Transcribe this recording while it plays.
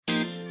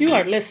You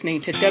are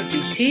listening to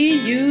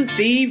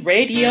WTUZ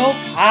Radio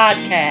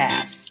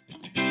Podcast.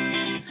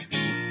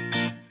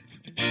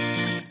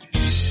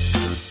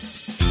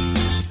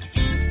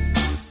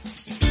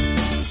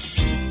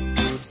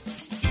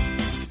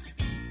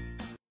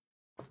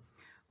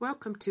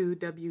 Welcome to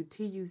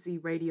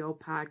WTUZ Radio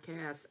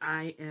Podcast.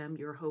 I am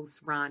your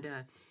host,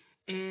 Rhonda.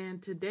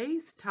 And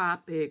today's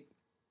topic,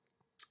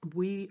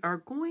 we are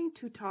going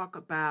to talk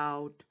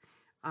about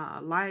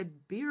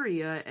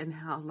Liberia and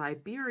how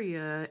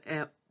Liberia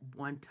at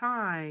one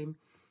time,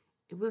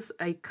 it was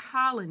a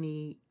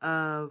colony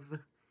of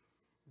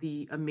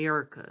the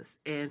Americas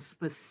and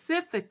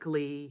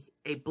specifically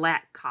a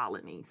Black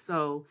colony.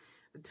 So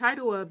the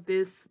title of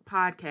this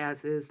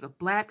podcast is The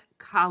Black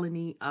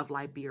Colony of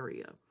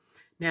Liberia.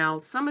 Now,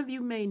 some of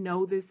you may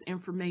know this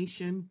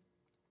information.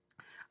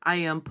 I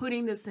am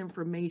putting this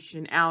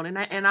information out,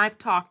 and I've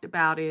talked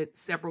about it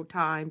several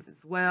times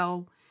as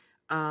well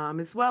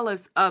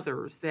as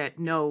others that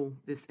know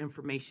this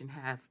information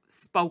have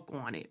spoke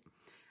on it.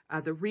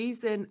 The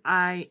reason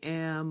I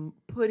am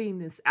putting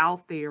this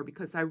out there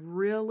because I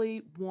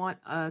really want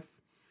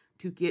us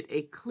to get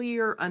a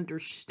clear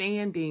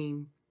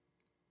understanding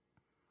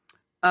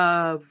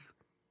of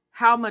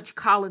how much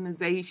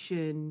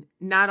colonization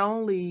not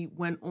only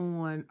went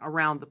on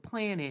around the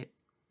planet,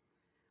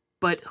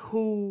 but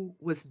who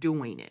was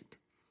doing it.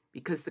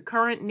 Because the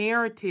current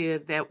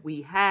narrative that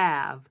we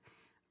have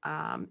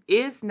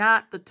is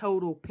not the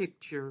total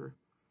picture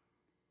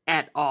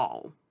at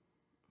all.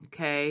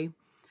 Okay?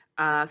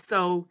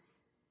 So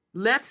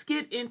let's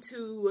get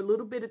into a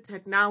little bit of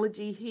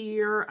technology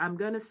here. I'm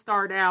going to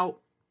start out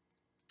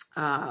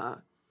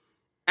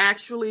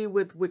actually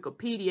with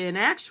Wikipedia. And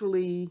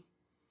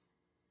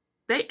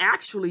they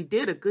actually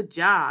did a good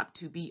job,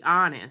 to be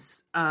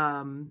honest,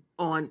 on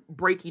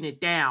breaking it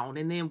down.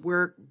 And then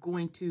we're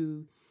going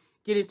to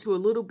get into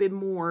a little bit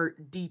more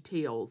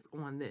details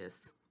on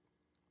this.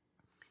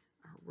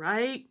 All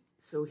right,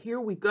 so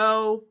here we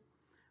go.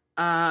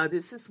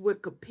 This is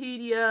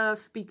Wikipedia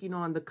speaking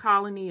on the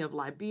colony of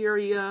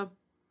Liberia.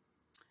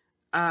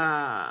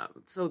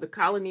 So the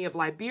colony of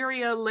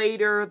Liberia,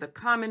 later the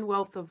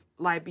Commonwealth of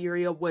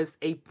Liberia, was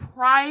a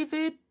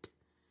private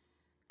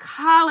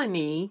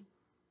colony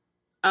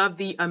of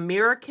the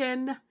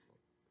American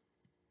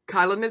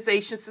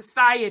Colonization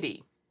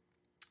Society.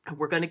 And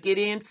we're going to get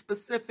in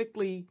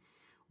specifically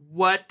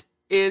what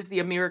is the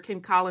American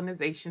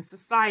Colonization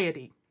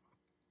Society.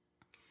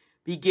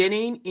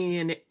 Beginning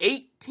in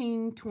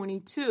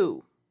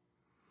 1822,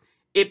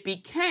 it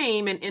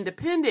became an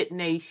independent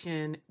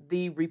nation,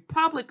 the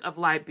Republic of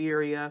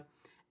Liberia,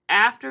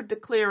 after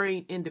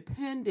declaring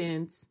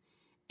independence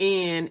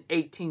in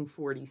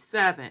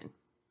 1847.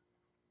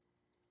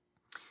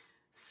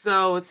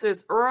 So it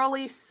says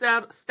early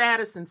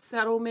status and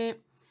settlement.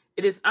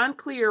 It is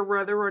unclear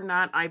whether or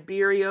not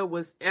Liberia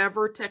was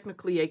ever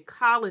technically a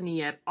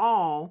colony at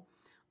all.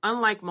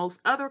 Unlike most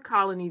other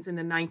colonies in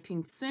the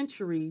 19th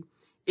century,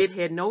 it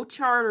had no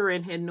charter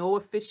and had no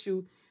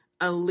official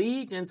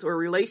allegiance or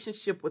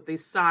relationship with a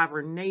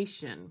sovereign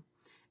nation.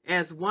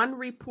 As one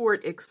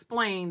report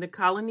explained, the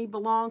colony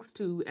belongs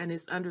to and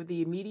is under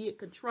the immediate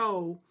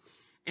control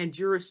and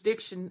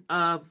jurisdiction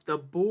of the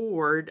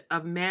Board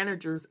of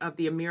Managers of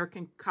the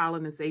American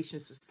Colonization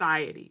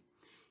Society.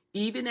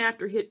 Even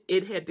after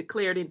it had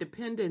declared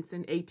independence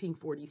in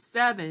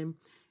 1847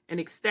 and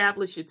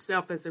established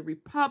itself as a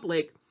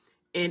republic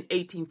in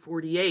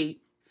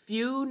 1848,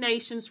 few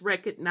nations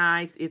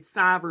recognized its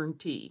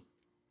sovereignty.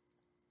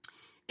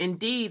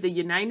 Indeed, the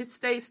United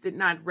States did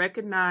not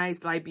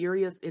recognize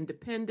Liberia's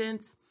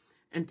independence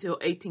until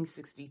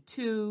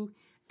 1862,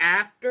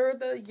 after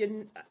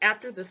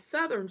the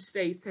southern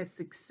states had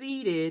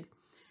succeeded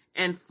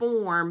and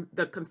formed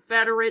the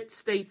Confederate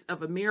States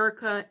of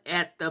America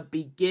at the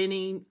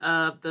beginning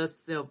of the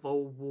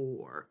Civil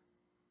War.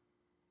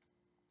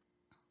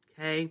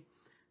 Okay,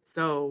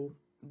 so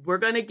we're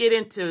going to get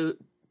into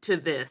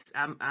this.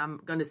 I'm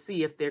going to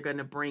see if they're going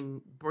to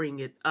bring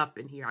it up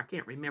in here. I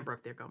can't remember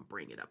if they're going to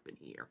bring it up in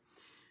here.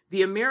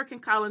 The American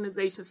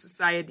Colonization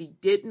Society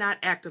did not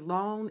act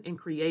alone in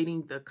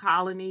creating the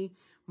colony.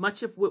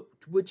 Much of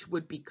which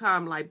would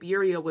become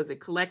Liberia was a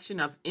collection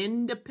of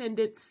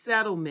independent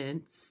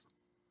settlements.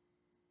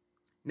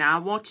 Now, I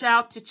want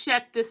y'all to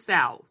check this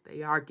out.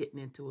 They are getting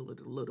into a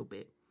little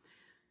bit.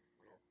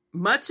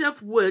 Much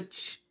of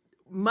what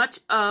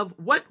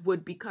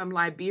would become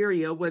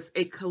Liberia was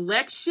a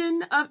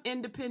collection of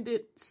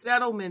independent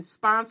settlements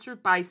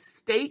sponsored by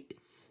state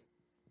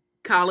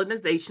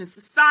colonization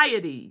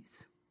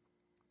societies.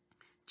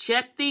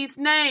 Check these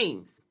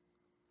names.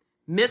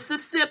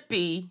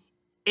 Mississippi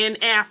in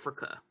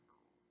Africa.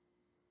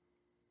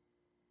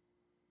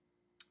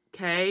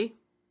 Okay.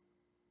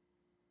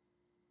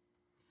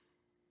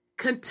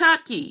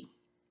 Kentucky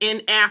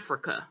in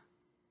Africa.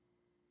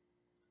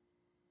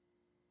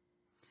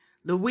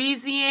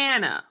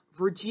 Louisiana,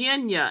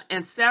 Virginia,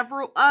 and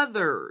several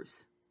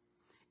others.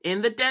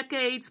 In the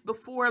decades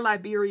before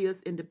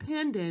Liberia's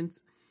independence,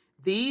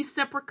 these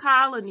separate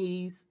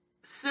colonies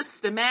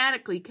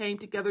systematically came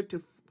together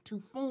to to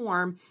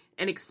form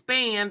and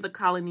expand the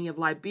colony of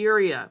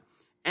Liberia.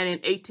 And in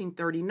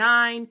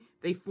 1839,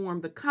 they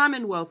formed the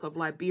Commonwealth of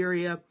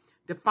Liberia,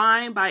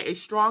 defined by a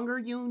stronger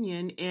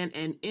union and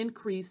an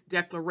increased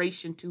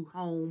declaration to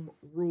home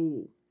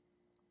rule.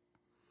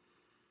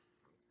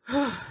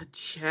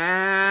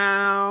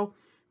 Ciao.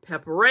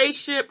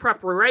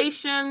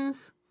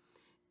 Preparations.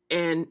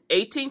 In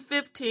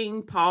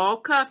 1815, Paul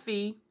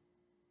Cuffe,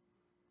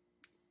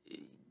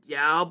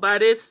 y'all by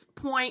this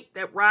point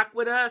that rock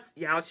with us,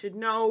 y'all should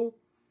know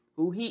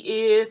who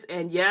he is.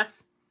 And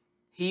yes,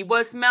 he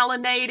was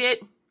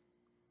melanated,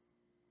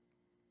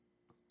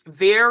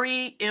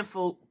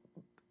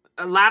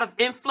 a lot of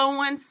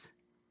influence,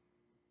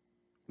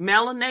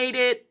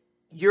 melanated,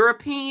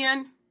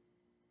 European.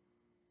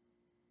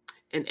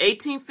 In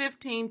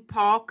 1815,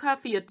 Paul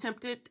Cuffe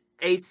attempted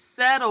a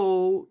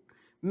settlement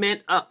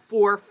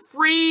for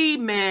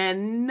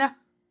freemen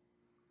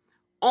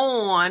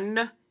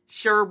on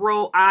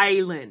Sherbro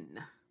Island.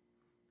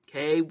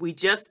 Okay, we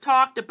just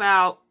talked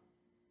about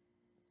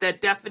that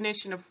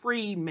definition of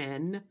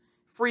freedmen,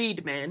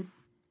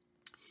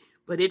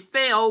 but it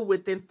failed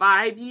within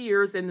 5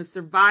 years, and the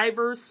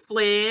survivors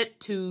fled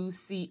to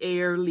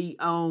Sierra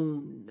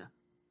Leone.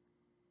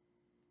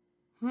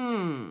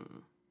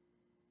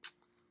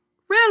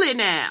 Really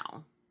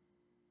now?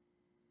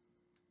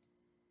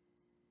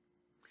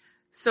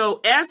 So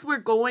as we're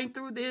going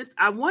through this,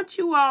 I want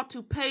you all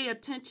to pay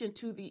attention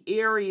to the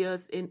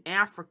areas in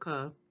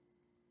Africa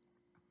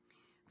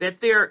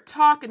that they're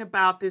talking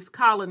about this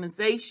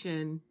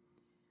colonization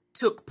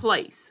took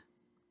place.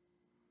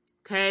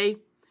 Okay?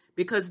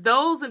 Because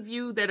those of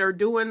you that are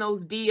doing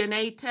those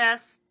DNA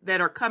tests that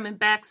are coming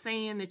back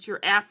saying that you're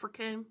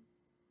African,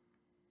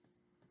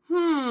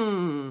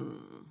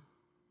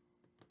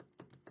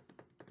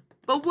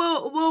 but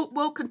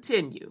we'll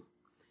continue.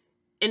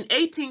 In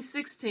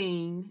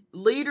 1816,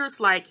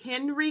 leaders like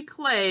Henry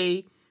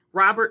Clay,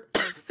 Robert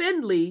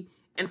Finley,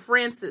 and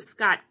Francis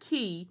Scott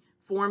Key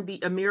formed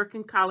the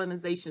American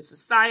Colonization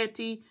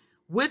Society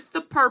with the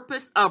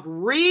purpose of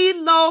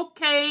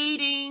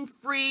relocating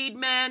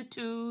freedmen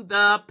to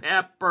the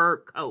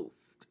Pepper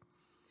Coast.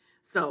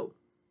 So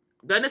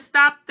I'm going to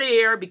stop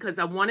there because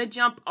I want to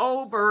jump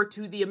over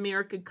to the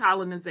American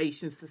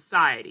Colonization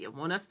Society. I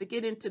want us to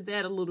get into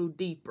that a little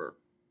deeper.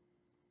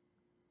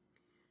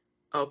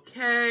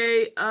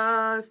 Okay,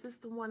 is this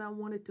the one I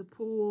wanted to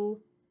pull?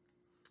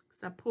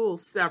 Because I pulled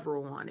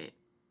several on it.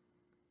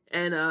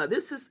 And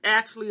this is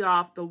actually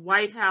off the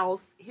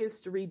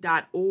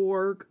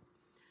WhiteHouseHistory.org,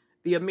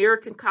 the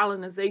American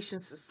Colonization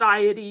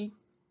Society.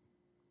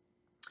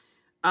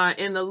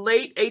 In the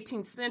late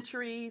 18th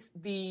century,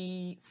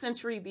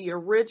 the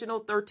original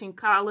 13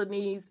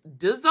 colonies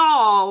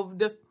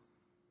dissolved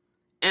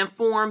and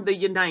formed the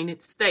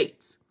United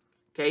States.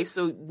 Okay,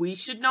 so we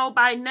should know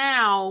by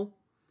now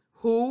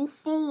who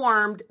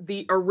formed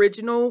the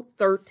original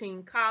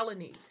 13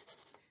 colonies.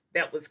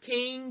 That was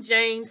King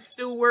James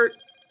Stewart,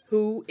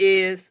 who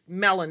is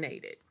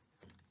melanated.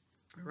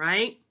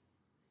 Right?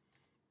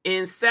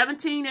 In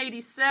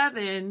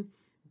 1787,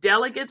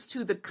 delegates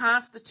to the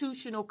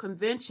Constitutional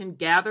Convention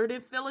gathered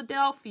in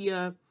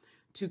Philadelphia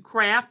to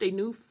craft a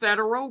new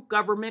federal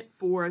government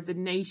for the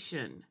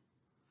nation.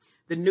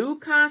 The new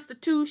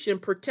Constitution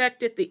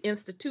protected the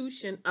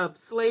institution of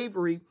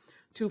slavery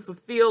to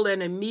fulfill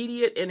an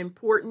immediate and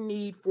important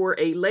need for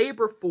a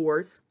labor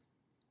force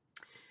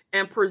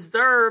and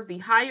preserve the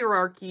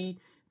hierarchy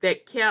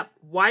that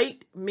kept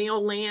white male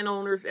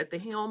landowners at the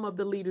helm of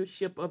the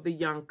leadership of the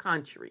young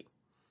country.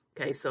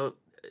 Okay, so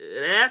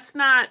that's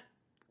not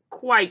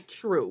quite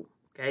true.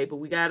 Okay, but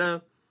we got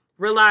to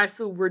realize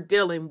who we're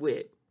dealing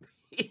with,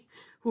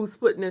 who's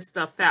putting this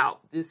stuff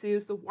out. This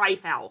is the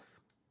White House.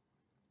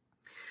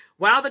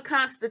 While the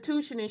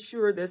Constitution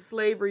ensured that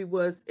slavery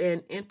was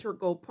an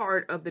integral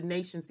part of the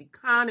nation's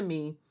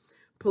economy,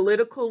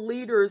 political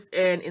leaders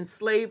and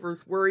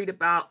enslavers worried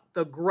about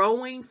the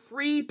growing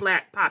free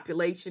Black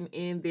population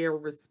in their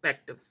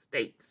respective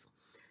states.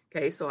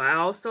 Okay, so I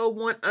also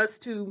want us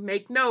to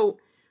make note,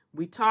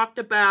 we talked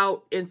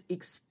about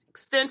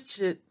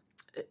extension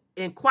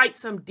in quite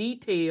some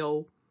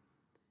detail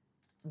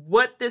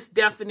what this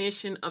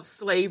definition of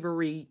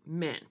slavery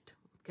meant.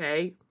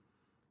 Okay.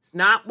 It's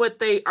not what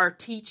they are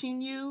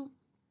teaching you.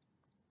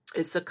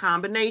 It's a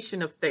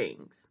combination of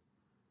things.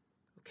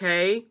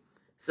 Okay?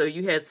 So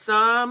you had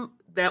some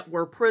that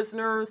were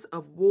prisoners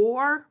of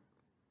war.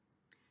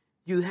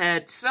 You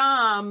had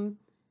some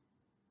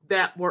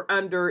that were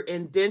under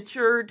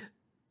indentured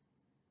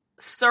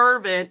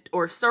servant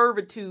or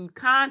servitude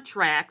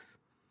contracts,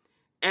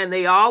 and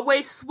they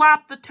always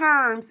swapped the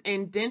terms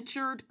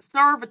indentured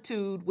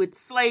servitude with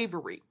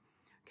slavery.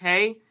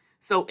 Okay?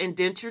 So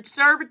indentured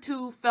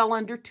servitude fell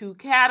under two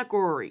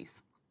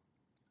categories.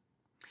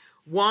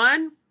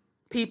 One,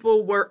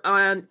 people were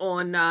on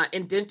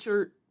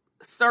indentured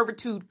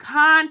servitude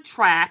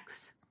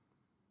contracts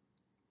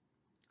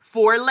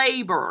for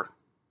labor.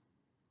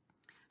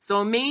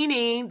 So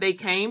meaning they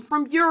came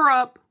from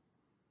Europe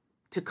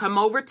to come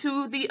over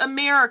to the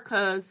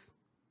Americas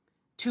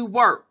to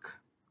work.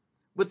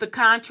 with a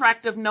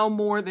contract of no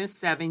more than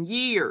 7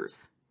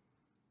 years.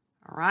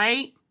 All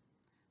right.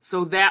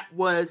 So that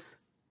was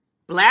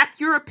Black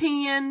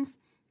Europeans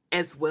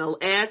as well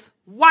as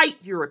white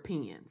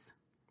Europeans.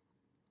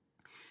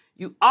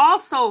 You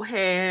also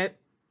had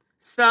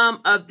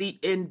some of the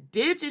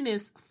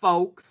indigenous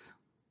folks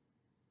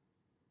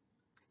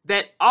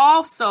that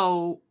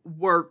also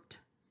worked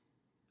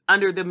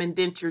under the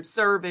indentured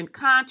servant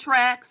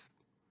contracts,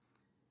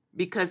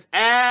 because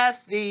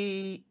as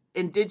the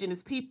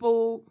indigenous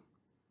people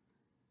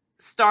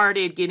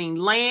started getting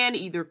land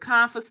either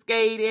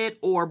confiscated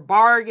or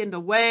bargained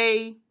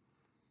away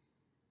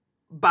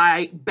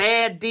by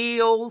bad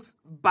deals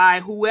by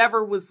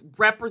whoever was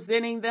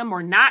representing them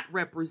or not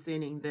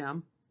representing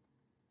them,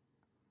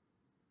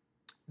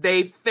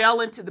 they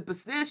fell into the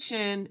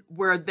position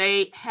where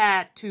they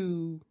had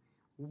to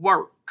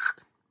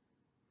work.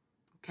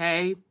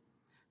 Okay?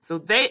 So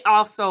they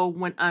also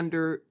went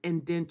under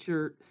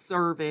indentured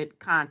servant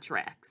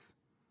contracts.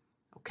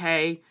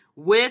 Okay?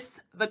 With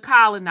the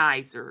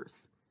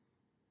colonizers.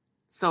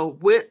 So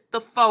with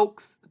the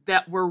folks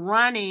that were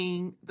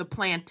running the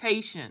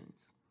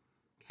plantations.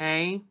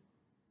 Okay?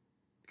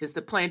 Because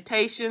the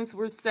plantations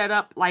were set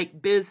up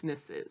like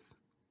businesses.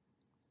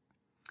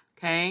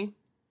 Okay?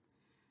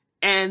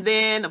 And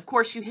then, of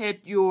course, you had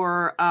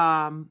your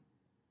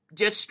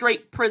just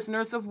straight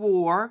prisoners of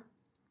war.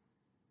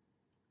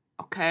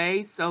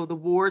 Okay? So the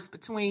wars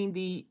between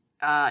the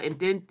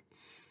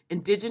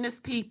indigenous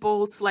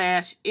people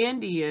 /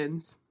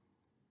 Indians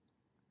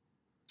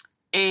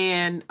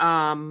and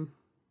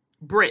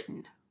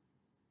Britain.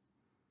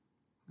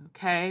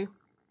 Okay?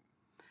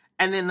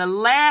 And then the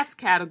last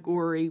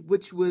category,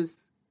 which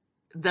was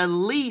the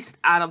least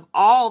out of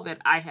all that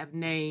I have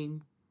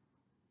named,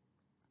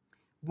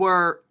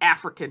 were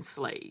African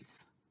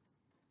slaves.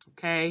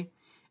 Okay?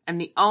 And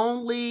the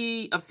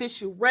only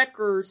official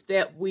records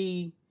that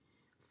we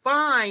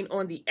find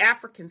on the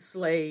African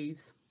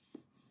slaves,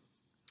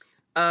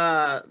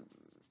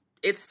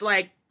 it's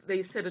like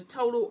they said a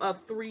total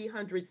of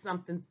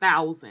 300-something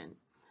thousand.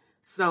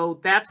 So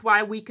that's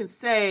why we can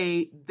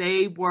say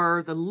they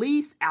were the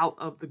least out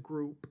of the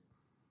group,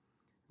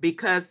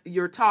 because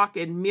you're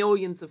talking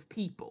millions of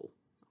people.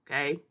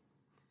 Okay?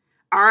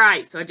 All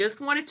right, so I just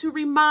wanted to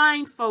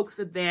remind folks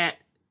of that,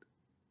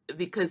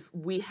 because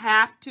we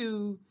have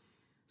to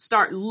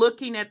start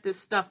looking at this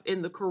stuff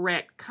in the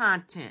correct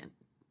content,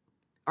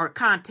 or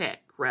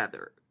context.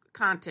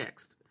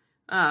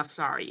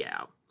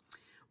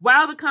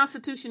 While the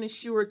Constitution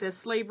ensured that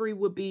slavery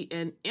would be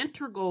an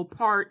integral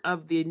part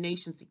of the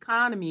nation's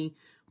economy,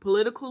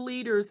 political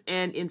leaders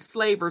and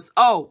enslavers.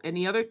 Oh, and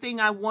the other thing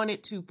I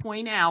wanted to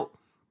point out,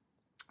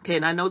 okay,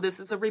 and I know this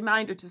is a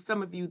reminder to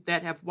some of you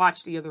that have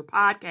watched the other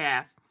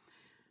podcasts,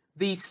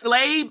 the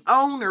slave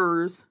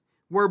owners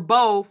were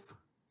both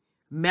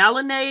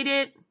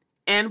melanated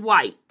and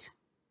white.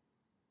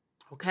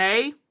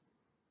 Okay?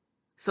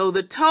 So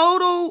the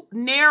total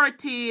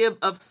narrative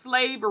of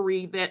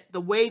slavery, that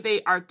the way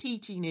they are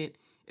teaching it,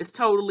 is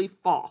totally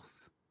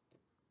false.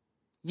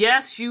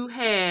 Yes, you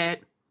had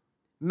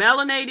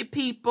melanated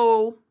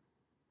people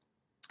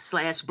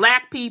 /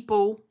 black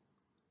people,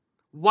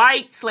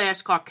 white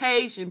 /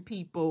 Caucasian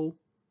people,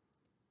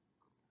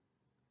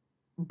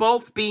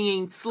 both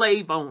being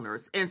slave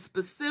owners. And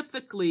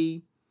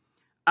specifically,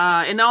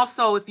 and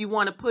also if you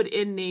want to put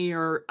in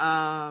there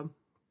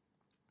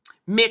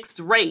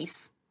mixed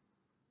race,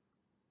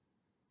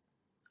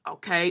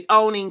 okay,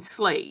 owning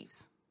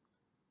slaves.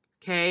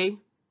 Okay?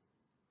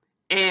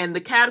 And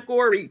the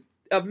category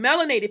of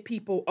melanated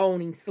people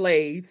owning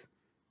slaves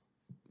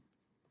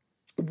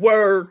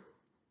were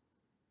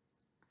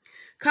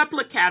a couple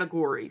of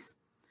categories.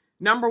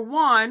 Number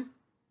one,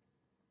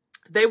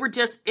 they were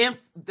just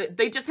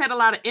they just had a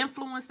lot of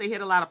influence, they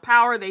had a lot of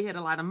power, they had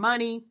a lot of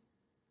money,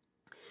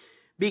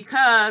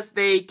 because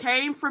they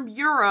came from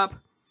Europe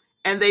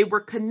and they were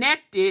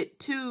connected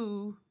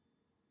to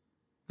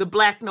the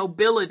black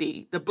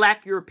nobility, the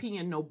black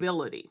European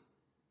nobility.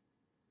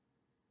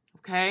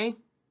 Okay?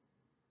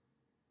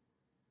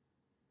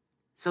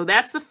 So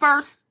that's the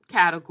first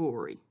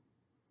category.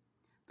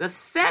 The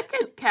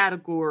second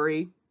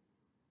category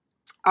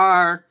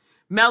are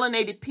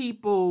melanated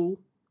people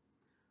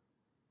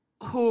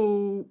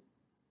who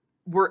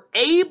were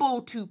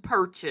able to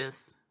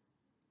purchase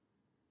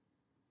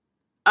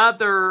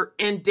other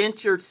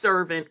indentured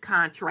servant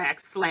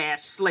contracts /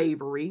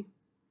 slavery,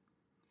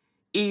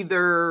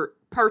 either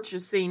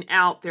purchasing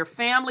out their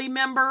family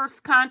members'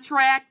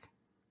 contract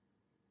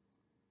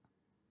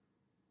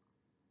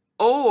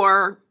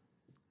or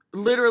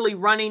literally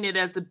running it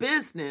as a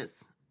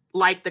business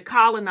like the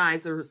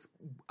colonizers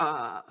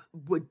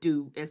would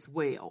do as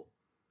well.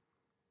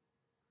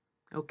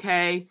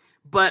 Okay?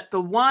 But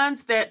the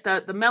ones that,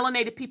 the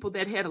melanated people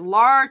that had a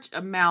large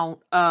amount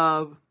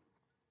of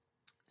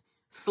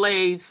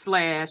slaves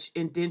 /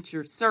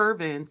 indentured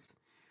servants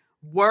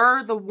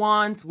were the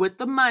ones with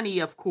the money,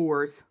 of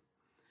course,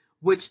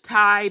 which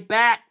tie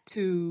back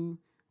to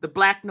the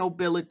black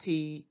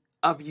nobility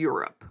of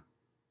Europe.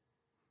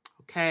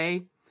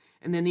 Okay?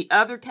 And then the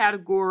other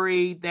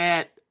category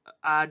that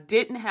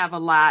didn't have a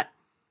lot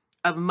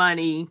of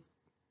money,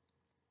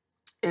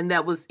 and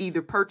that was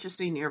either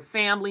purchasing their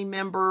family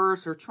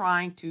members or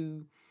trying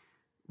to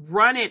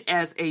run it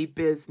as a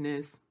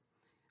business.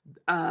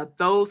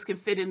 Those can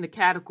fit in the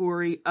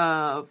category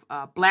of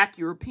Black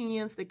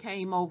Europeans that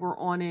came over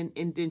on an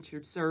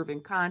indentured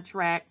serving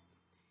contract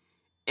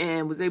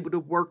and was able to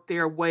work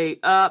their way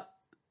up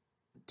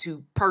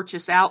to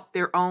purchase out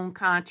their own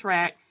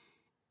contract,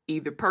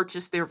 either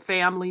purchase their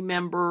family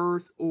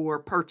members or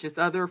purchase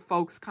other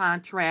folks'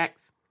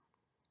 contracts,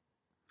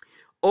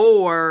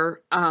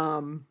 or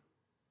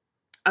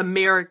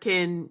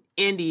American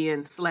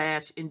Indian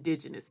 /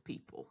 indigenous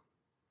people.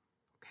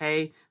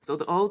 Okay, so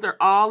those are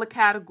all the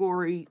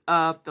category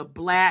of the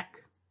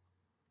Black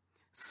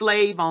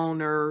slave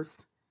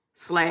owners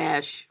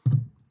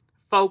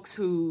 / folks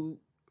who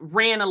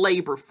ran a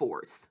labor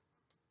force,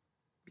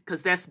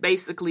 because that's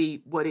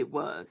basically what it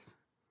was.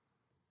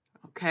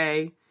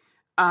 Okay.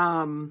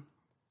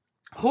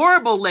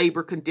 Horrible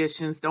labor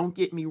conditions, don't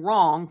get me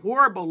wrong,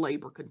 horrible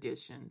labor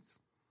conditions,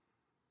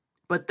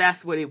 but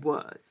that's what it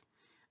was.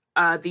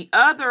 The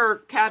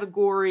other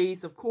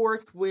categories, of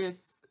course,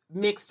 with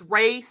mixed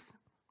race,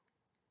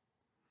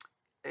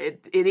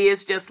 it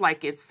is just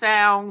like it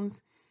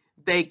sounds.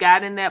 They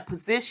got in that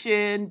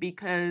position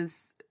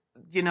because,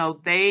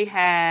 they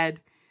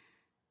had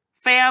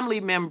family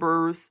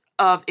members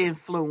of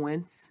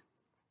influence.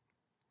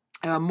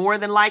 More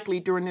than likely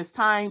during this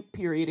time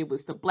period, it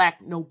was the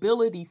Black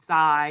nobility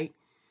side,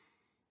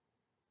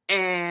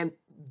 and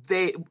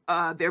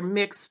they're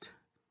mixed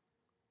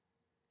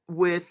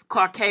with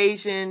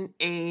Caucasian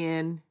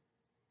and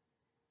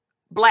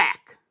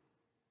Black.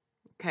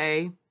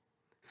 Okay,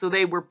 so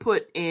they were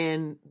put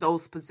in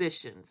those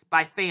positions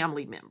by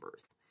family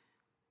members.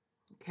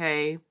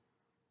 Okay,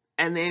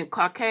 and then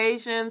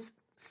Caucasians,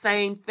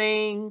 same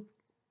thing.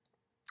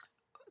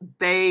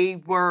 They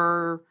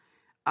were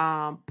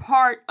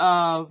part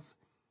of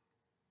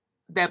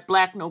that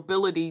Black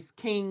nobility's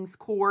king's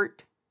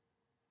court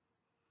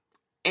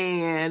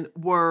and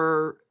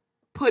were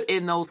put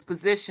in those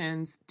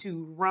positions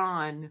to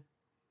run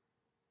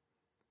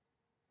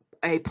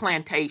a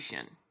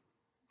plantation.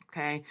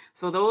 Okay,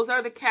 so those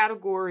are the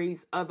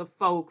categories of the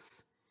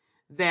folks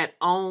that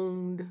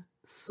owned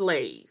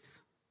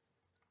slaves.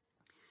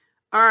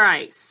 All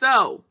right,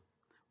 so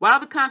while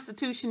the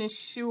Constitution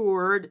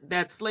ensured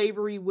that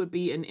slavery would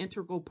be an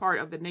integral part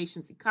of the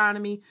nation's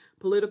economy,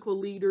 political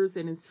leaders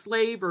and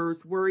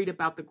enslavers worried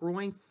about the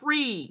growing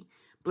free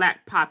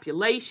Black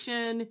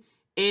population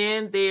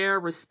in their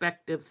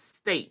respective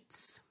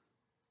states.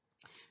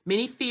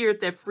 Many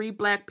feared that free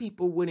Black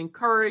people would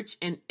encourage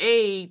and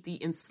aid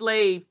the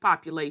enslaved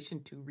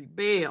population to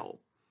rebel.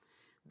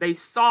 They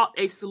sought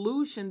a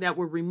solution that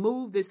would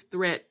remove this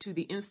threat to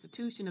the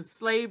institution of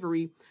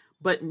slavery,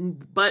 but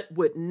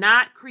would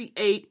not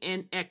create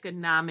an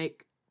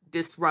economic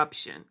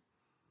disruption.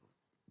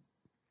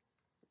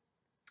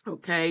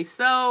 Okay,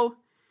 so,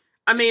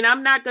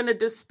 I'm not going to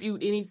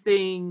dispute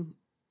anything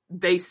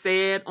they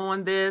said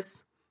on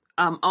this.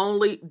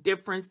 Only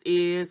difference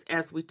is,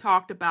 as we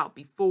talked about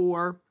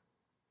before,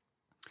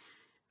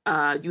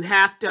 you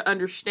have to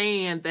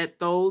understand that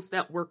those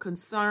that were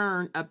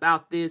concerned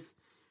about this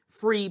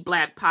free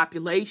Black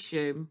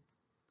population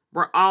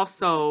were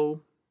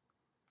also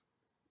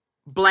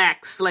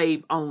Black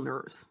slave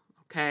owners.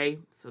 Okay,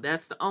 so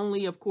that's the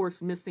only, of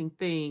course, missing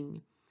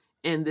thing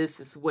in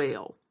this as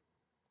well.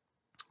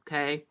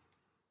 Okay,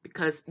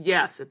 because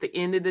yes, at the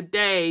end of the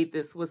day,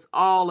 this was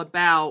all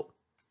about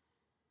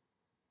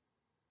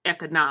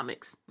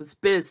economics, it was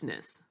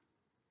business.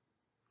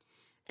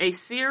 A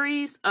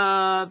series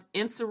of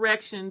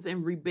insurrections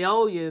and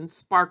rebellions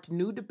sparked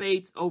new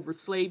debates over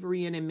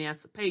slavery and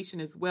emancipation,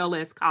 as well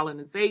as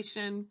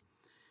colonization.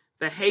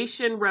 The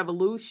Haitian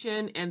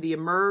Revolution and the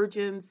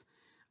emergence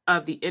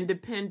of the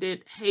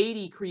independent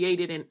Haiti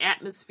created an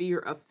atmosphere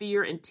of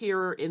fear and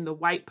terror in the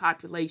white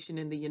population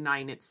in the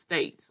United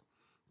States.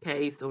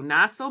 Okay, so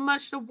not so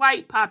much the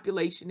white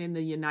population in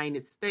the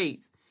United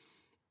States.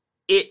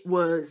 It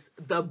was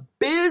the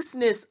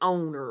business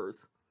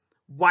owners,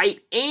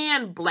 white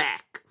and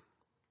Black,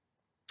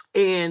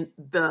 in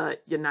the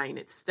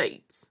United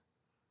States.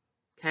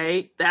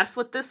 Okay, that's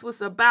what this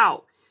was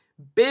about.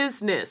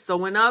 Business.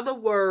 So in other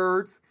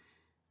words,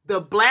 the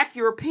Black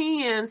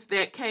Europeans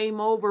that came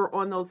over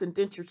on those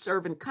indentured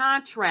servant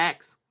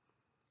contracts,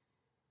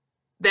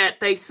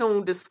 that they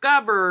soon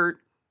discovered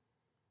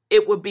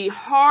it would be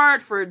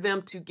hard for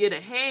them to get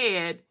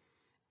ahead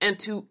and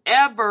to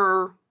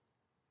ever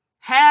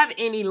have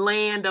any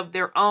land of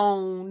their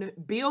own,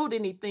 build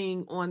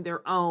anything on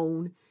their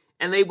own,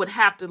 and they would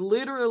have to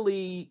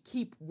literally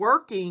keep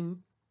working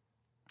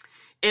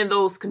in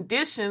those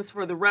conditions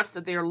for the rest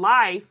of their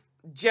life,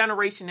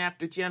 generation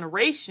after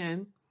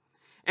generation.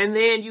 And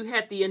then you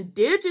had the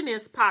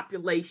indigenous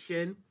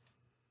population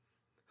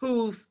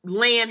whose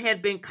land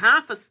had been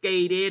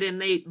confiscated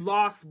and they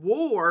lost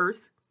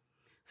wars.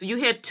 So you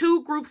had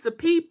two groups of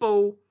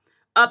people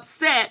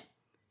upset,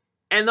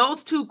 and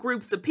those two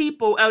groups of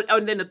people,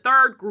 and then the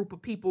third group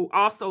of people,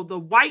 also the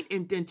white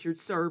indentured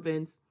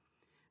servants,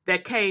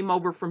 that came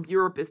over from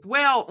Europe as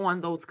well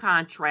on those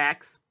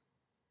contracts,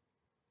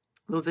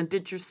 those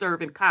indentured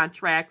servant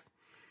contracts,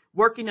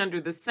 working under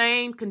the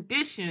same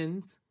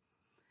conditions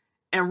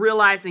and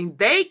realizing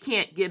they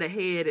can't get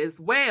ahead as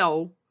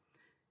well.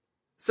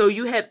 So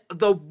you had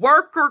the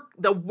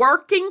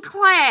working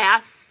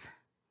class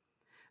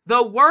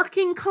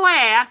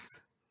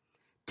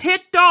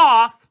ticked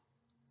off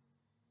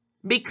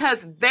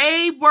because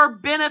they were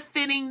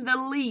benefiting the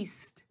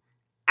least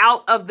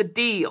out of the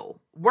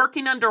deal,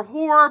 working under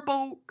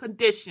horrible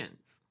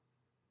conditions.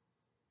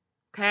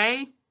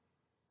 Okay?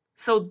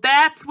 So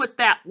that's what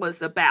that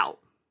was about.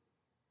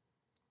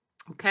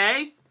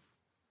 Okay?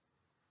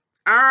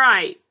 All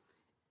right.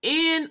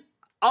 In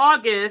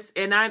August,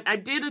 and I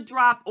did a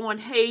drop on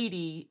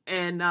Haiti,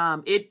 and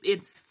it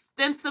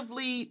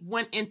extensively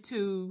went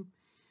into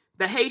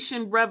the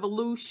Haitian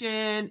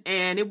Revolution,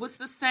 and it was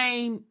the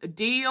same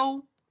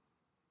deal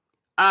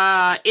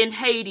in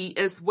Haiti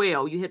as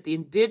well. You had the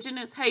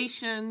indigenous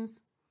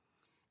Haitians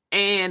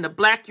and the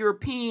Black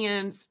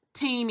Europeans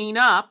teaming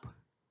up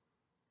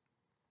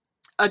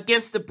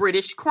against the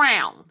British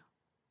Crown.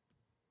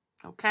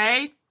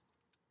 Okay?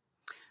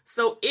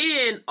 So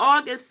in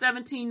August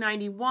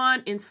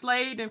 1791,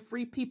 enslaved and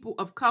free people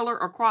of color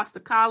across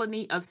the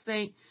colony of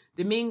St.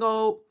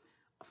 Domingo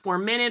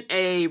fomented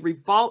a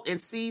revolt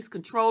and seized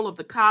control of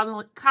the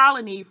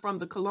colony from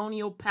the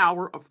colonial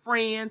power of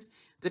France,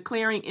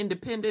 declaring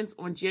independence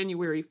on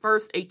January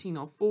 1st,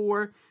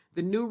 1804.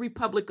 The new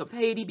Republic of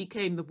Haiti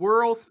became the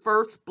world's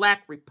first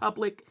Black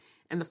republic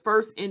and the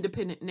first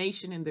independent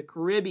nation in the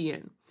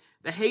Caribbean.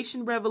 The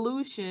Haitian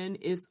Revolution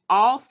is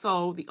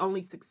also the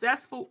only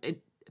successful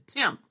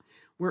attempt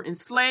where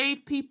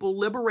enslaved people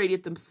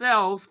liberated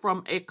themselves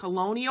from a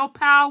colonial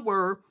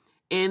power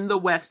in the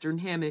Western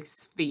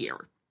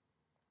Hemisphere.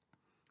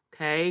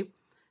 Okay,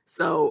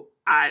 so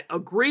I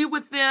agree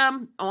with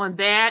them on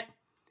that.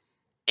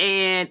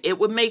 And it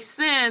would make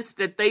sense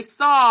that they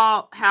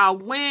saw how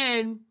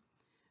when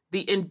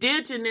the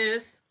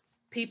indigenous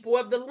people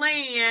of the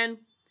land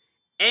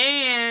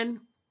and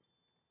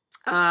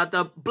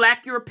the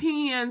Black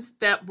Europeans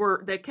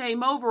that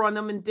came over on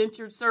them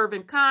indentured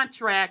servant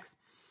contracts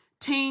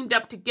teamed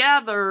up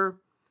together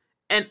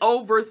and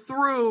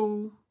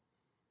overthrew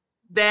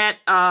that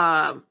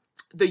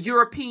the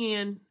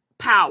European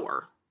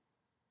power.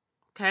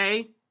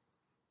 Okay,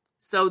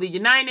 so the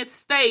United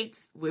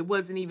States, it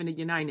wasn't even the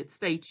United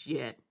States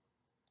yet,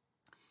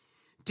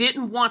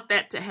 didn't want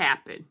that to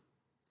happen.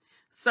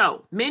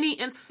 So many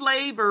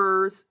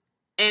enslavers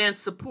and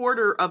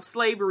supporter of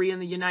slavery in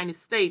the United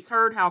States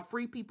heard how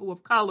free people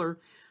of color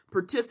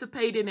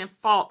participated and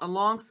fought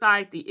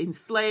alongside the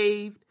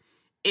enslaved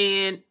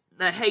in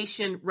the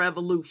Haitian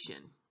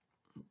Revolution.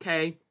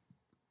 Okay.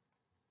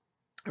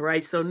 All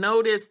right. So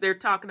notice they're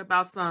talking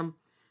about some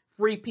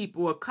free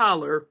people of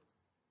color.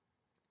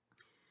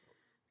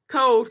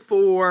 Code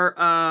for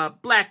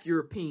Black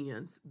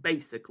Europeans,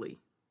 basically.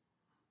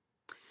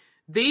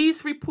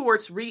 These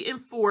reports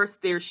reinforce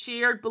their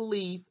shared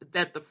belief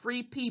that the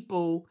free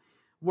people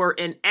were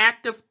an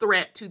active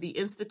threat to the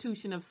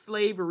institution of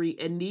slavery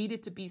and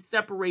needed to be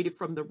separated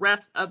from the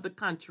rest of the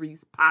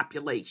country's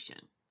population.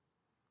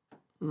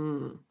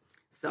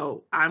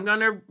 So I'm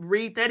going to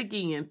read that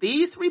again.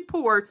 These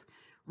reports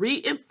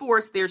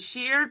reinforce their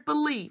shared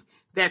belief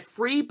that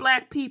free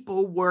Black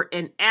people were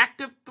an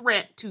active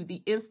threat to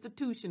the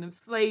institution of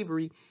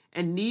slavery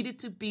and needed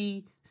to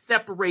be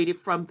separated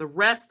from the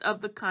rest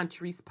of the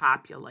country's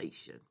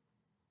population.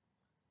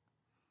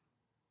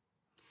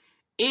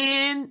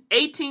 In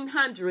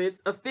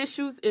 1800s,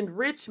 officials in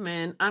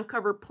Richmond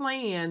uncovered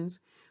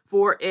plans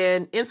for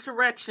an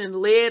insurrection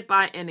led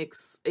by an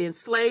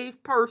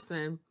enslaved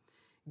person,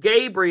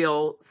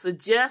 Gabriel,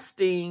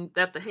 suggesting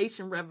that the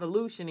Haitian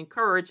Revolution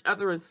encouraged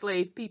other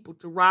enslaved people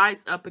to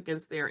rise up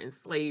against their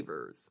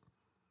enslavers.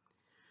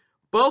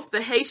 Both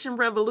the Haitian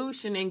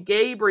Revolution and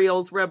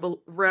Gabriel's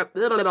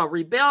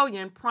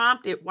rebellion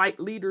prompted white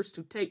leaders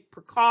to take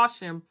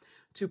precaution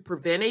to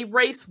prevent a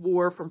race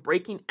war from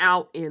breaking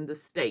out in the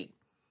state.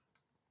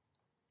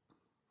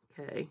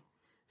 Okay,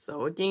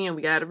 so again,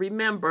 we got to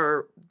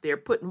remember they're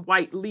putting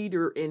white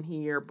leader in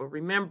here, but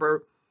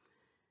remember,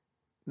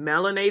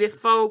 melanated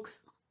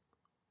folks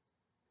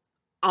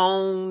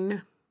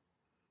own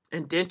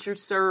indentured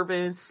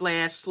servants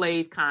 /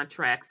 slave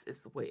contracts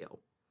as well.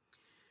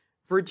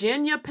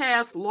 Virginia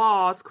passed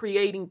laws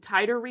creating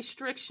tighter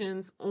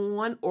restrictions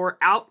on or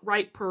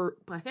outright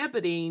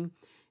prohibiting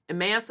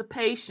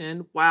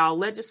emancipation, while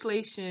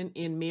legislation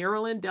in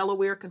Maryland,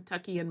 Delaware,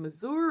 Kentucky, and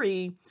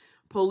Missouri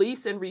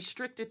policed and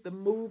restricted the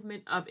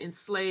movement of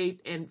enslaved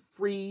and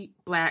free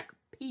Black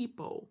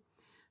people.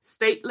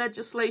 State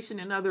legislation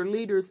and other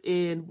leaders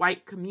in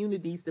white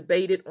communities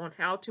debated on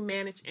how to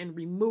manage and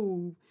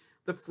remove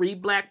the free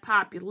Black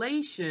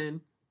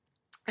population,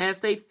 as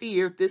they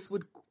feared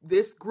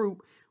this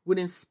group would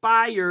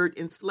inspire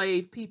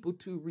enslaved people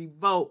to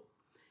revolt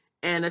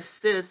and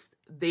assist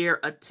their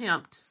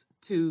attempts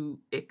to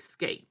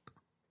escape.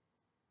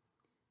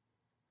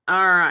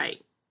 All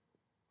right.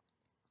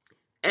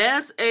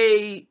 As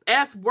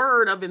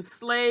word of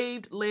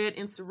enslaved-led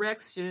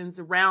insurrections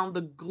around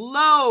the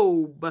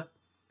globe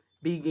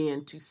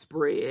began to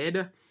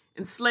spread,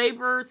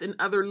 enslavers and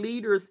other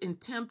leaders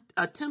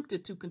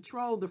attempted to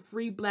control the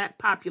free black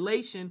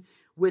population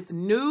with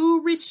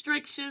new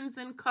restrictions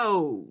and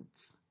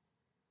codes.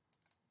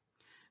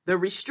 The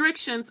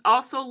restrictions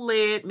also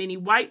led many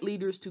white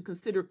leaders to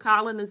consider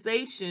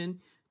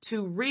colonization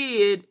to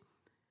rid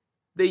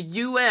the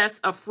U.S.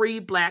 of free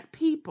black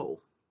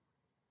people.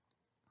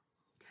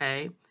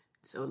 Okay,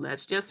 so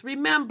let's just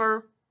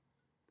remember,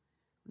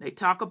 when they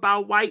talk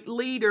about white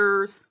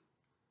leaders,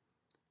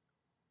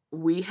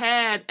 we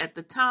had at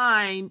the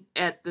time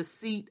at the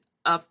seat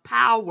of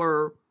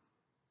power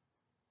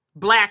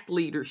black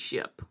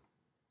leadership.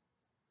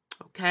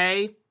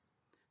 Okay,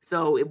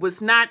 so it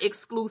was not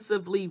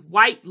exclusively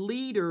white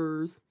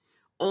leaders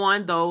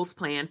on those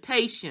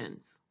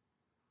plantations.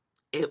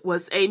 It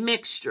was a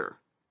mixture.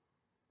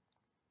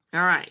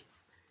 All right.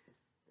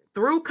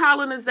 Through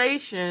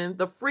colonization,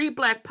 the free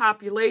black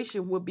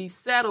population would be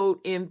settled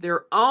in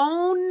their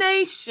own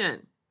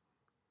nation,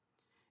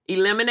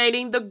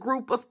 eliminating the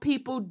group of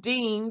people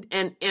deemed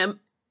an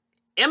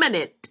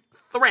imminent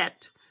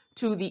threat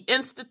to the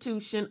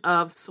institution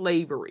of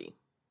slavery.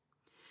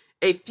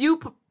 A few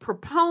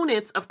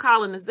proponents of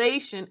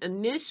colonization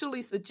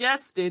initially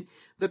suggested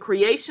the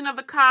creation of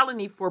a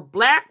colony for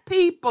black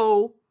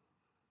people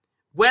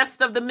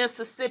west of the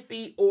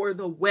Mississippi or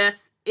the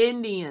West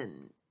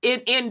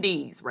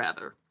Indies,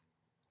 rather.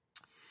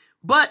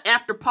 But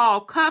after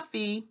Paul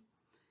Cuffe,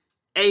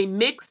 a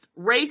mixed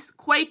race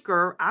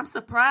Quaker, I'm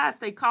surprised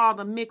they called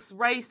him mixed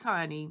race,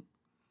 honey.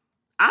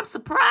 I'm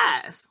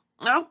surprised.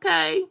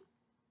 Okay.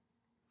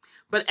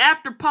 But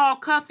after Paul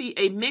Cuffe,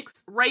 a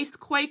mixed race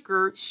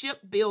Quaker,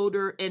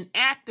 shipbuilder, and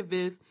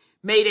activist,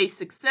 made a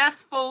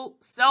successful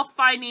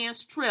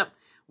self-financed trip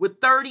with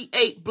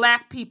 38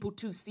 black people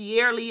to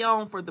Sierra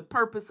Leone for the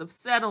purpose of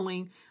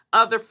settling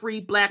other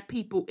free black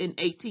people in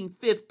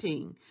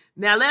 1815.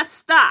 Now let's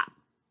stop.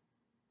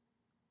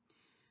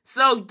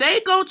 So they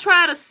gonna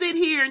try to sit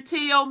here and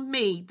tell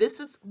me, this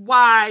is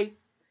why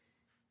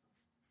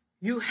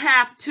you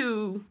have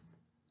to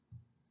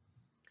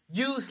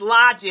use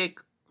logic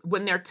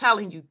when they're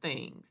telling you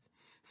things.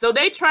 So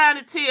they trying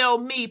to tell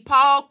me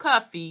Paul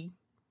Cuffe,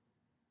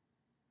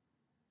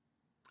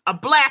 a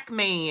black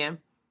man,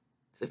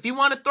 so if you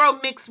want to throw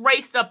mixed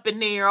race up in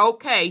there,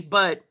 okay,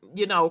 but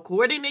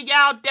according to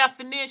y'all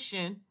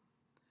definition,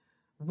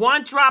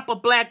 one drop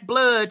of black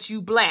blood,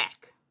 you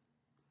black.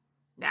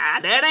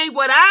 Nah, that ain't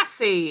what I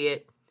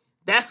said.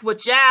 That's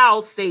what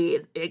y'all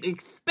said,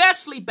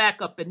 especially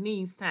back up in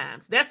these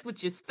times. That's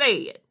what you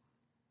said.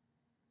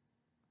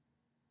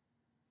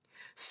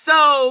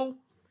 So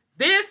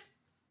this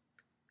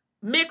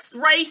mixed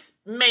race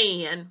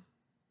man,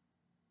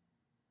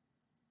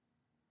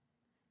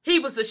 he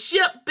was a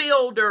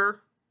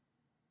shipbuilder,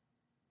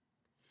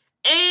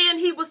 and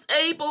he was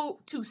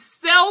able to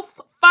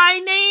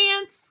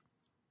self-finance.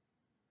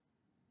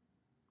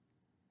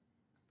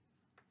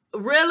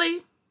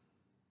 Really?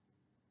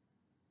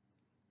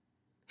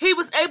 He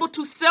was able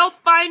to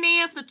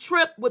self-finance a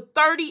trip with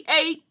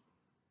 38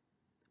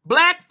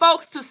 black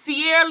folks to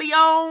Sierra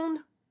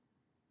Leone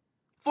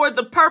for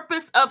the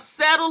purpose of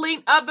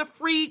settling other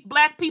free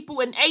black people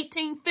in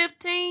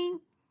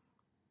 1815?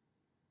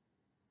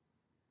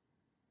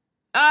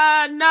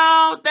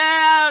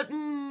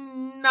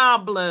 No,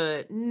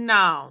 blood,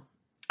 no.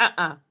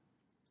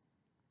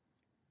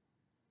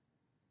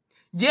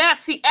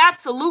 Yes, he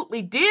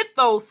absolutely did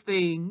those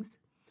things,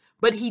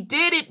 but he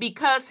did it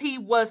because he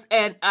was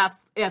an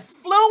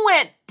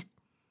affluent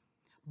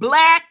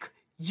black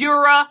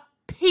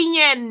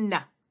European.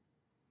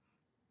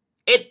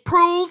 It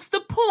proves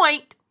the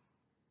point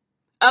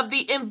of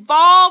the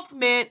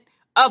involvement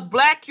of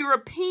black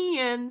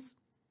Europeans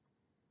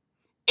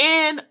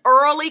in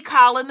early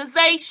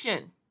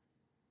colonization.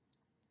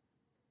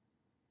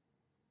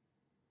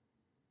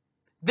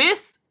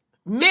 This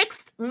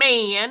mixed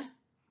man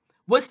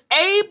was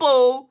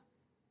able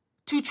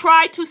to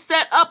try to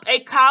set up a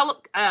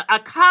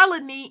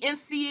colony in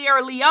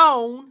Sierra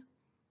Leone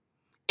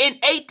in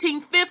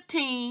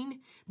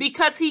 1815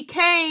 because he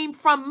came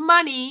from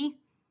money.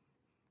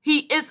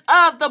 He is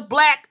of the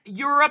black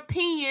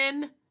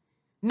European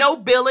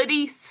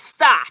nobility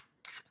stock.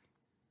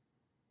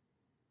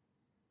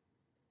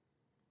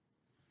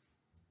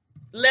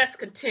 Let's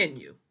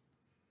continue.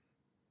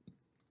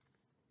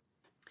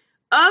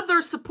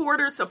 Other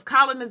supporters of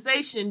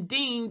colonization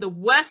deemed the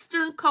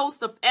western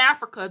coast of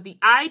Africa the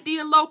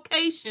ideal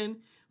location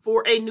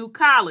for a new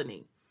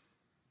colony.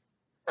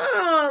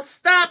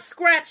 Stop,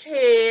 scratch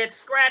head,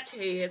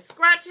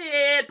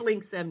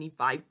 blink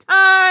 75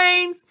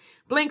 times,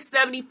 blink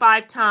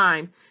 75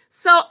 times.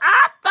 So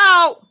I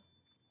thought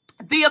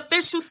the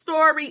official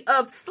story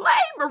of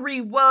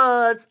slavery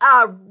was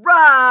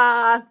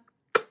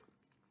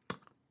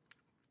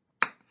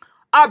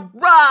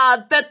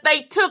that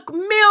they took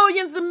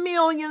millions and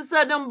millions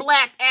of them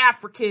black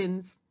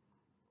Africans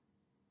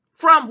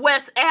from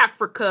West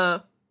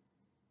Africa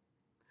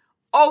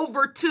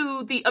over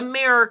to the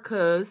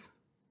Americas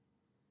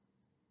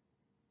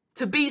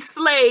to be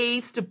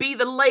slaves, to be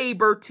the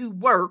labor, to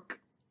work.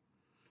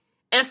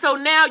 And so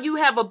now you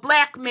have a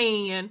black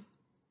man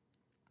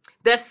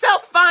that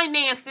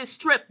self-financed this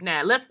trip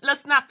now.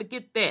 Let's not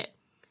forget that.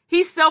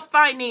 He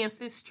self-financed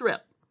this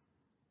trip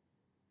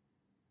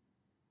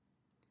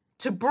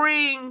to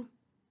bring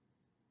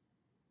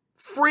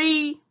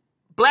free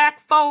black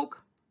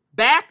folk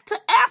back to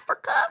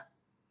Africa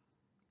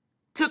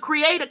to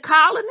create a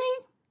colony.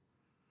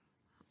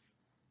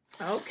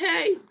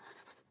 Okay.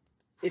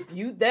 If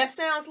that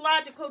sounds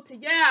logical to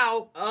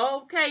y'all,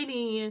 okay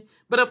then.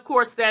 But of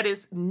course, that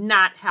is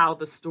not how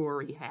the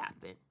story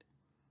happened.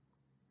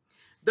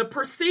 The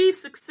perceived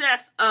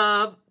success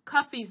of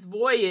Cuffy's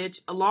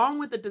voyage, along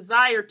with the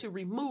desire to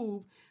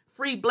remove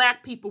free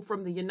black people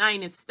from the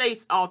United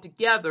States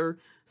altogether,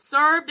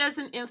 served as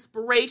an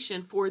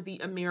inspiration for the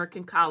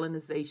American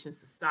Colonization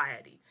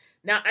Society.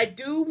 Now, I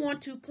do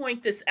want to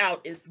point this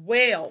out as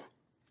well,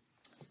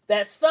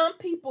 that some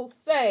people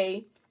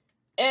say,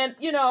 and,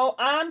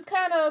 I'm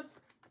kind of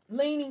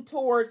leaning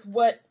towards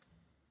what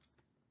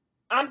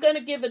I'm going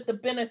to give it the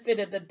benefit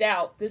of the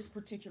doubt, this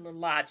particular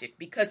logic,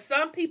 because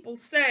some people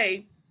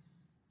say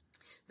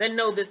that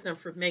know this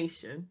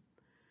information,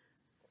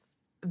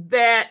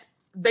 that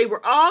they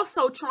were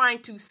also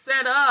trying to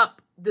set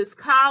up this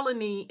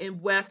colony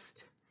in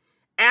West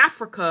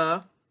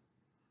Africa.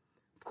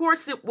 Of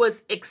course, it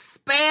was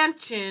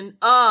expansion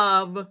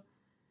of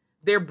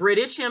their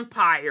British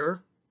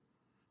Empire,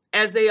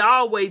 as they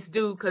always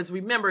do, because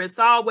remember, it's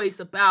always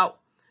about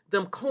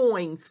them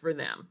coins for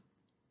them.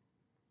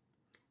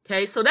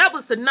 Okay, so that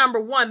was the number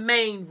one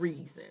main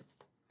reason.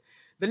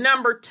 The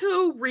number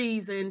two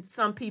reason,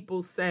 some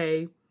people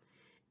say,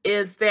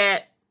 is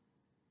that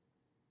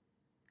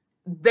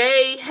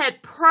they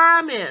had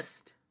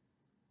promised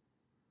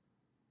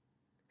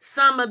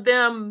some of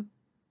them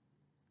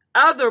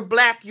other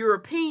black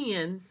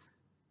Europeans,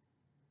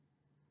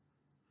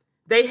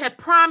 they had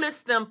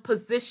promised them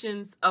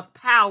positions of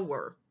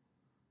power.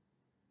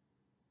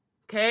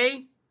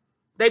 Okay?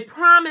 They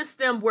promised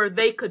them where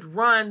they could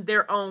run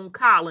their own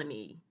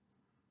colony.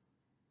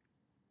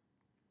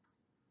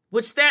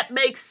 Which that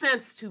makes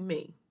sense to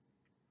me.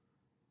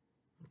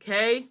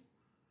 Okay?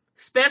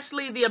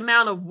 Especially the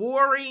amount of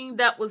warring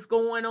that was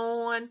going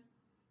on.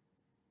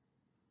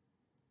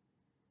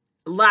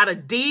 A lot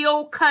of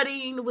deal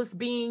cutting was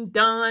being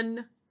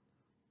done.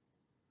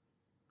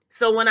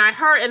 So when I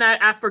heard, and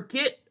I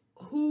forget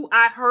who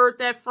I heard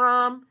that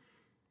from,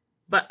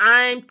 but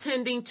I'm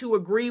tending to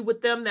agree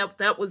with them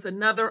that was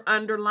another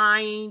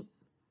underlying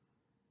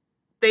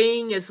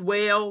thing as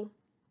well.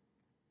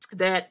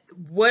 That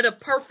what a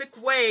perfect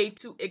way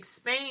to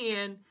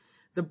expand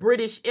the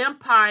British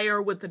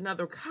Empire with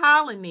another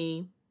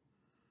colony,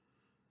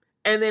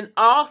 and then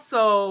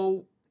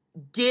also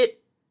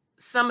get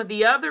some of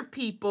the other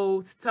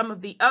people, some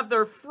of the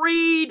other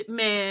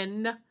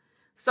freedmen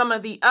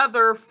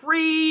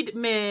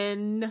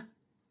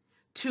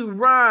to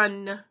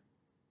run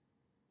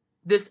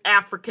this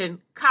African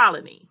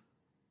colony.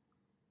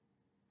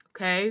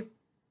 Okay?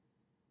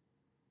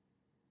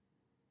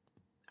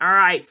 All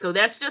right, so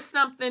that's just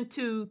something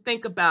to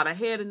think about. I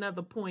had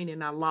another point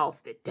and I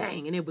lost it.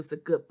 Dang, and it was a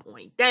good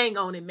point. Dang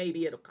on it,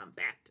 maybe it'll come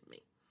back to me.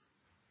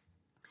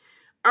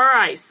 All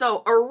right,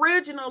 so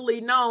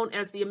originally known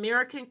as the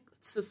American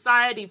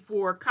Society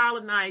for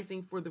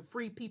Colonizing for the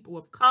Free People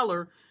of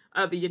Color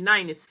of the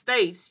United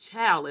States.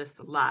 Child, that's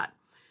a lot.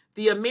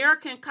 The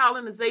American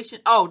colonization.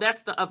 Oh,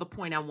 that's the other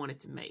point I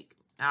wanted to make.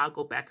 I'll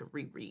go back and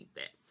reread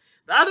that.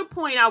 The other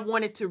point I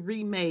wanted to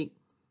make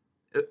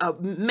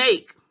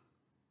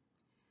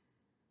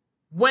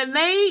when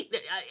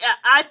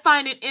I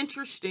find it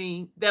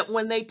interesting that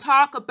when they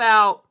talk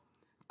about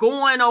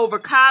going over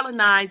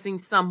colonizing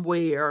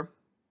somewhere,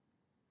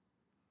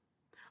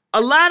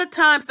 a lot of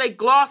times they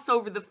gloss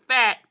over the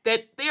fact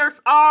that there's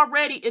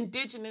already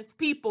indigenous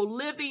people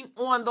living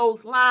on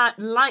those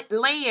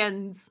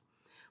lands,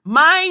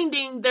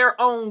 minding their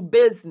own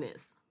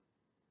business.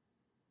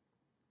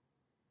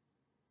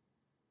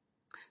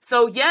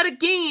 So yet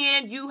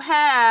again, you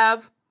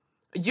have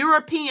a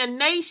European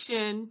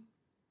nation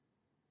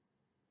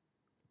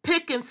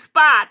picking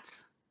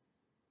spots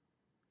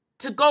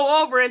to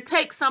go over and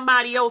take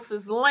somebody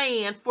else's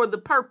land for the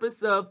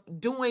purpose of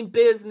doing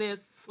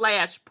business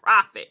 /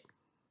 profit.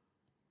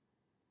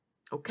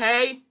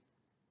 Okay?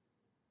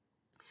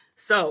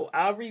 So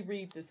I'll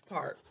reread this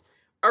part.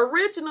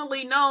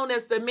 Originally known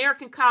as the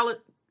American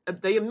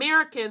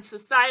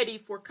Society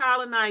for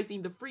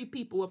Colonizing the Free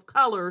People of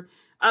Color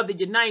of the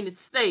United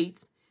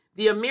States,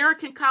 the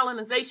American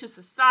Colonization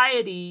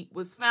Society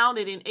was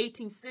founded in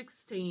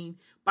 1816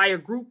 by a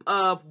group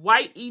of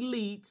white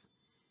elites,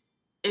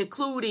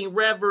 including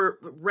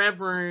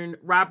Reverend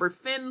Robert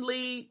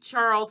Finley,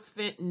 Charles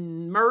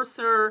Fenton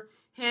Mercer,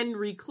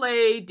 Henry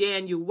Clay,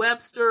 Daniel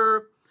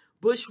Webster,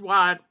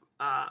 Bushwhack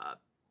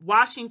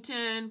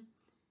Washington,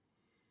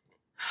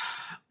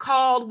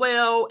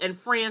 Caldwell, and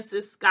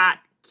Francis Scott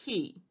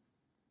Key.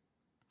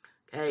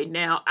 Okay,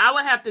 now I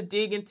would have to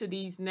dig into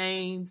these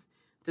names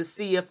to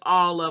see if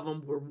all of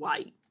them were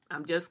white.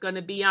 I'm just going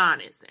to be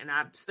honest. And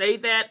I say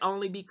that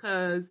only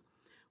because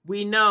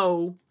we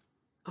know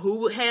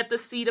who had the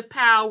seat of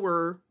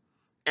power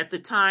at the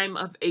time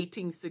of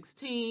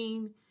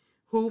 1816,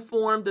 who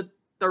formed the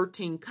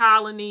 13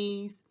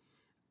 colonies,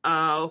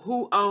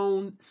 who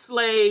owned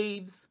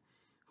slaves,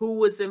 who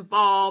was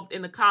involved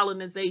in the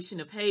colonization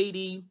of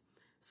Haiti.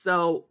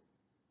 So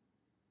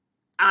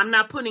I'm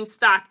not putting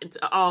stock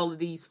into all of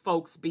these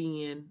folks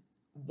being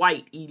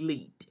white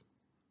elite.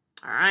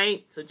 All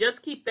right, so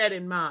just keep that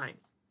in mind.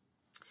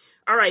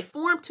 All right,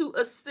 formed to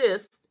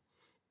assist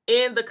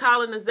in the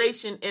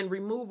colonization and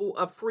removal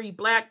of free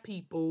black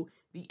people,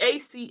 the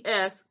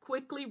ACS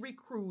quickly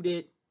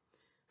recruited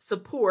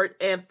support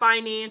and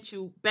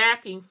financial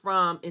backing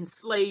from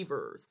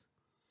enslavers.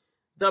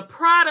 The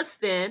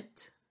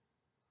Protestant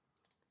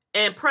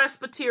and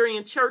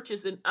Presbyterian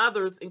churches and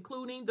others,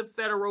 including the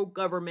federal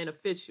government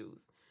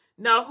officials.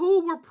 Now,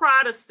 who were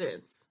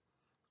Protestants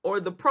or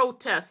the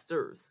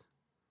protesters?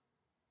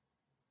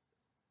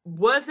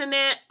 Wasn't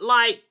it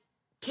like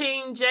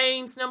King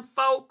James, them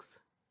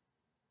folks?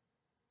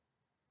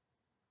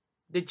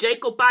 The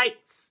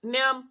Jacobites,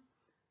 them,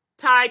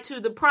 tied to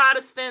the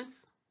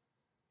Protestants?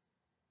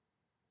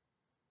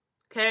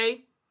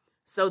 Okay,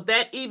 so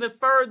that even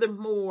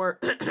furthermore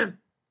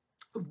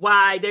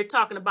why they're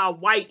talking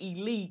about white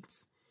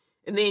elites,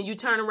 and then you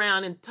turn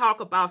around and talk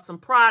about some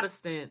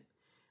Protestant.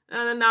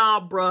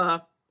 No,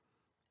 bruh,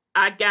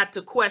 I got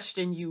to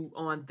question you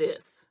on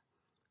this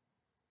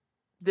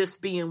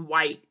being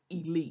white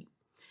elite.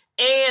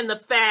 And the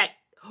fact,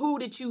 who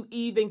did you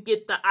even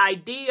get the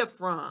idea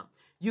from?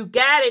 You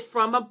got it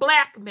from a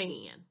black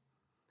man,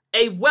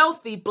 a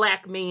wealthy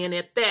black man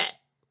at that.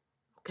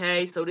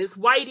 Okay, so this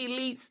white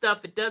elite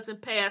stuff, it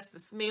doesn't pass the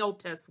smell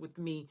test with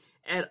me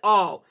at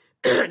all.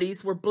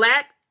 These were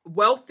black,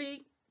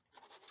 wealthy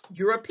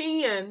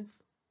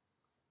Europeans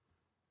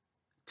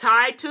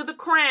tied to the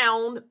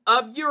crown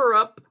of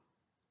Europe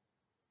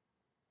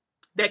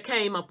that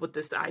came up with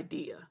this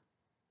idea.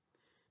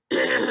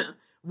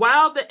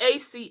 While the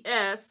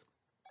ACS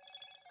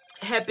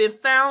had been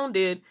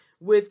founded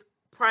with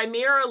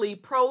primarily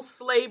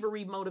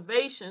pro-slavery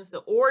motivations, the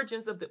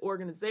origins of the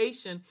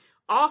organization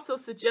also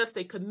suggest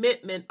a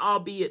commitment,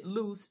 albeit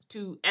loose,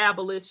 to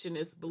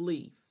abolitionist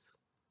beliefs.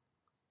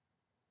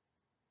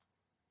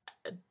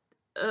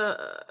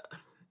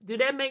 Do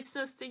that make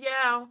sense to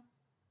y'all?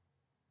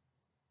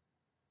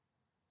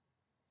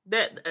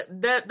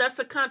 That's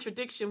a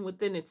contradiction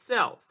within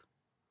itself.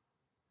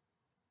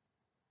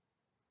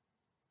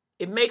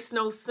 It makes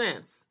no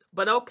sense.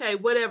 But okay,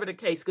 whatever the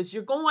case, because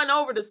you're going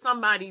over to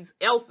somebody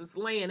else's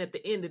land at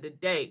the end of the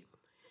day,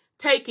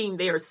 taking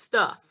their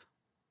stuff.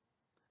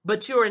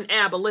 But you're an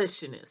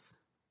abolitionist.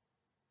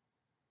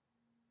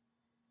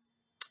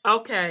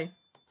 Okay.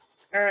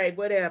 All right,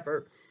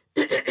 whatever.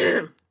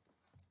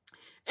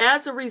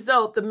 As a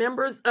result, the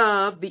members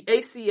of the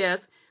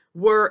ACS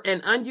were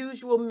an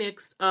unusual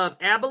mix of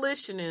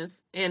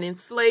abolitionists and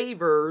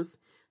enslavers,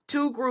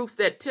 two groups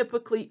that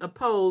typically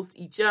opposed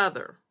each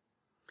other.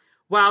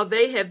 While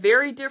they had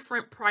very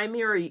different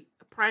primary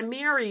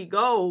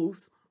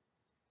goals,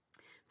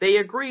 they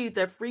agreed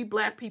that free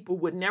black people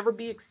would never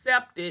be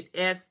accepted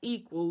as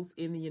equals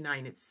in the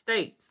United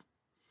States.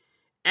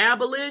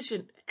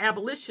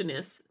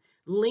 Abolitionists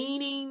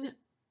leaning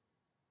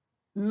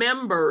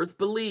members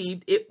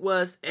believed it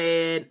was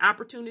an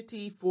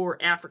opportunity for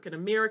African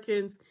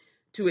Americans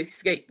to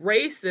escape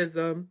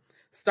racism,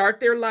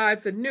 start their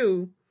lives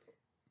anew,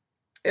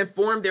 and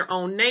form their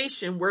own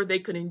nation where they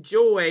could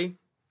enjoy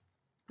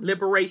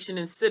liberation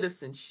and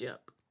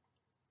citizenship.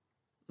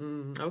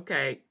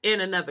 Okay,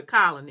 in another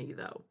colony,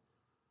 though.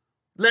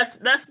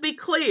 Let's be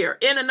clear,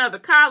 in another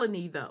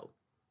colony, though.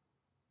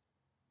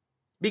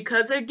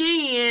 Because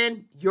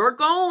again, you're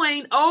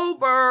going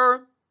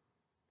over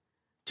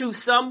to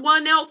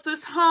someone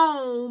else's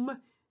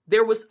home.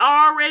 There was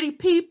already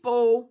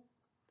people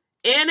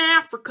in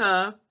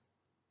Africa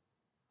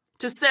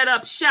to set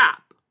up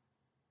shop.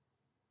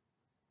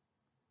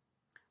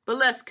 But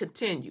let's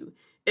continue.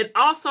 It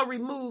also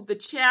removed the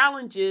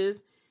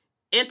challenges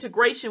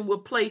integration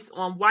would place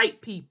on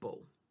white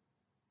people.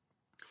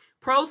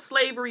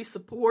 Pro-slavery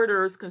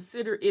supporters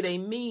consider it a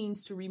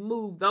means to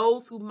remove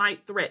those who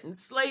might threaten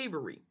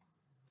slavery.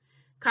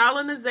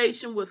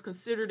 Colonization was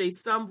considered a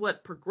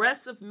somewhat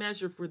progressive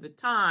measure for the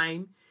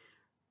time,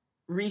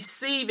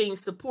 receiving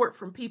support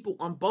from people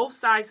on both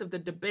sides of the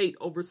debate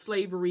over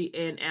slavery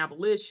and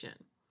abolition.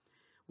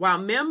 While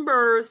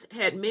members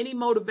had many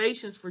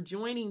motivations for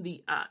joining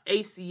the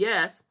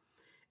ACS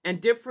and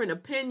different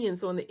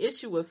opinions on the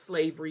issue of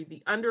slavery,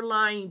 the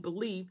underlying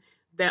belief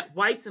that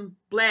whites and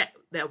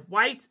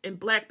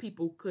black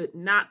people could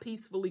not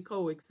peacefully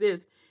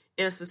coexist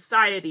in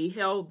society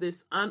held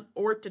this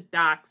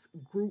unorthodox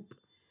group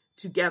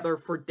together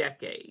for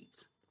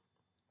decades.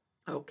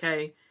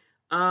 Okay,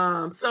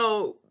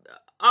 so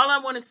all I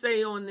want to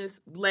say on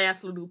this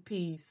last little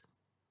piece,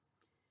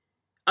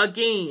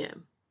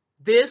 again,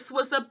 this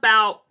was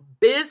about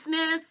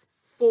business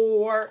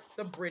for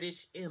the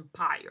British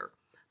Empire.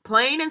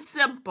 Plain and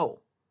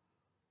simple.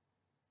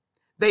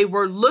 They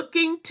were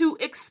looking to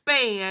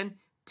expand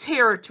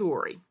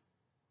territory.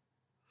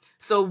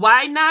 So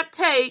why not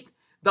take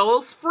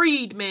those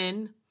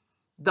freedmen,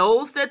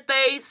 those that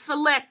they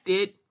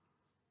selected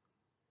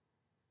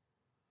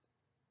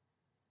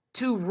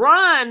to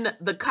run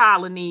the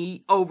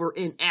colony over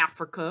in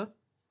Africa,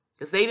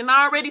 because they didn't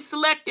already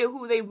selected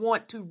who they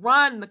want to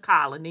run the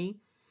colony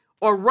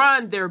or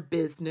run their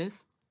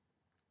business,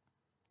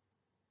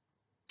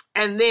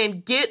 and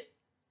then get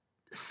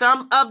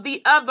some of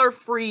the other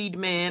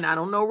freedmen. I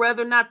don't know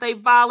whether or not they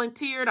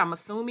volunteered. I'm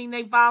assuming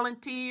they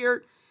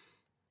volunteered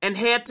and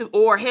had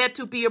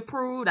to be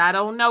approved. I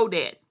don't know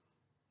that.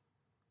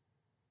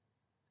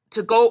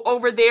 To go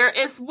over there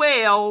as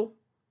well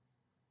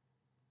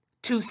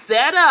to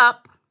set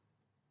up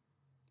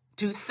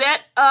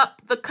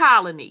the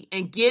colony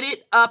and get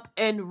it up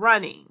and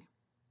running.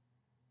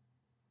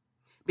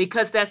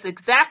 Because that's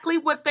exactly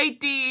what they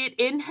did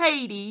in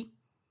Haiti.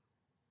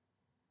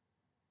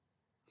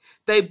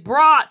 They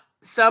brought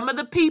some of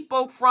the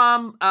people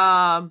from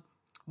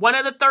one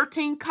of the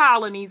 13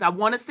 colonies. I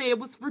want to say it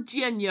was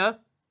Virginia.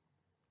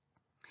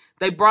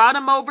 They brought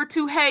them over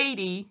to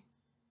Haiti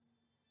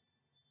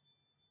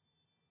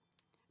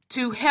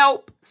to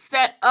help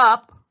set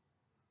up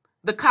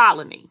the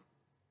colony.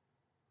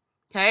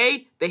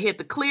 Okay? They had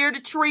to clear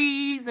the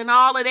trees and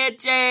all of that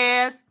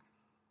jazz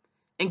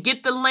and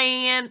get the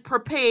land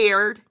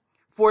prepared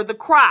for the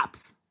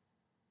crops.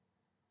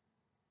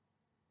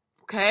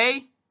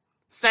 Okay?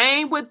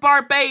 Same with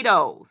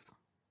Barbados.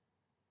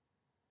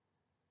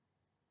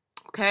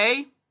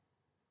 Okay?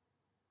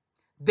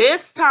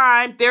 This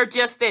time, they're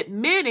just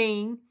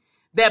admitting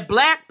that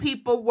black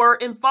people were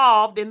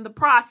involved in the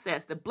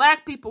process. The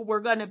black people were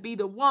going to be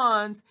the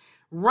ones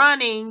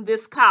running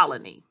this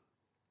colony.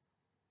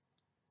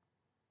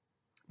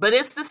 But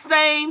it's the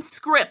same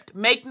script.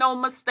 Make no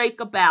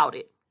mistake about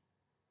it.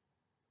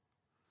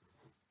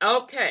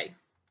 Okay.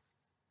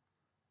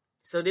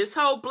 So this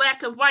whole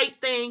black and white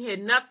thing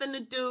had nothing to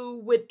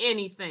do with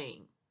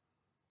anything.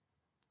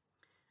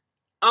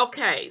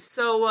 Okay,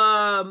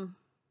 so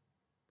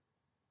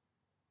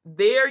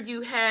there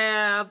you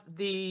have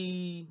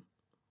the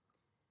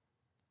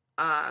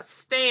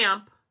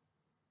stamp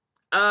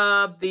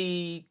of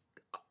the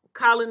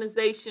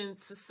Colonization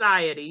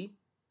Society.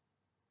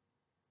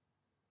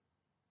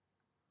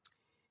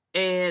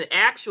 And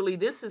actually,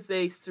 this is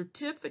a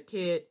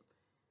certificate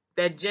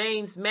that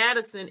James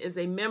Madison is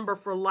a member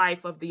for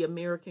life of the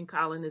American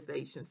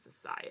Colonization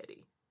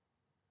Society.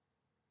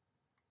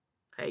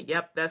 Okay,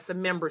 yep, that's a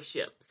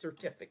membership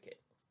certificate.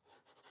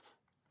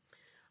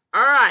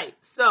 All right,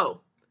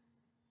 so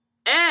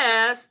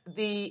as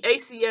the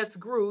ACS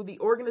grew, the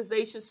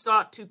organization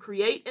sought to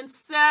create and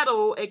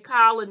settle a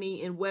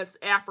colony in West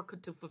Africa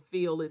to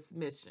fulfill its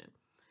mission.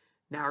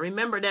 Now,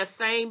 remember that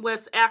same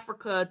West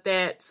Africa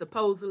that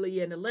supposedly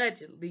and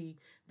allegedly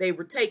they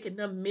were taking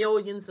them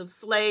millions of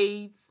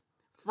slaves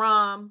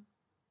from,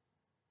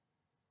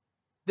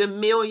 the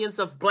millions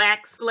of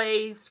black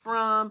slaves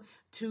from,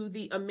 to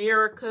the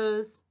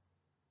Americas.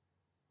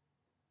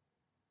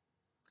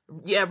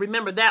 Yeah,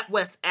 remember that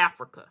West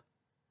Africa.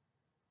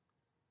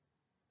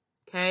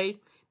 Okay,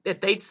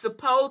 that they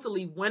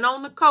supposedly went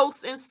on the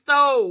coast and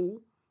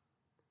stole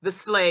the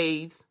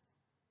slaves,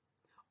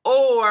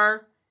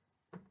 or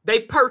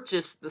they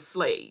purchased the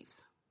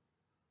slaves.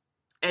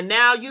 And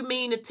now you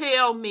mean to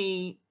tell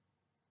me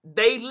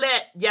they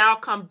let y'all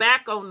come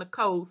back on the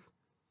coast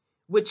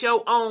with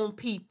your own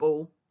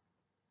people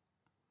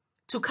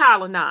to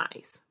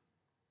colonize?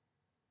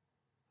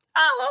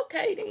 Oh,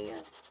 okay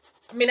then.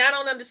 I mean, I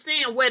don't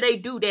understand where they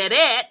do that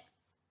at.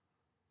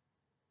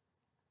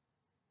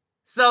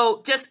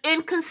 So just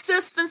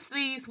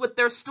inconsistencies with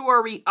their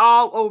story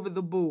all over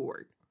the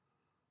board.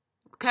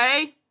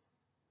 Okay?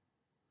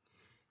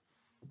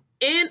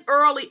 In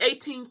early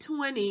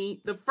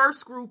 1820, the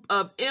first group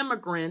of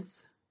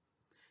immigrants,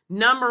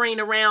 numbering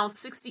around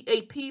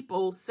 68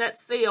 people, set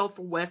sail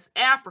for West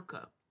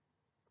Africa.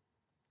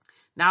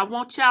 Now, I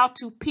want y'all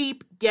to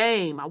peep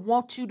game. I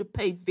want you to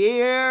pay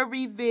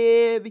very,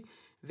 very,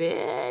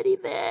 very,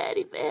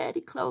 very,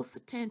 very close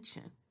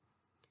attention,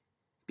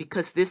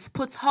 because this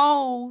puts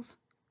holes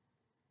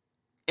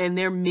in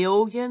their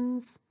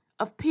millions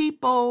of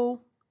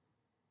people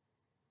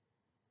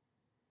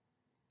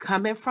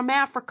coming from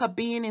Africa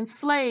being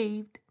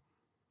enslaved.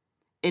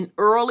 In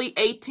early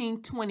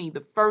 1820, the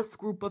first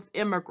group of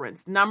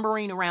immigrants,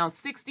 numbering around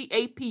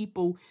 68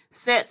 people,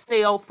 set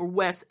sail for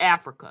West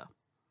Africa.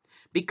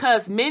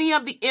 Because many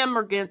of the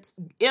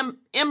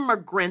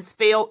immigrants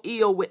fell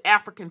ill with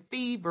African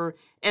fever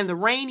and the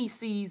rainy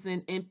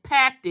season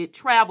impacted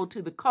travel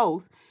to the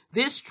coast,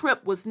 this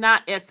trip was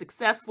not as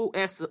successful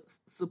as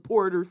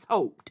supporters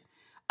hoped.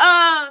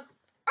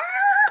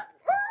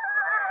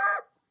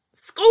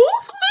 Excuse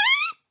me?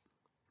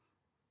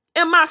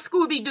 In my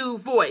Scooby-Doo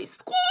voice.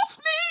 Excuse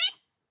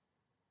me?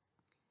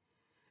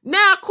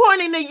 Now,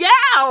 according to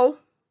y'all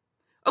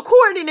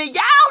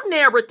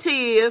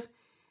narrative,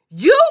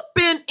 you've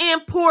been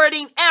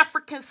importing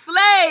African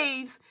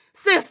slaves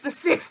since the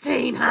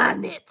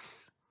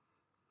 1600s.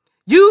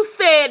 You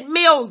said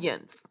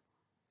millions.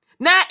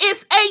 Now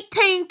it's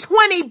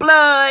 1820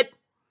 blood.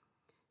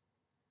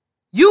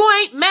 You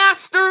ain't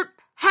mastered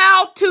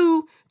how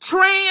to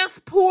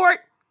transport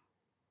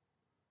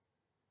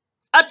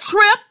a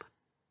trip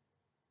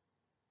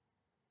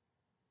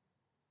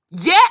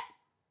yet.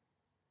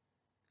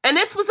 And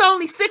this was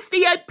only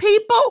 68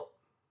 people.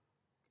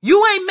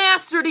 You ain't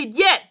mastered it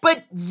yet,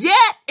 but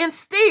yet and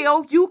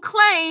still you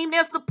claim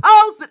and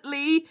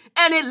supposedly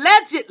and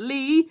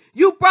allegedly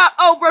you brought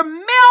over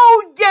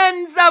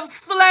millions of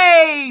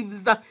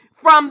slaves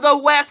from the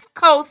West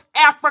Coast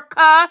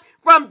Africa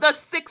from the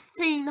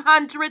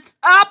 1600s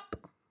up.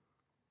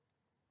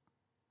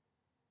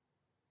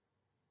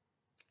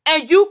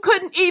 And you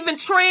couldn't even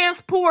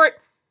transport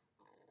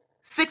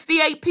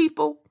 68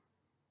 people.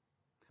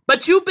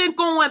 But you've been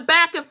going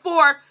back and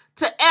forth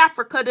to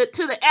Africa,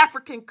 to the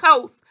African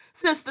coast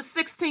since the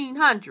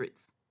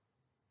 1600s.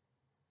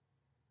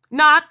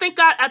 No, I think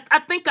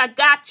I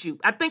got you.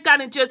 I think I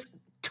done just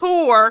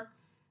tore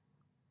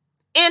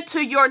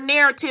into your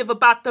narrative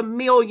about the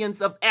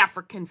millions of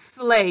African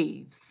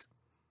slaves.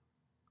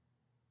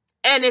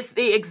 And it's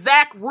the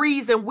exact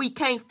reason we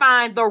can't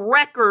find the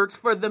records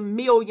for the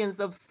millions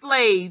of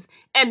slaves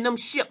and them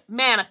ship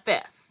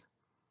manifests.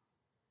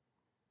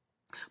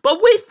 But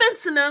we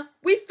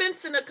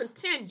finna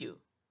continue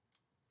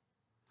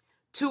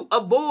to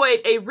avoid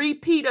a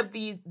repeat of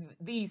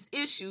these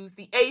issues.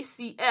 The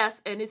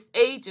ACS and its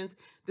agents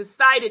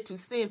decided to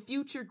send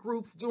future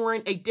groups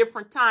during a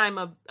different time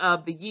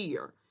of the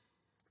year.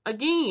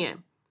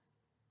 Again,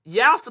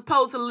 y'all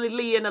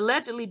supposedly and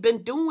allegedly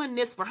been doing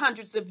this for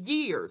hundreds of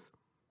years.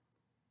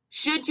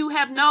 Should you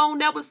have known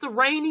that was the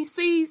rainy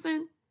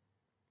season?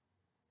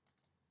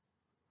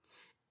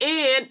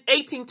 In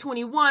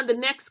 1821, the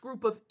next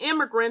group of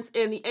immigrants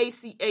and the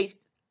ACS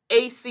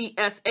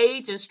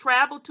agents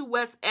traveled to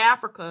West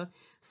Africa,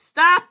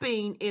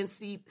 stopping in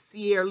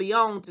Sierra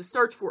Leone to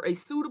search for a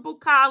suitable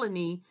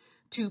colony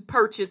to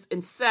purchase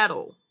and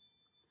settle.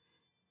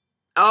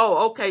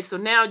 Oh, okay, so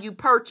now you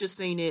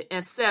purchasing it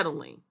and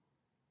settling.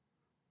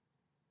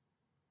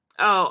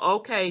 Oh,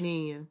 okay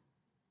then.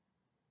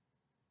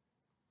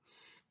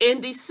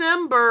 In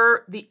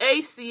December, the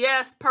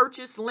ACS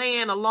purchased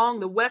land along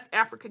the West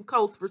African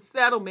coast for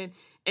settlement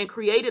and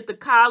created the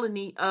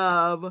colony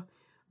of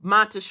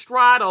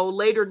Montestrado,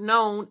 later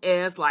known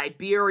as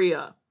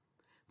Liberia.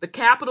 The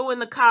capital in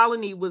the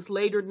colony was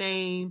later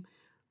named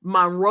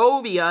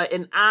Monrovia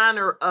in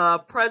honor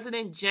of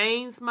President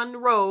James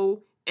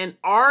Monroe, an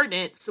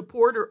ardent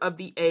supporter of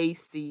the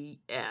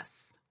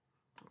ACS.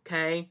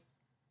 Okay.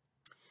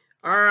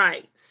 All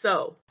right.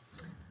 So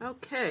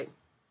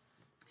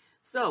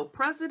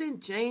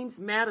President James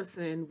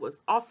Madison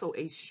was also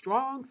a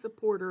strong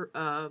supporter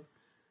of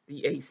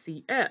the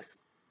ACS.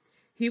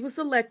 He was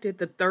elected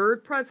the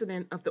third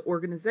president of the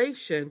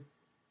organization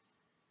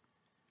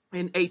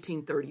in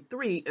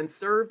 1833 and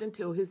served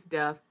until his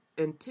death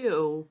in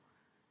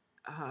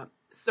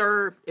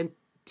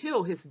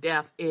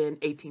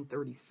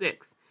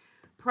 1836.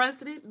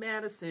 President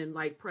Madison,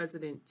 like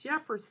President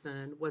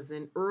Jefferson, was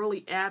an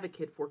early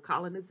advocate for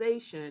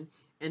colonization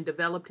and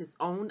developed his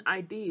own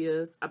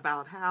ideas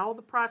about how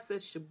the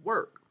process should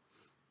work.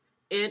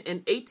 In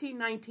an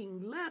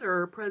 1819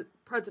 letter,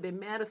 President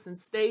Madison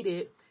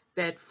stated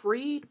that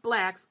freed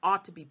blacks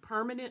ought to be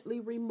permanently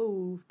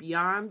removed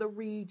beyond the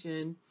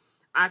region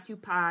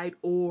occupied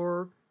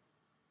or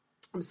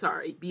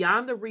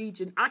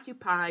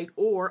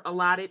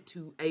allotted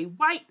to a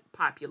white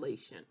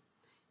population,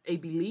 a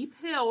belief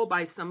held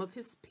by some of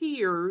his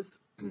peers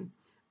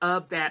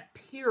of that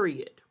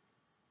period.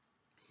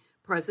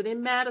 President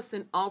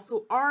Madison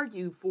also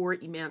argued for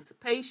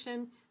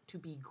emancipation to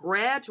be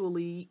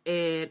gradually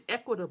and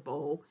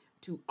equitable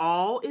to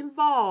all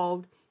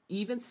involved,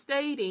 even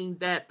stating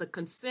that the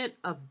consent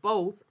of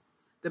both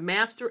the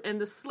master and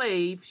the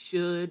slave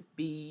should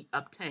be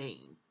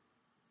obtained.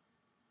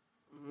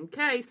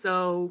 Okay,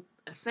 so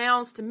it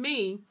sounds to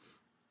me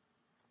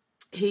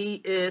he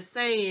is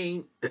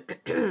saying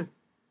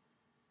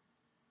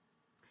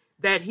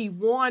that he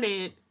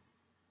wanted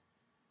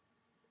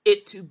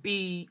it to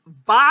be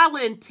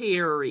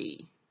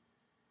voluntary,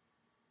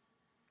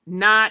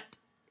 not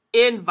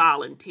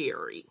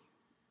involuntary.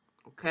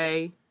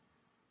 Okay?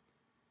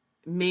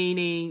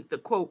 Meaning the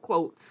quote,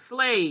 quote,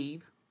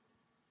 slave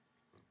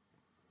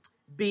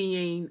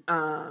being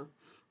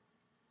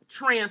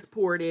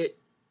transported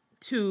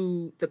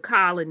to the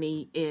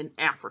colony in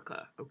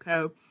Africa.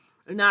 Okay?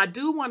 Now, I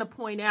do want to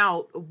point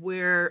out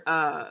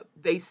where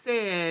they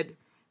said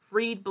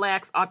freed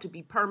blacks ought to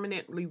be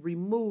permanently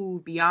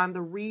removed beyond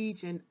the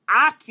region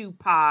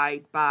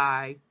occupied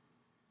by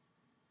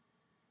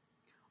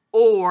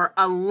or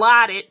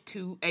allotted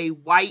to a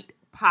white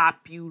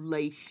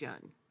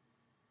population.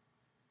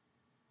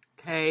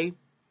 Okay,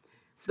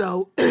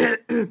 so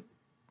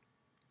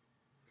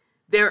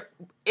they're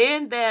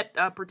in that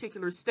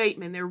particular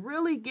statement, they're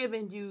really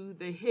giving you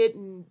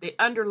the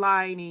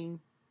underlining,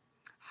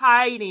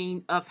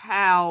 hiding of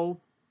how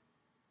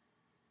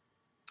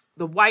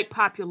the white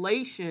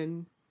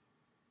population,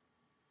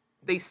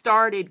 they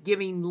started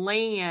giving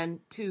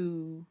land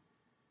to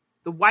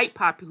the white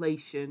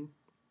population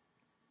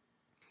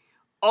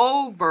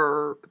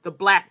over the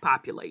black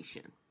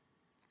population,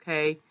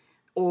 okay,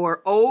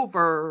 or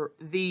over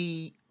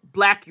the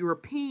black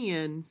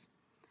Europeans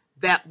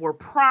that were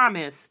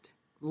promised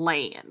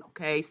land,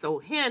 okay? So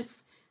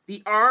hence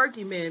the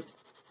argument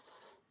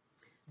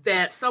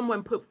that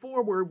someone put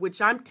forward,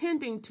 which I'm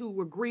tending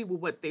to agree with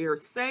what they're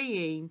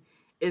saying,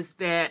 is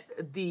that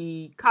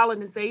the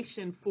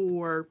colonization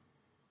for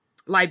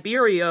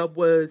Liberia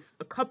was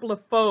a couple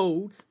of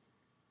folds.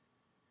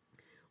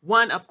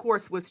 One, of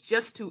course, was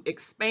just to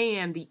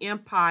expand the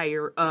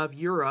empire of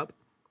Europe,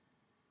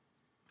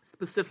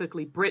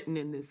 specifically Britain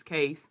in this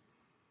case.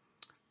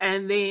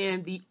 And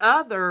then the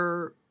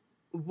other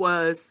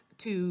was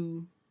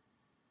to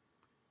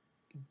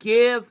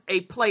give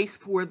a place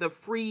for the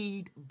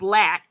freed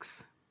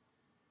blacks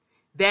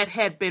that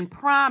had been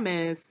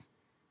promised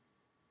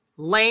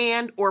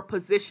land or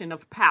position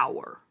of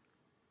power.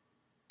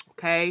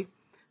 Okay?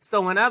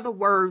 So in other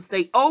words,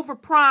 they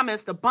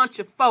overpromised a bunch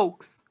of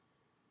folks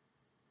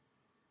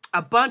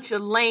a bunch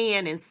of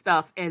land and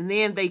stuff, and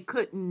then they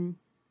couldn't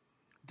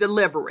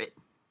deliver it.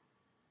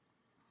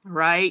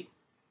 Right?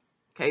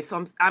 Okay,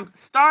 so I'm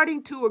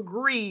starting to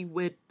agree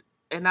with,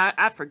 and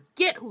I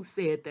forget who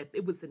said that.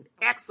 It was an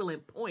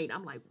excellent point.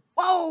 I'm like,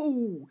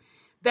 whoa,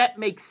 that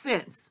makes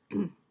sense.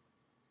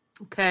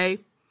 Okay.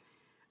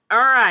 All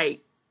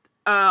right.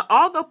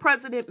 Although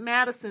President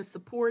Madison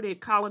supported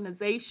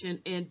colonization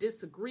and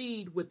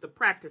disagreed with the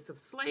practice of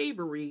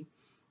slavery,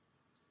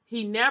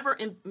 he never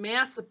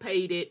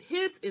emancipated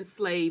his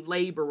enslaved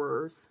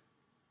laborers.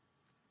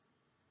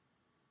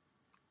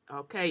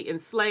 Okay,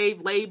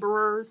 enslaved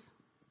laborers,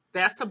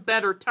 that's a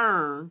better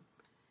term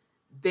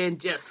than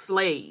just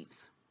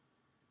slaves.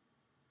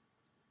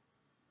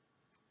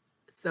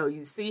 So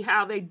you see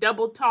how they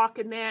double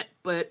talking that,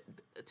 but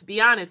to be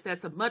honest,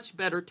 that's a much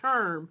better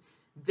term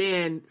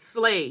than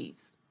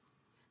slaves.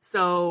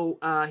 So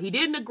he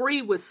didn't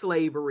agree with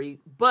slavery,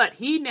 but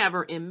he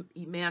never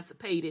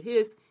emancipated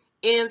his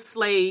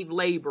enslaved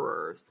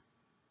laborers,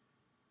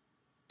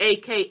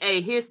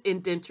 aka his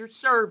indentured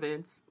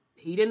servants.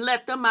 He didn't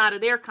let them out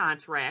of their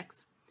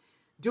contracts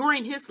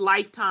during his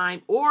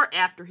lifetime or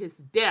after his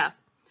death,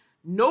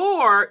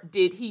 nor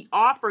did he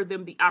offer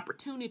them the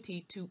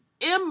opportunity to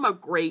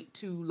immigrate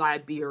to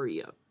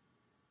Liberia.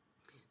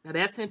 Now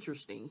that's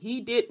interesting.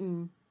 He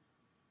didn't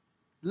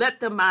let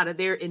them out of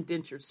their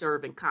indentured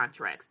servant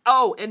contracts.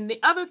 Oh, and the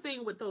other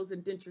thing with those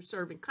indentured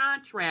servant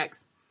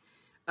contracts,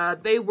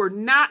 they were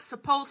not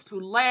supposed to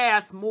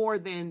last more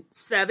than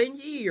 7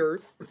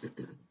 years.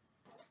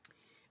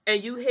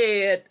 And you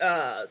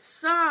had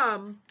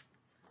some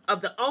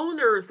of the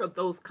owners of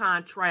those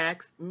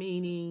contracts,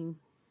 meaning,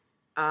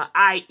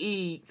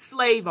 i.e.,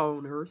 slave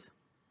owners,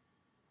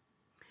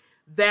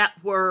 that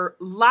were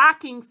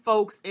locking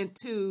folks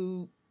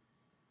into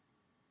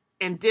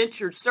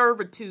indentured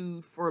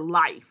servitude for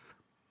life.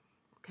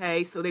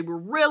 Okay, so they were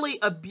really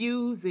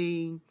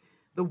abusing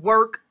the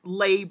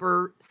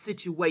work-labor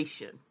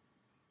situation,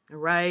 all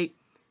right,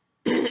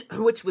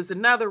 which was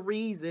another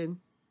reason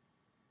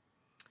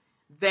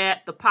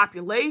that the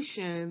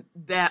population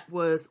that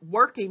was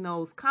working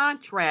those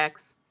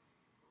contracts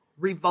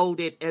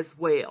revolted as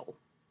well.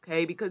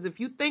 Okay, because if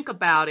you think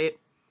about it,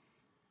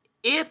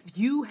 if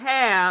you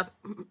have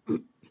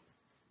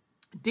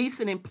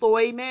decent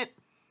employment,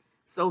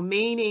 so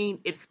meaning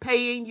it's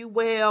paying you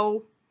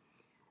well,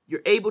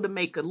 you're able to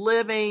make a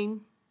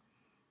living,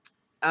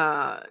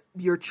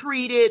 you're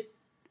treated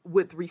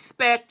with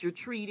respect, you're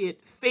treated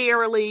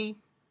fairly,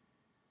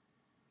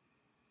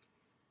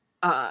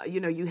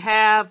 you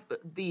have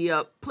the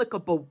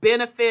applicable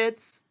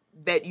benefits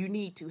that you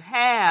need to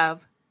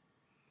have,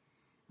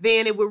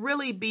 then it would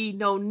really be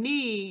no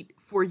need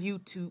for you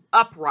to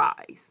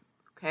uprise.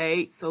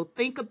 Okay, so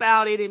think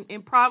about it,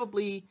 and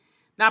probably,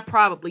 not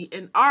probably,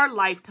 in our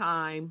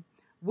lifetime,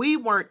 we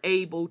weren't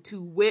able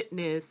to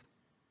witness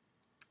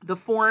the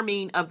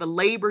forming of the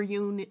labor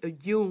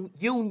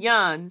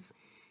unions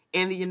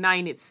in the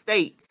United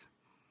States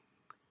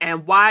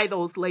and why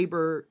those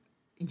labor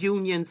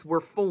unions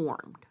were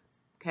formed.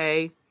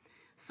 Okay,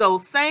 so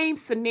same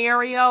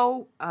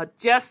scenario,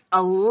 just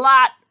a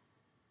lot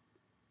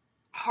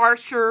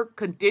harsher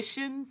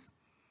conditions,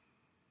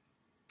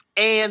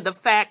 and the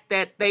fact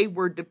that they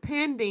were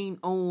depending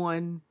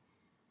on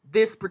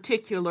this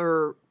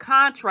particular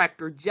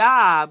contractor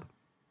job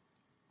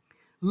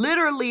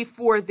literally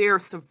for their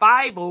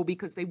survival,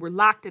 because they were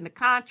locked in a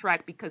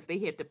contract because they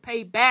had to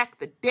pay back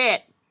the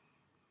debt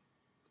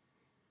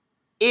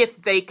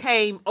if they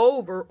came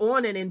over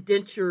on an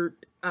indentured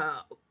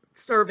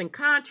servant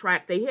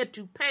contract. They had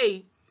to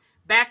pay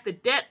back the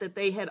debt that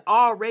they had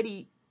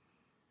already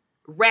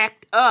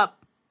racked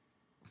up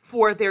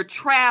for their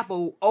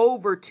travel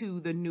over to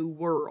the New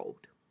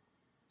World.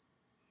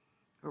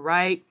 All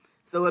right.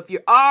 So if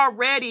you're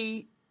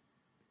already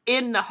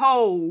in the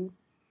hole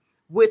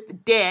with the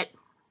debt,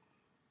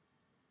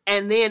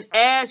 and then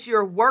as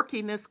you're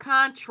working this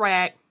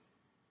contract,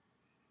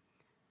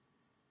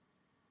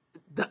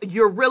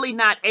 you're really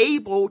not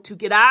able to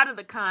get out of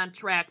the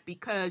contract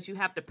because you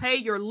have to pay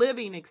your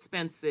living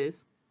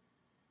expenses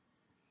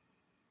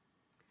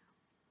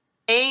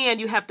and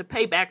you have to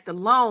pay back the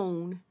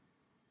loan.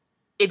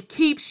 It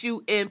keeps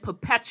you in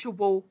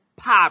perpetual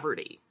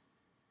poverty.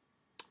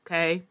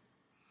 Okay.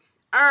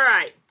 All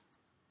right.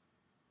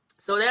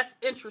 So that's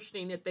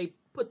interesting that they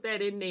put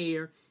that in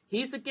there.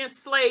 He's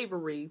against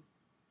slavery.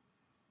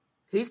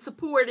 He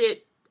supported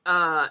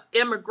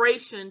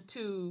immigration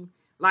to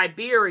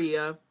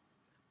Liberia,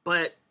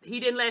 but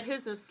he didn't let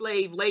his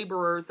enslaved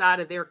laborers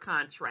out of their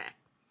contract,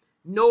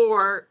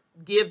 nor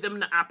give them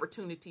the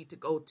opportunity to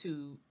go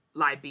to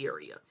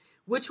Liberia,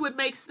 which would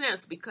make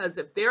sense because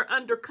if they're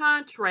under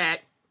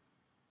contract,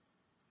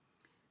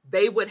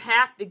 they would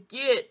have to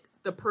get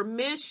the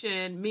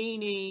permission,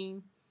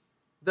 meaning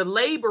the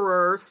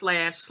laborer /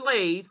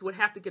 slaves would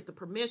have to get the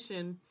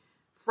permission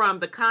from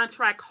the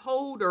contract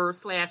holder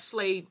 /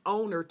 slave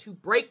owner to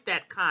break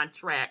that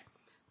contract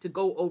to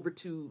go over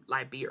to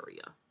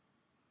Liberia.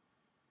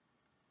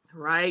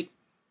 Right?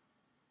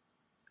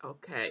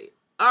 Okay.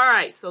 All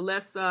right. So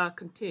let's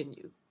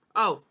continue.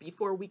 Oh,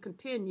 before we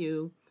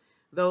continue,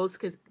 those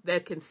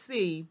that can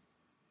see,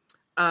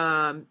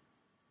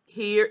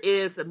 here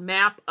is a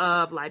map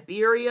of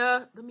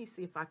Liberia. Let me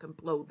see if I can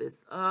blow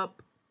this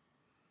up,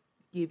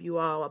 give you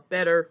all a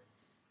better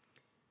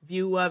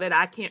view of it.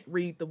 I can't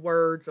read the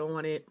words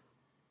on it.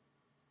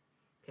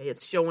 Okay,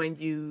 it's showing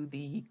you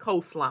the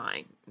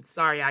coastline.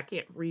 Sorry, I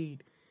can't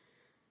read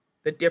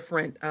the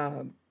different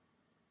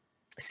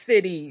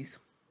cities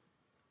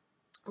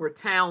or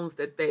towns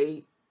that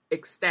they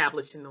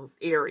established in those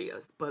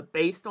areas. But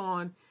based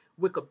on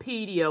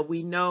Wikipedia,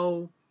 we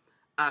know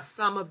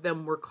some of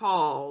them were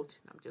called,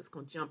 I'm just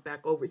going to jump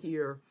back over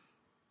here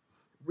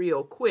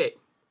real quick,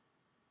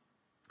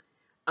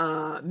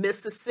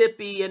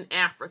 Mississippi in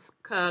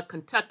Africa,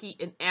 Kentucky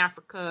in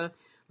Africa,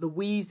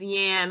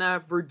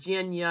 Louisiana,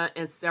 Virginia,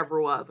 and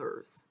several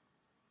others.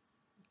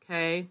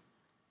 Okay.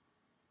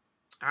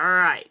 All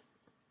right.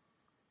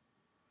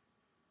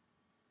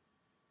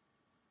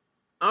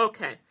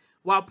 Okay.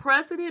 While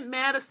President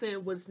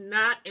Madison was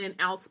not an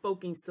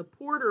outspoken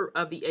supporter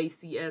of the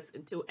ACS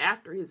until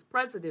after his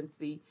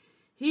presidency,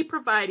 he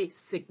provided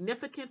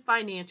significant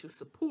financial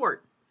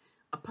support.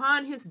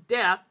 Upon his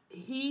death,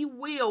 he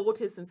willed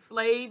his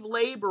enslaved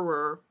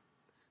laborers,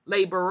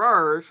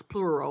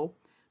 plural,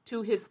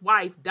 to his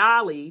wife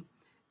Dolly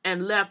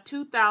and left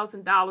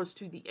 $2,000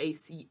 to the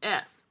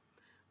ACS.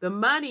 The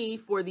money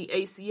for the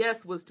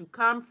ACS was to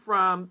come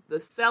from the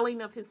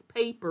selling of his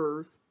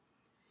papers,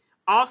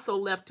 also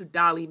left to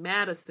Dolly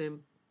Madison,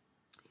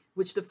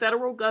 which the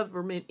federal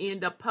government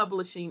ended up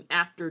publishing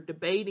after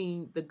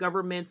debating the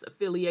government's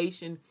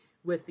affiliation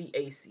with the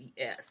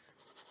ACS.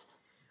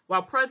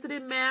 While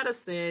President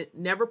Madison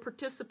never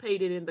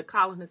participated in the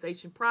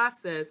colonization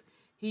process,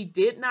 he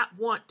did not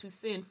want to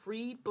send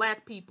freed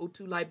Black people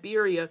to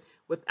Liberia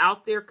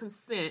without their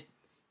consent.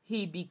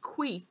 He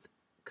bequeathed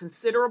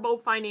considerable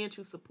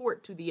financial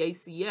support to the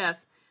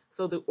ACS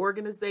so the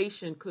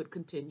organization could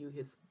continue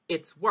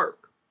its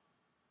work.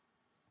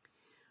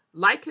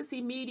 Like his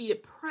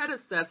immediate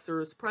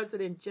predecessors,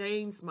 President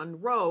James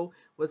Monroe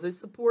was a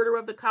supporter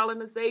of the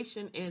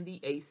colonization and the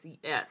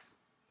ACS.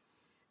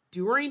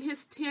 During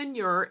his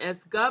tenure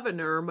as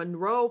governor,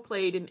 Monroe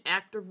played an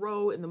active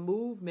role in the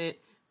movement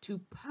to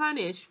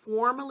punish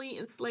formerly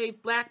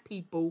enslaved Black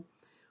people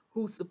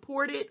who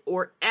supported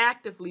or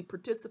actively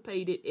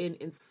participated in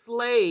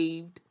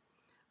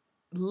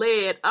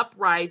enslaved-led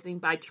uprising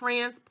by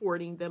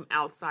transporting them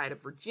outside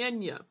of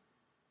Virginia.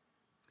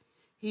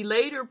 He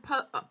later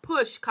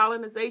pushed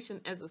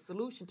colonization as a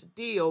solution to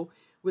deal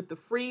with the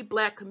free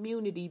Black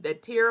community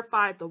that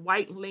terrified the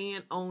white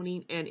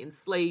land-owning and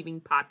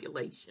enslaving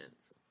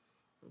populations.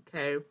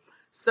 Okay,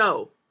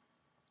 so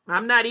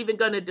I'm not even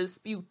going to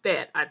dispute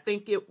that. I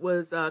think it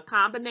was a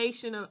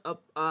combination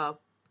of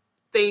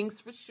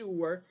things for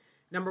sure.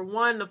 Number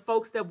one, the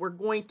folks that were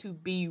going to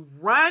be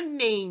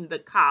running the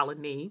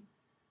colony,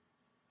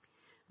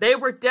 they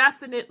were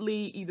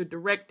definitely either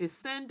direct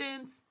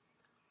descendants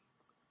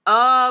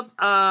of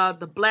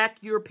the Black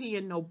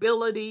European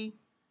nobility,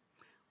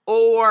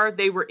 or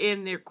they were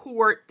in their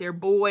court, their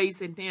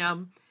boys and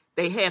them.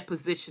 They had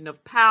position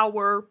of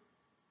power.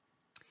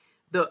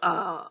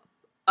 The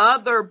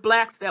other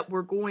Blacks that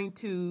were going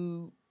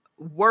to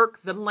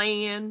work the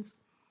lands,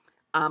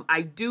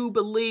 I do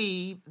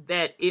believe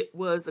that it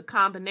was a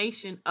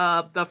combination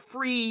of the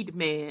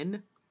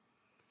freedmen,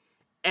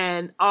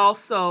 and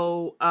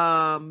also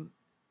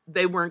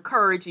they were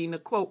encouraging the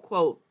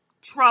quote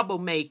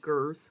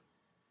troublemakers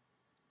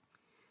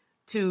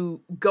to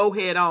go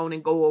head on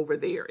and go over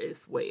there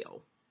as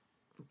well.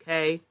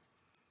 Okay.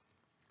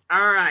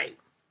 All right.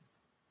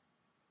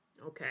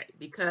 Okay.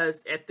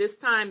 Because at this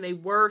time they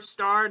were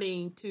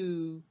starting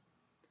to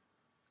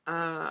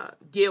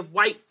give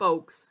white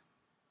folks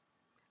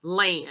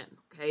land.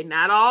 Okay.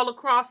 Not all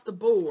across the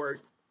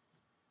board,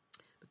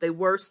 but they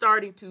were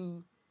starting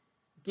to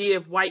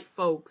give white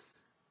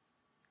folks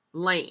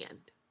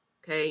land.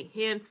 Okay.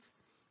 Hence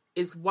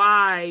is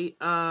why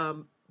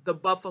the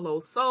Buffalo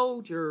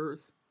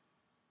Soldiers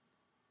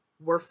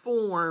were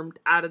formed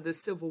out of the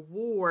Civil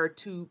War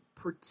to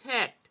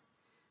protect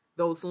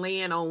those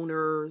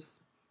landowners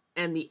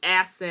and the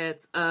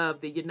assets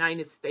of the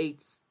United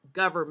States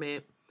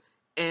government,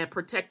 and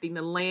protecting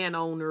the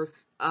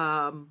landowners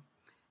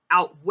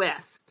out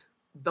west,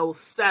 those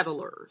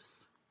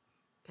settlers,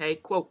 okay,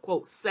 quote,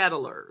 quote,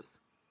 settlers,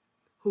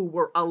 who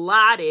were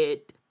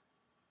allotted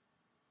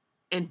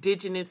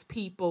indigenous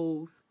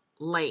peoples'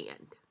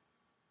 land.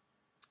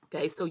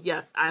 Okay, so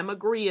yes, I'm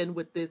agreeing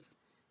with this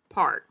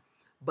part.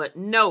 But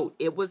note,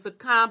 it was a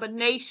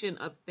combination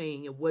of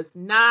things. It was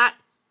not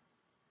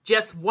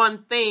just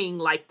one thing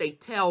like they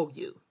tell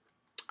you.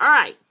 All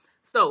right,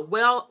 so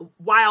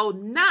while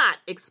not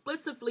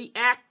explicitly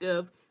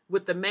active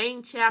with the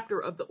main chapter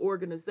of the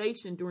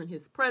organization during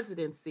his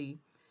presidency,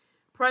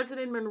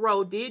 President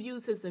Monroe did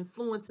use his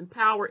influence and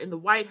power in the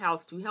White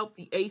House to help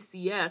the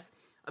ACS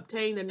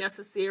obtain the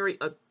necessary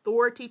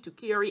authority to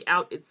carry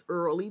out its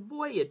early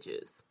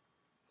voyages.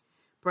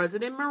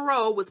 President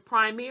Monroe was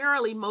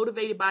primarily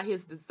motivated by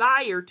his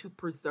desire to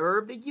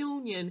preserve the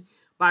Union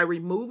by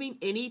removing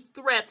any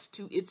threats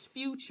to its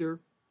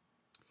future,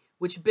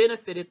 which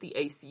benefited the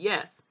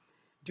ACS.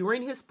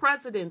 During his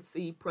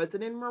presidency,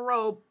 President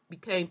Monroe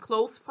became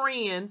close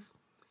friends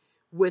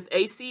with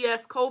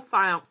ACS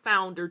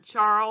co-founder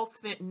Charles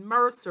Fenton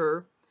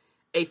Mercer,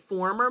 a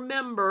former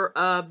member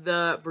of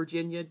the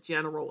Virginia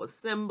General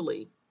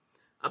Assembly.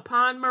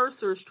 Upon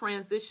Mercer's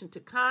transition to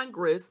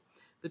Congress,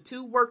 the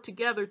two worked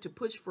together to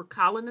push for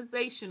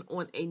colonization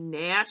on a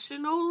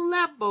national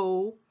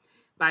level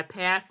by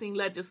passing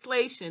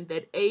legislation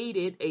that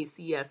aided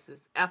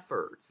ACS's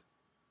efforts.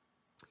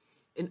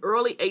 In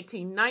early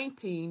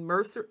 1819,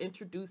 Mercer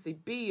introduced a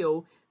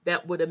bill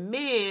that would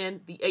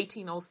amend the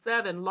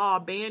 1807 law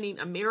banning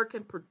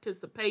American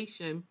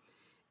participation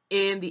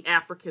in the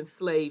African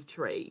slave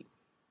trade.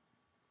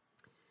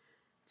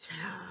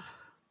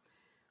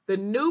 The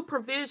new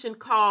provision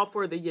called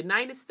for the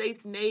United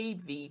States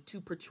Navy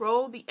to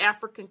patrol the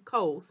African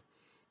coast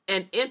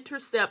and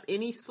intercept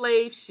any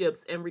slave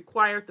ships, and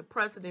required the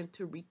president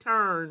to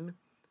return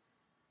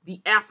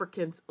the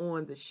Africans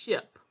on the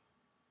ship.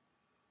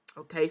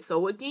 Okay,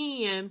 so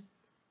again,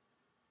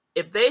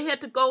 if they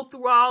had to go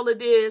through all of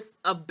this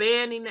of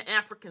banning the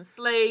African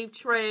slave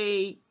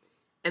trade,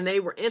 and they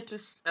were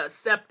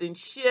intercepting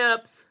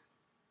ships,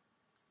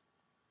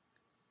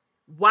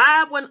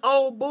 why when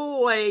old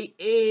boy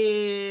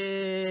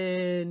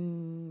in,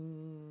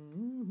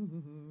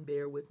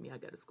 bear with me, I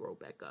gotta scroll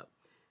back up.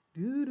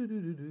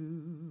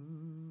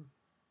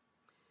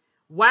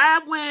 Why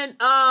when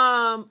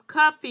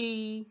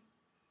Cuffy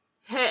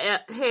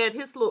had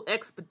his little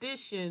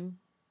expedition,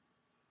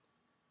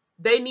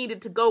 they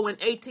needed to go in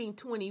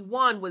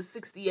 1821 with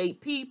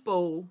 68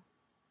 people,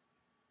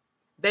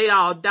 they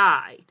all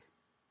died.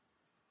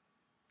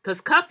 Because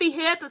Cuffy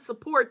had the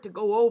support to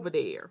go over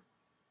there.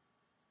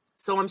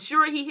 So I'm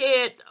sure he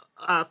had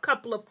a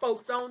couple of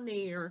folks on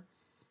there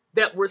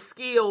that were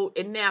skilled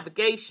in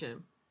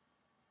navigation.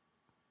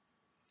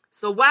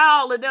 So why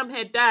all of them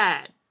had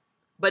died?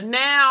 But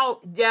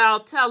now y'all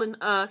telling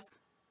us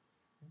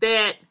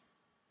that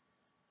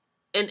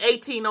in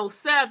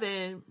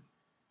 1807,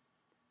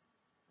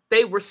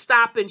 they were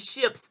stopping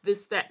ships,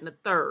 this, that, and the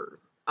third.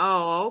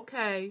 Oh,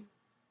 okay.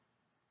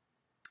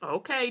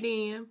 Okay,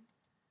 then.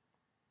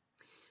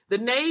 The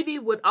Navy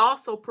would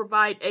also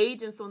provide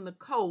agents on the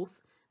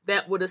coast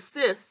that would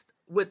assist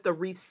with the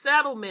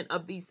resettlement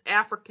of these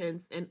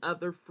Africans and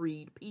other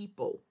freed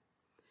people.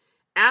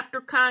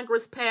 After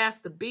Congress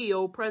passed the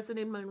bill,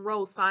 President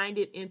Monroe signed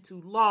it into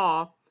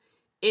law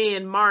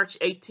in March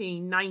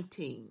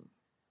 1819.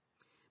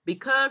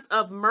 Because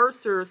of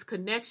Mercer's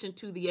connection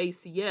to the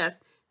ACS,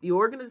 the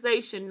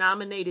organization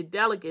nominated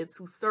delegates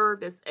who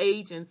served as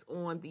agents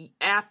on the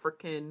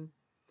African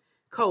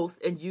coast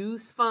and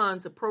used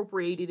funds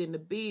appropriated in the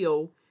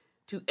bill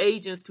to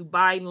agents to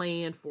buy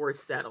land for a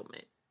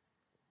settlement.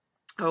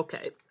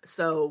 Okay,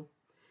 so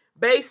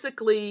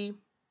basically,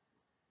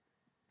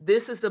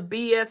 this is a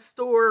BS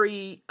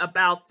story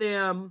about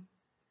them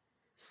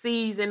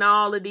seizing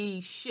all of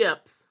these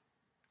ships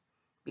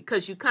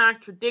because you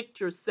contradict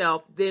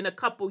yourself. Then a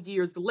couple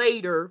years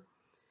later,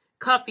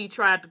 Cuffy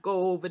tried to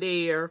go over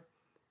there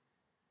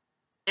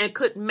and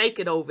couldn't make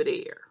it over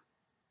there.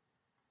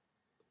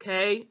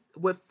 Okay,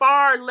 with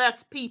far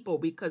less people,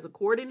 because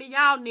according to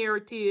y'all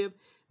narrative,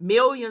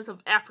 millions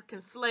of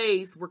African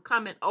slaves were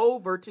coming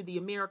over to the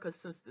Americas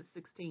since the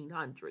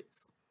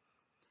 1600s.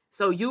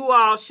 So you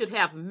all should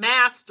have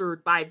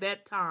mastered by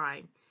that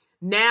time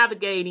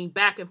navigating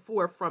back and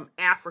forth from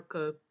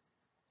Africa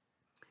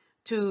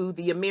to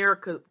the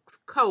Americas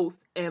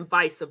coast and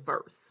vice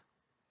versa.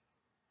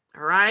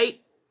 All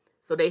right?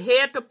 So they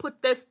had to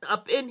put this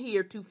up in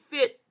here to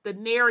fit the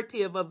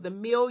narrative of the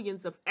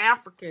millions of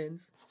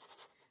Africans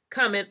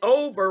coming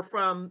over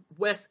from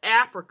West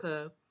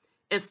Africa,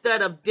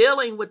 instead of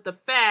dealing with the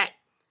fact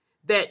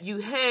that you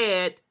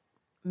had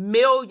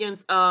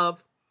millions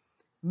of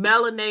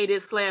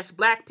melanated /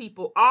 black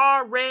people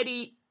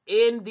already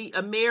in the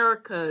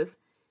Americas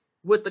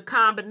with the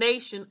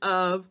combination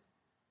of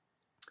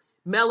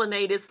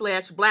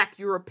melanated / black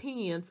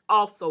Europeans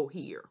also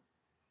here.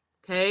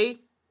 Okay.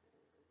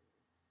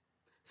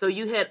 So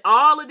you had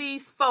all of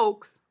these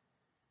folks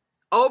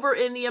over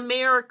in the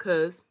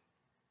Americas,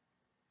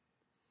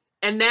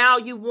 and now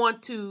you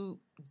want to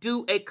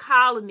do a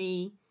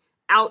colony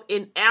out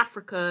in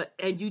Africa,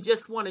 and you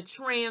just want to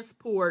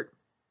transport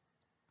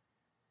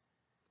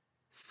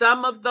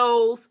some of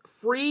those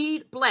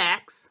freed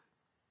blacks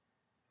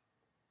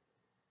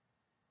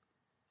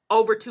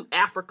over to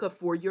Africa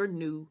for your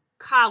new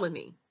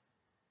colony.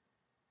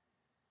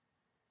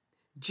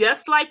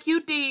 Just like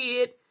you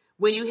did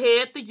when you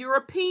had the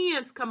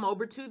Europeans come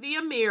over to the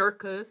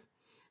Americas,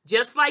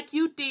 just like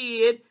you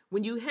did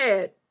when you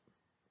had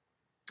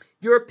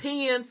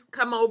Europeans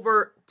come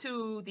over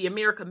to the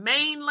American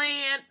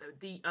mainland,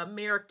 the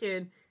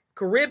American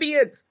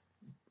Caribbean,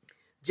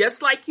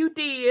 just like you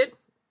did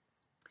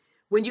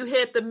when you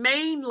had the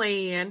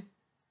mainland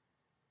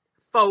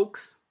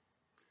folks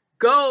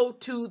go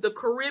to the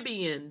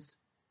Caribbeans,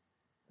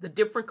 the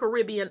different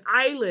Caribbean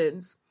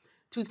islands,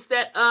 to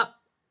set up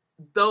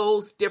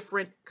those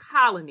different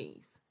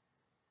colonies.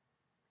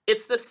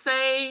 It's the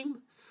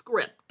same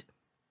script.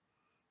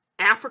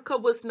 Africa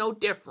was no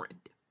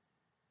different.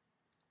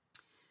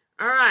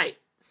 All right,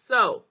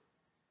 so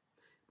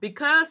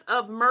because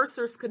of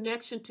Mercer's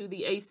connection to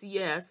the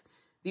ACS,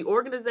 the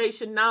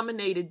organization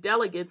nominated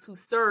delegates who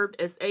served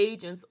as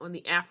agents on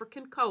the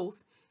African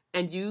coast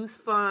and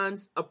used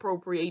funds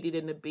appropriated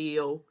in the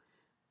bill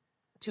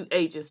to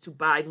agents to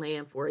buy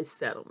land for a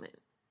settlement.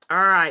 All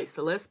right,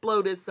 so let's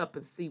blow this up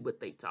and see what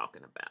they're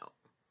talking about.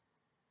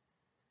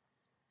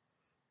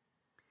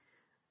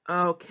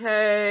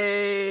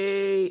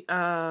 Okay,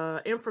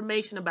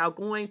 information about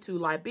going to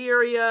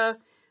Liberia,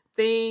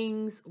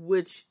 things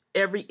which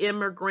every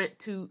immigrant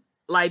to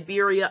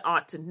Liberia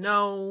ought to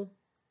know.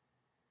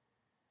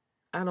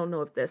 I don't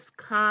know if that's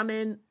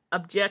common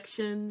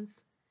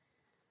objections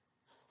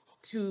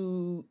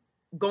to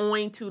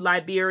going to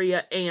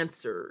Liberia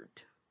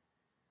answered.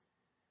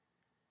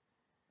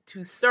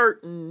 To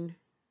certain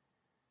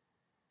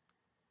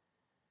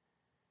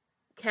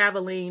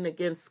cavilling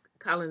against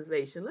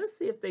colonization. Let's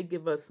see if they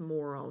give us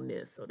more on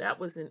this. So that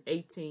was in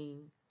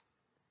 18.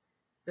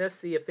 Let's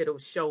see if it'll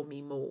show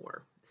me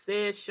more. It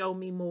says show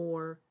me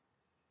more.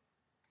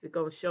 Is it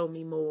going to show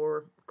me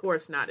more? Of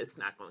course not. It's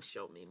not going to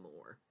show me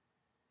more.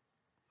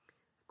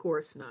 Of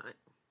course not.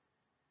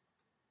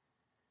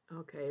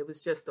 Okay, it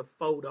was just a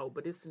photo,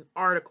 but it's an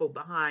article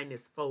behind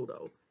this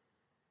photo.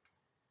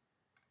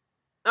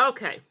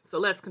 Okay, so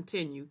let's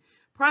continue.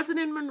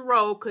 President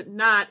Monroe could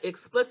not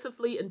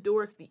explicitly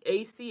endorse the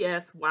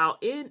ACS while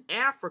in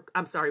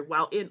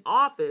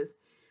office,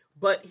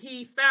 but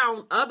he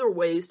found other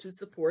ways to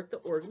support the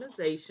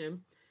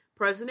organization.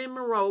 President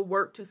Monroe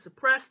worked to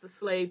suppress the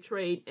slave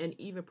trade and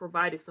even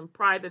provided some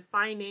private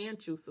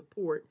financial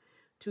support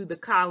to the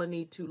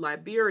colony to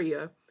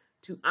Liberia.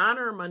 To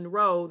honor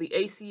Monroe, the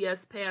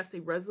ACS passed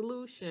a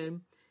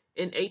resolution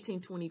in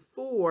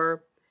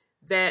 1824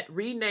 that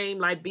renamed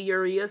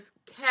Liberia's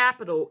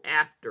capital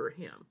after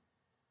him.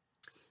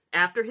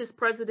 After his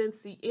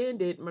presidency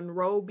ended,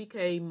 Monroe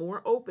became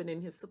more open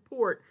in his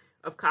support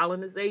of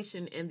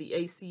colonization and the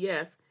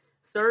ACS,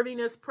 serving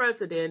as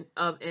president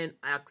of an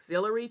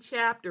auxiliary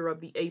chapter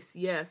of the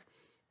ACS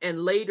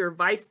and later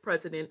vice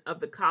president of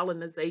the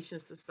Colonization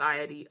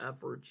Society of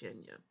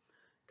Virginia.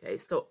 Okay,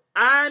 so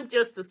I'm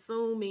just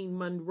assuming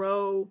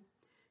Monroe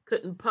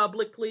couldn't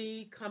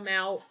publicly come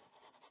out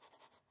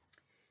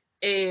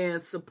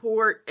and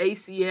support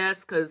ACS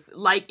because,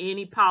 like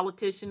any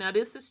politician, now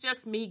this is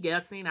just me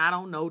guessing, I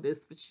don't know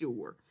this for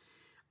sure.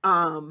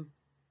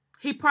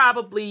 He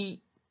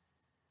probably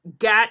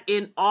got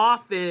in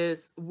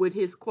office with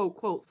his quote,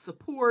 quote,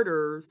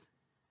 supporters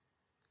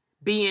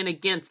being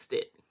against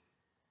it.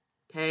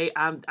 Okay,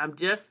 I'm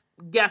just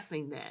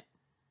guessing that.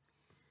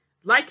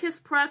 Like his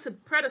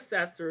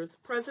predecessors,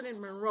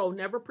 President Monroe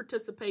never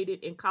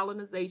participated in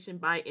colonization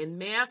by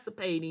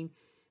emancipating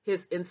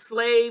his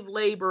enslaved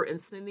labor and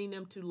sending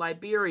them to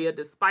Liberia,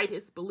 despite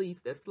his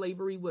beliefs that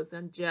slavery was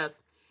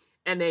unjust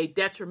and a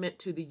detriment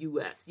to the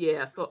U.S.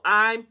 Yeah, so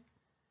I'm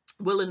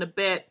willing to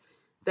bet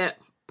that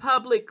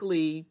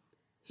publicly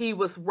he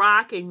was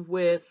rocking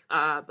with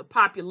the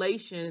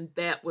population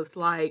that was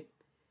like,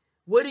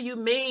 what do you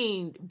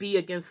mean be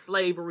against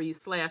slavery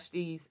 /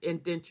 these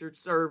indentured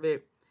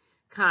servant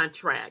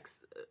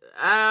contracts?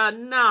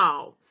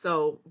 No.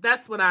 So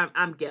that's what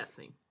I'm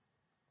guessing.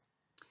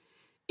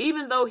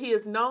 Even though he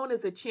is known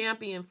as a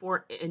champion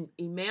for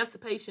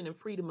emancipation and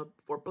freedom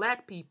for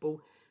Black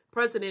people,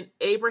 President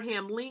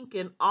Abraham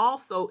Lincoln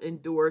also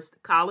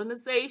endorsed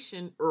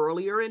colonization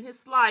earlier in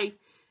his life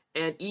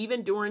and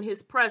even during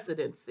his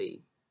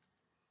presidency.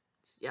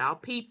 Y'all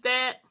peep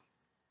that?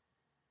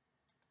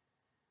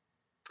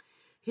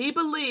 He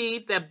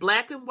believed that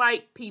Black and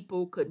white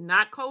people could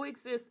not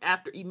coexist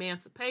after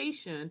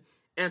emancipation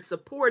and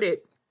supported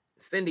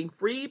sending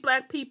free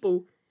Black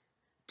people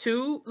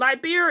to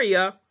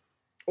Liberia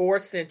or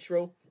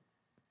Central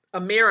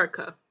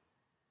America.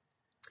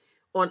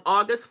 On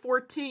August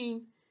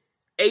 14,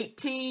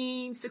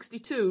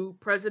 1862,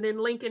 President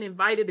Lincoln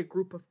invited a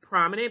group of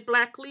prominent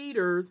Black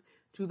leaders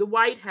to the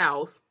White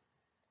House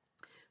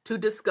to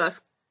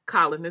discuss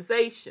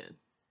colonization.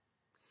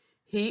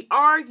 He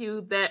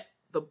argued that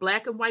the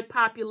Black and white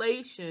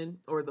population,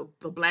 or the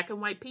Black and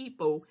white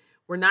people,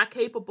 were not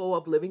capable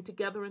of living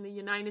together in the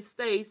United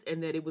States,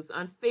 and that it was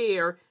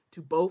unfair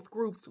to both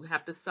groups to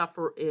have to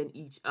suffer in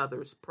each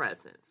other's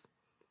presence.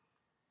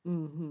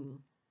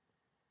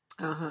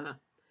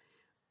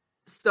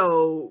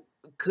 So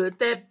could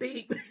that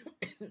be,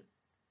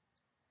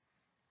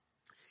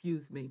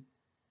 excuse me,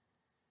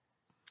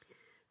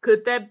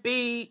 could that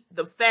be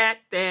the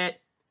fact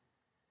that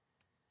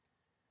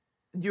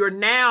you're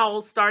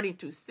now starting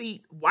to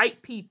see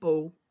white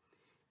people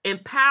in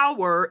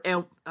power,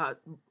 and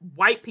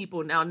white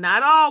people, now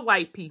not all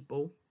white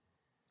people,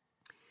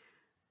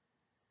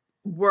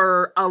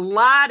 were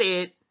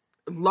allotted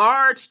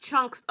large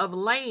chunks of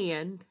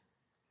land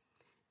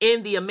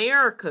in the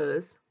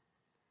Americas,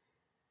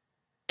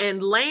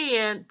 and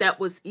land that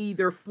was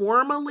either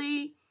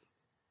formerly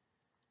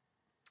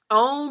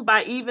owned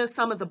by even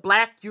some of the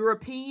Black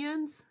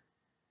Europeans.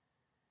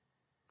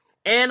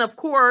 And of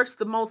course,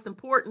 the most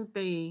important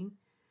thing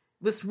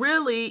was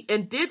really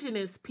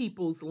indigenous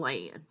people's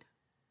land.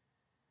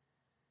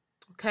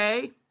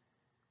 Okay?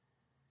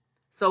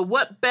 So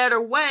what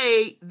better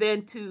way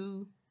than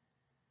to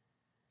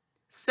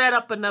set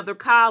up another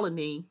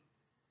colony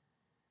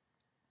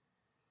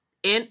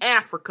in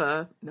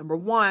Africa? Number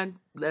one,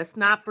 let's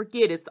not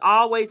forget, it's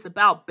always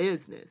about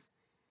business.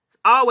 It's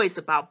always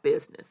about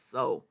business.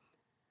 So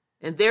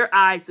in their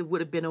eyes, it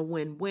would have been a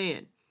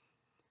win-win.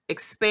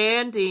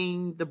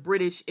 Expanding the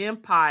British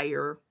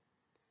Empire,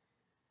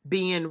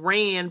 being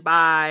ran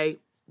by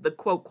the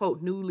quote,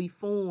 quote, newly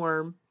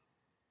formed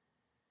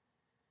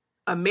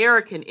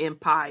American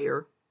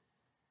Empire.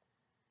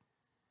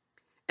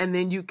 And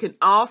then you can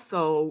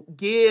also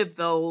give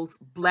those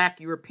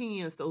Black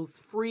Europeans, those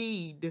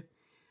freed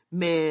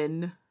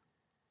men,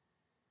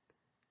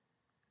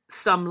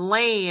 some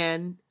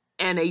land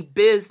and a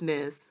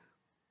business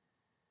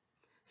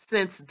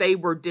since they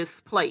were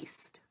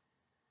displaced.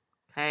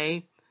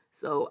 Okay?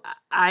 So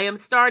I am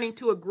starting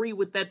to agree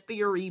with that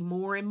theory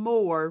more and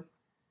more,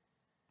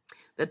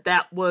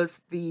 that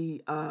was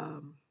the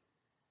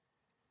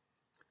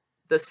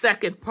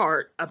second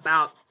part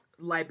about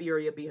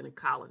Liberia being a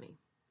colony.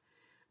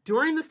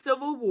 During the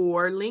Civil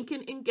War,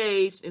 Lincoln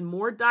engaged in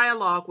more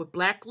dialogue with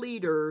Black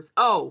leaders.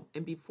 Oh,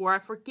 and before I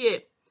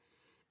forget,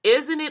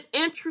 isn't it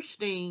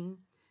interesting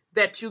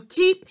that you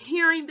keep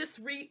hearing this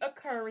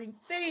reoccurring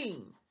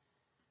theme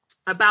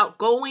about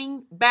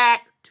going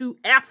back to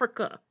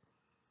Africa?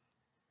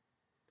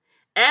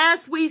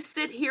 As we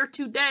sit here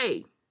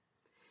today,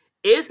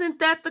 isn't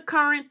that the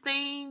current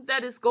thing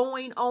that is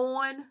going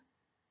on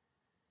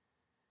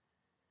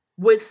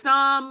with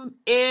some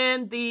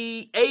in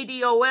the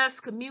ADOS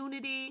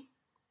community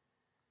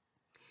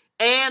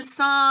and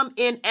some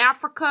in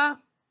Africa,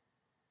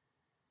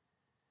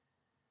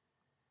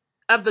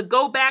 of the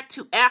go back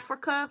to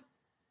Africa,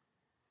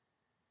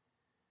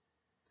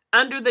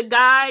 under the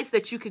guise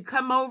that you could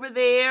come over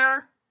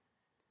there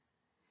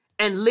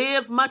and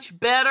live much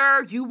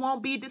better? You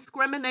won't be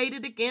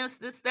discriminated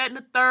against, this, that, and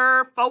the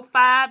third, 4,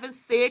 5, and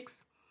 6.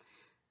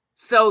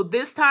 So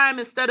this time,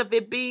 instead of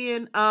it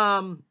being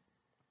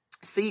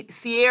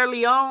Sierra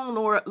Leone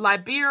or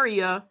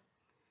Liberia,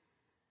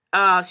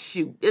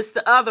 it's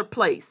the other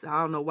place. I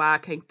don't know why I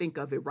can't think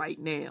of it right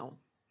now.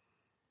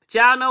 But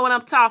y'all know what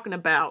I'm talking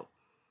about.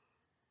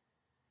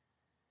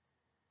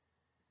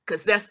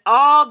 Because that's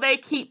all they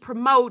keep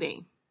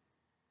promoting.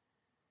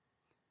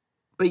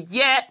 But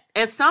yet,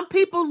 and some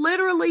people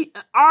literally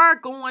are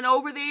going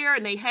over there,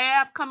 and they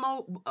have come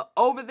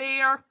over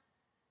there,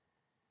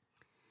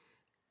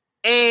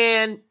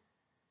 and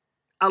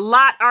a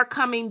lot are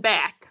coming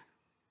back.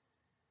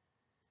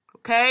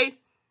 Okay?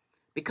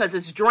 Because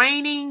it's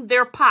draining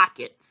their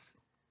pockets.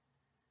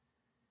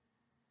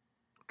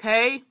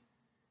 Okay?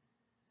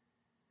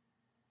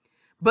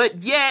 But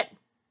yet,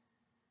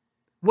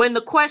 when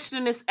the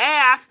question is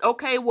asked,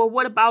 okay, well,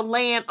 what about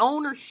land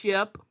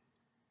ownership?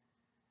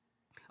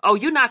 Oh,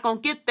 you're not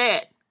going to get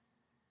that.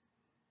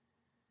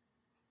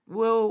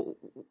 Well,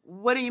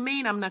 what do you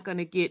mean I'm not going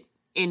to get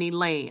any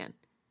land?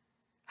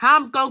 How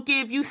I'm going to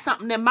give you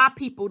something that my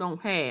people don't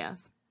have?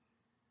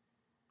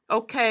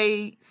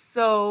 Okay,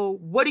 so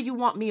what do you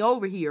want me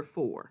over here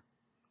for?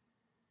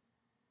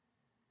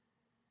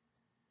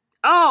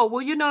 Oh,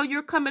 well,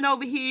 you're coming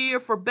over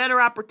here for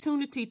better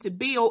opportunity to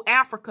build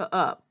Africa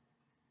up.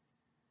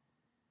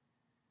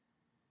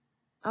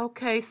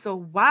 Okay, so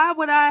why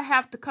would I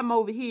have to come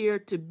over here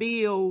to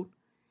build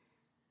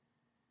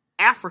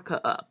Africa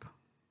up?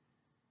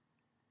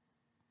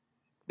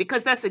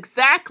 Because that's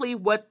exactly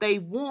what they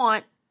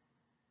want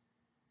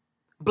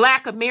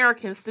Black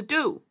Americans to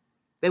do.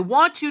 They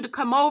want you to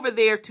come over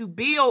there to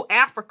build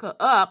Africa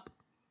up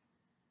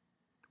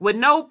with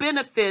no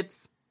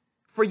benefits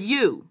for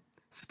you.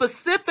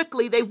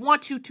 Specifically, they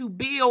want you to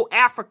build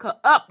Africa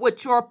up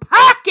with your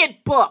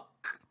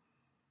pocketbook,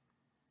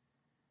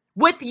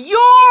 with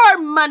your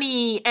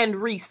money and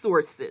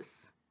resources.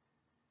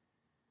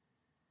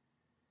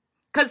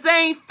 Because they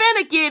ain't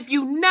finna give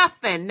you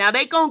nothing. Now,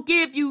 they gonna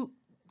give you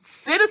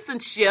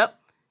citizenship,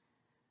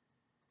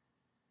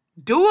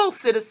 dual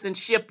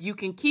citizenship. You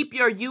can keep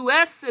your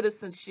U.S.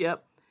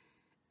 citizenship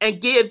and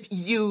give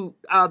you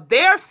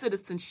their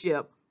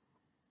citizenship.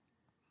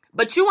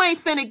 But you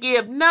ain't finna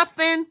give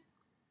nothing.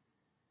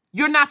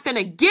 You're not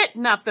finna get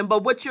nothing.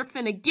 But what you're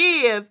finna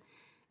give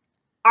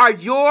are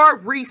your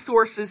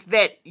resources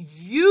that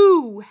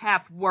you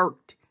have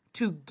worked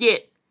to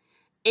get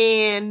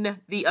in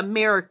the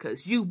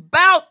Americas. You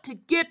bout to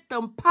get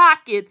them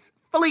pockets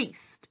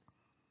fleeced.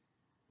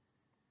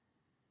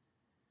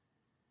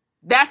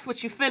 That's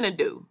what you finna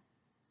do.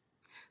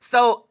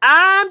 So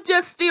I'm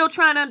just still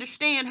trying to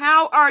understand,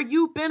 how are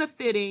you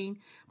benefiting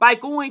by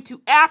going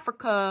to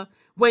Africa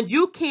when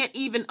you can't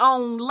even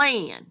own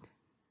land?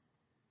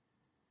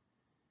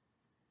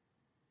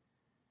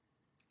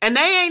 And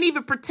they ain't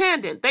even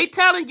pretending. They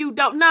telling you,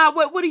 don't, nah,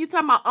 what are you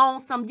talking about, own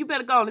something? You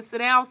better go and sit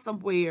down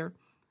somewhere.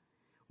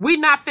 We're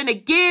not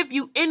finna give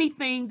you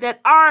anything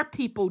that our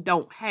people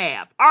don't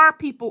have. Our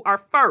people are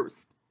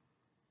first.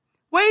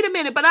 Wait a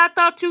minute, but I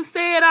thought you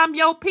said I'm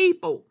your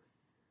people.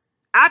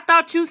 I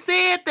thought you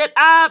said that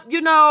I,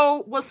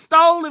 was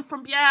stolen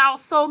from y'all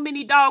so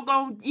many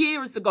doggone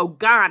years ago.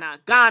 Ghana.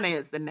 Ghana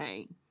is the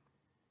name.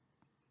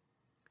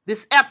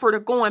 This effort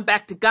of going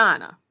back to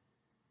Ghana.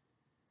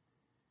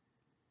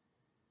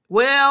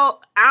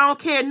 Well, I don't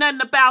care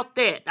nothing about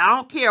that. I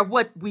don't care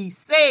what we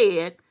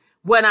said.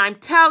 What I'm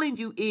telling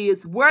you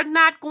is we're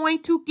not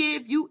going to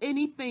give you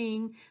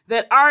anything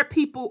that our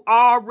people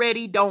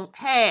already don't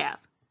have.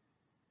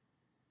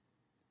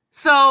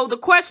 So the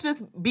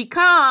question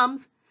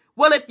becomes,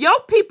 well, if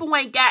your people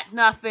ain't got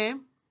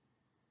nothing,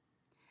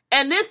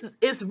 and this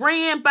is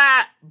ran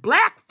by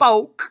black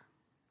folk,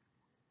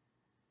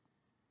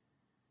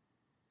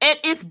 and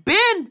it's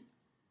been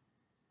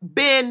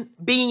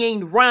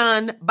being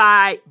run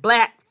by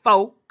black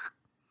folk,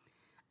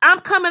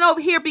 I'm coming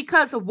over here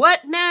because of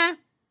what now?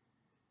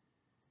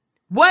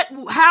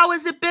 How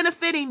is it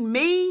benefiting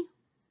me?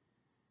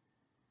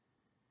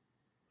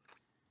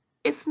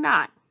 It's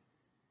not.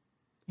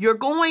 You're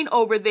going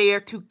over there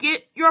to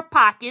get your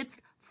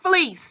pockets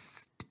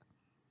fleeced.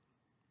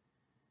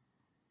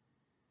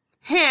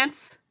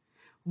 Hence,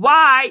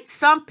 why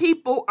some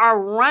people are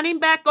running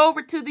back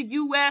over to the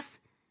U.S.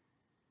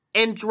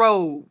 in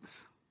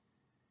droves.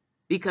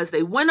 Because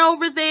they went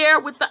over there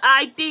with the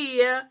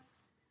idea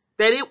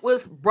that it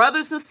was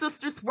brothers and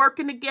sisters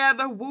working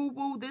together,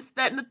 woo-woo, this,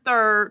 that, and the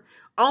third,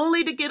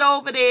 only to get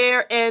over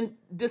there and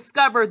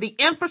discover the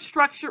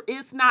infrastructure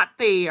is not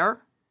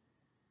there.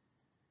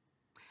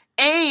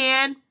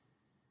 And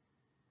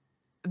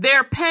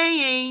they're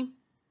paying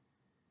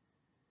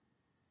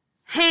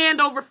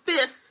hand over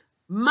fist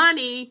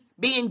money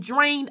being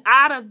drained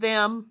out of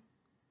them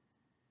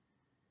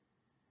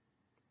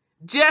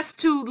just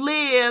to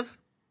live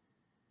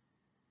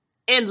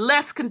in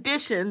less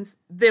conditions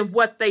than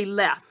what they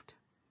left.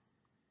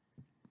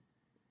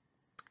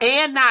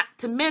 And not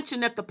to mention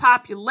that the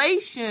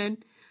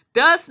population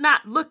does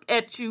not look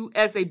at you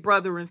as a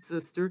brother and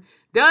sister,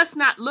 does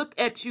not look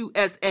at you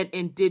as an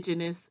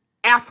indigenous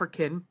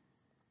African.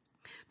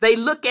 They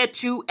look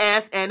at you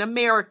as an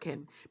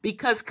American,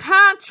 because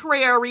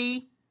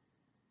contrary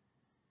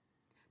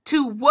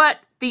to what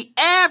the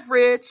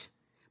average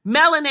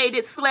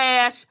melanated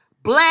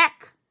 /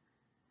 black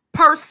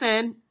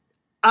person,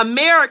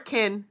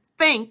 American,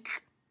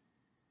 think,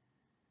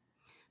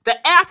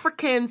 the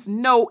Africans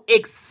know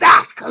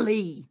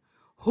exactly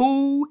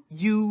who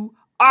you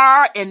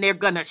are, and they're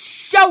going to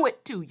show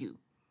it to you.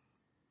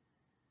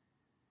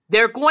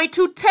 They're going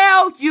to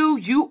tell you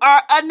you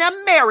are an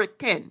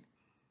American.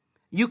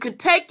 You can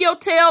take your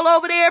tail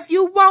over there if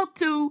you want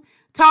to,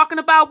 talking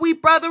about we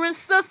brother and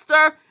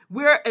sister.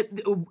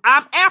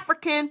 I'm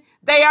African.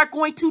 They are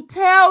going to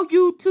tell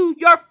you to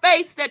your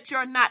face that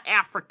you're not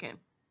African.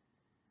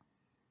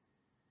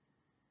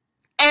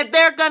 And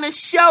they're going to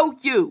show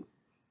you,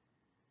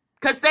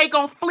 because they're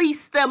going to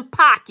fleece them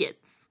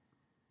pockets.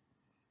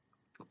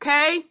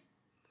 Okay?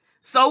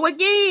 So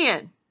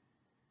again,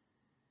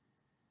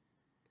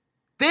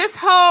 this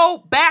whole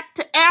back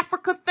to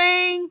Africa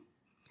thing,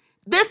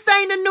 this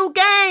ain't a new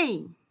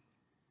game.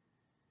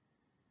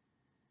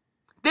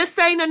 This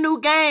ain't a new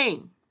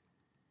game.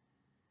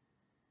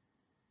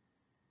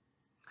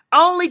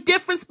 Only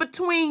difference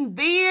between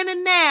then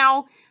and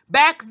now,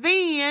 back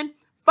then,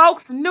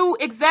 folks knew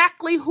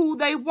exactly who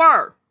they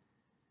were.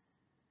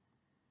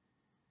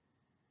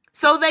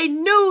 So they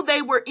knew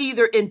they were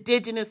either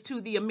indigenous to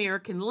the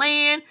American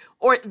land,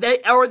 or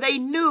they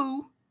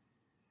knew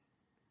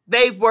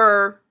they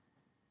were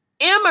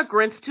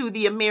immigrants to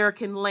the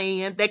American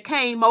land that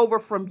came over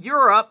from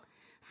Europe.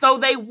 So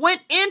they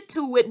went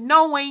into it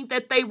knowing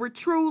that they were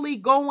truly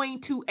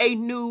going to a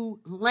new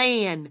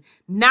land,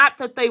 not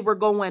that they were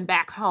going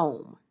back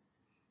home.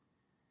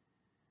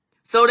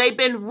 So they've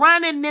been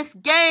running this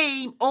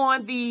game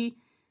on the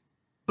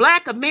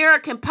Black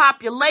American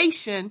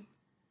population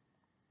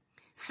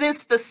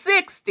since the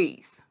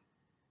 60s.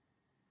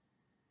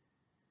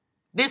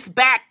 this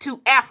back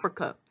to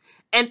Africa.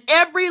 And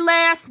every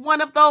last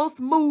one of those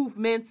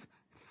movements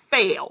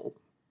failed,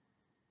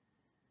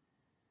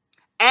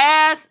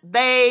 as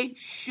they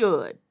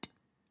should.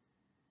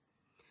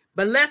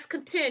 But let's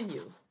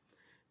continue.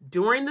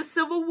 During the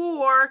Civil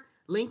War,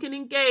 Lincoln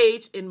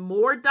engaged in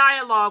more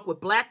dialogue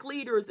with Black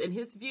leaders, and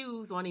his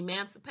views on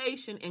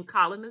emancipation and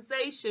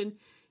colonization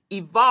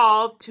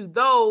evolved to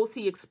those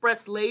he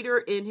expressed later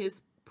in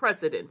his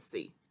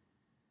presidency.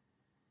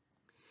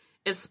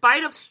 In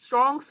spite of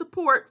strong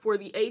support for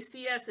the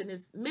ACS and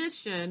its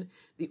mission,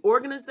 the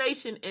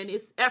organization and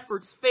its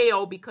efforts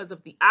failed because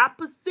of the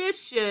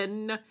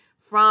opposition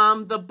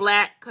from the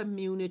Black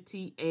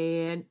community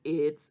and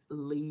its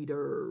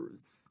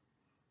leaders.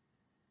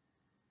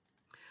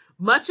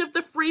 Much of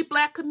the free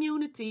Black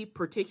community,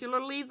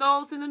 particularly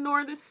those in the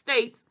northern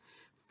states,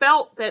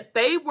 felt that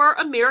they were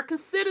American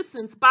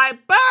citizens by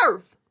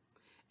birth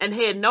and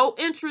had no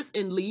interest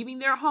in leaving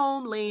their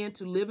homeland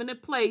to live in a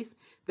place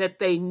that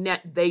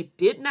they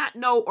did not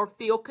know or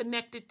feel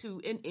connected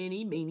to in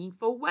any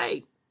meaningful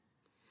way.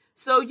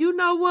 So you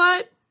know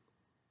what?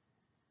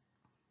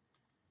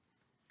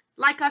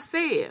 Like I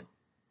said,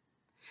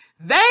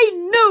 they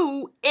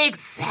knew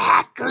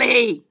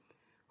exactly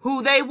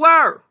who they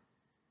were.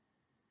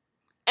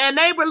 And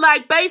they were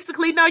like,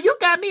 basically, no, you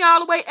got me all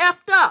the way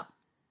effed up.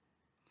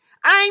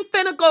 I ain't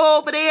finna go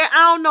over there. I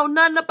don't know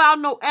nothing about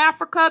no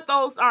Africa.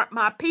 Those aren't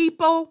my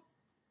people.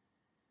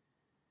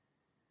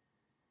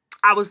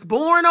 I was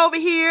born over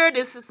here.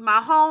 This is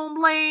my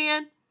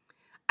homeland.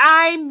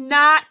 I'm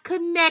not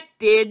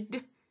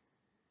connected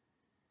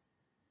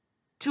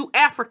to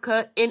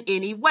Africa in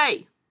any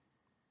way.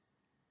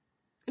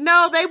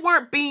 No, they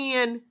weren't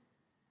being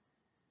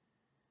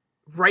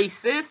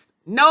racist.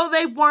 No,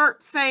 they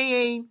weren't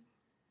saying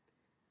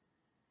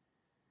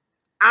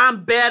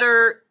I'm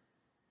better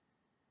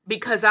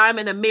because I'm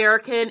an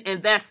American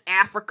and that's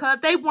Africa.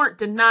 They weren't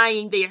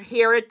denying their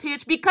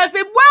heritage because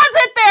it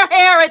wasn't their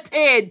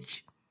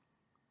heritage.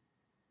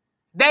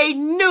 They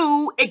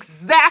knew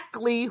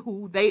exactly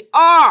who they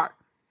are.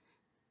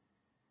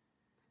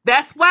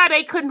 That's why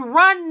they couldn't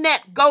run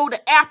that Go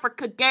to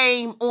Africa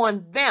game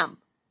on them.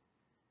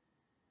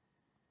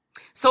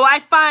 So I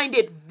find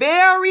it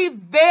very,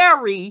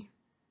 very,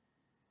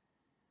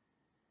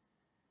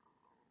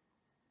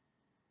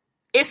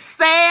 it's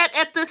sad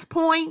at this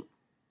point.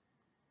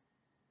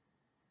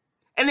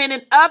 And then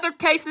in other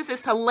cases,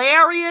 it's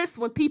hilarious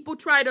when people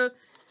try to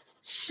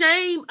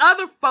shame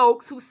other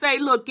folks who say,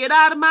 look, get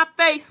out of my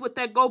face with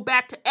that go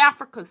back to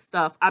Africa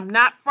stuff. I'm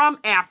not from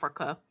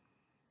Africa.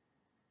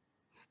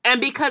 And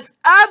because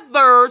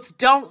others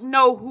don't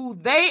know who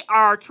they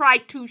are, try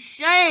to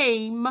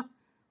shame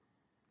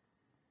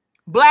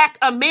Black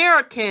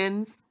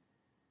Americans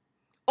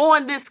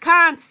on this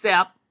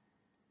concept.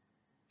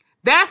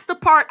 That's the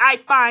part I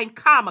find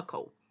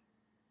comical.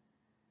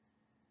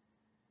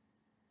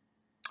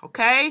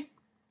 Okay?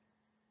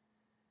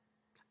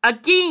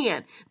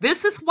 Again,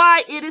 this is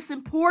why it is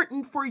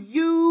important for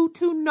you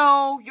to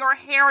know your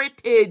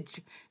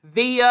heritage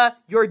via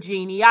your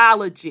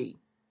genealogy.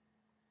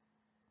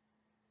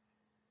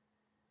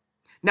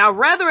 Now,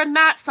 whether or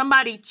not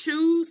somebody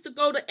choose to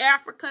go to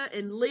Africa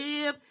and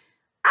live,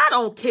 I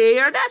don't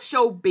care. That's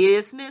your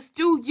business.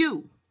 Do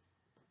you?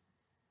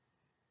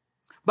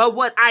 But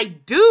what I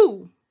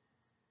do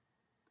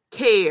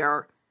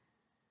care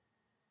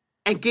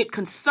and get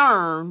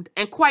concerned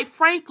and quite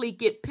frankly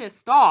get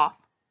pissed off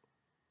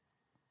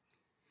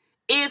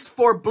is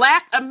for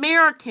Black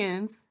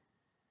Americans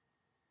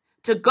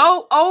to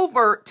go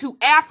over to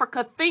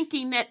Africa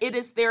thinking that it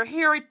is their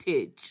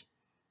heritage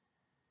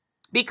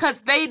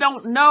because they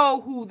don't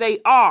know who they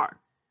are.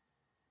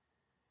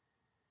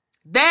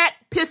 That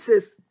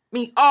pisses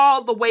me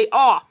all the way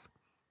off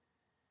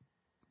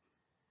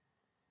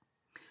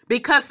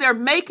because they're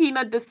making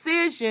a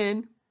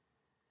decision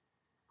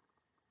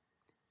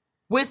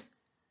with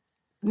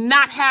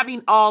not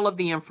having all of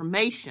the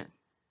information.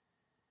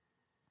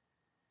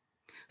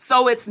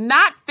 So it's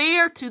not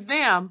fair to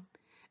them,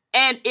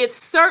 and it's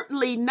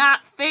certainly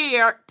not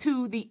fair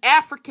to the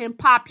African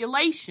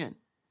population.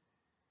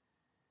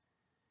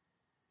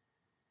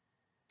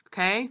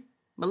 Okay,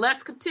 but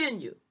let's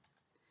continue.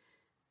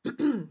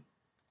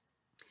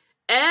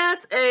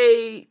 As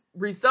a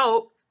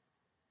result,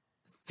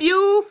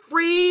 few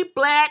free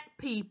Black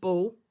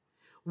people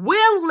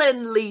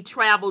willingly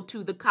traveled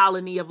to the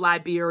colony of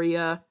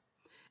Liberia,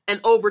 and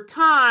over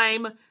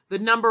time, the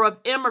number of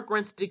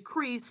immigrants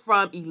decreased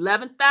from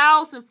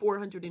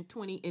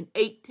 11,420 in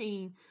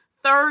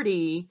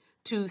 1830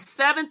 to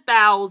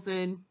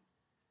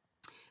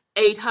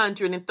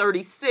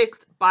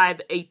 7,836 by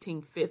the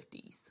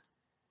 1850s.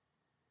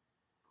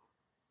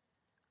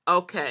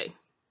 Okay.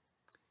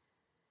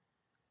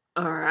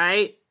 All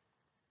right.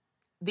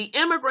 The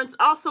immigrants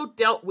also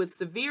dealt with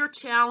severe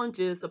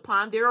challenges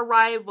upon their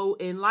arrival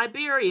in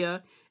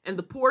Liberia, and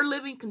the poor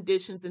living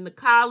conditions in the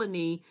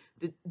colony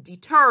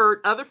deterred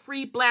other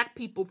free Black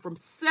people from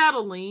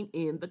settling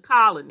in the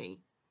colony.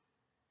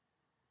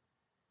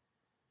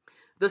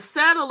 The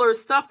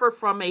settlers suffered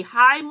from a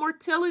high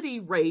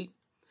mortality rate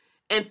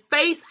and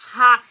face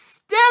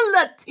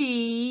hostility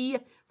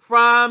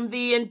from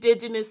the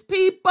indigenous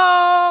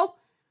people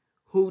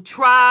who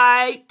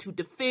tried to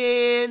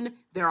defend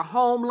their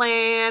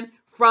homeland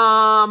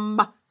from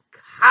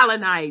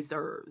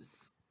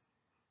colonizers.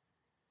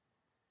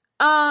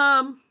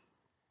 Don't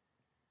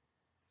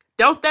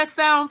that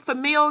sound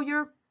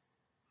familiar?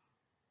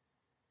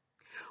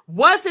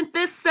 Wasn't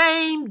this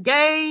same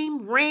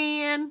game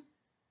ran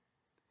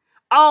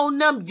on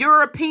them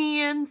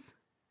Europeans,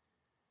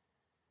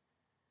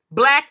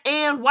 black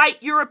and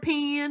white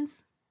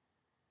Europeans,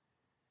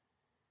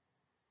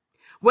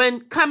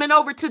 when coming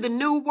over to the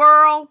New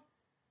World?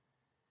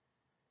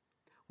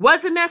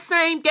 Wasn't that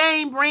same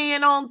game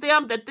ran on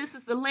them, that this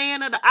is the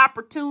land of the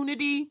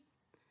opportunity,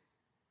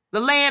 the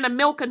land of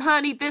milk and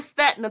honey, this,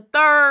 that, and the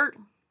third?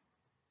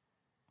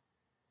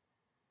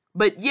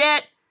 But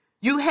yet,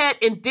 you had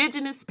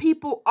indigenous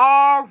people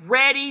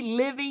already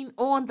living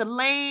on the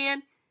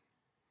land.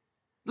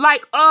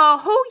 Like,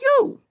 who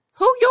you?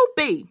 Who you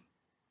be?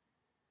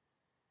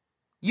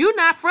 You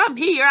not from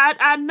here,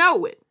 I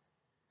know it.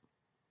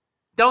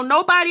 Don't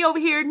nobody over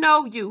here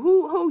know you.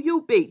 Who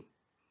you be?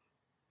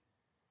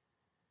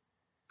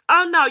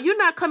 Oh no, you're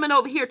not coming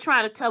over here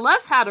trying to tell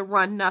us how to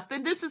run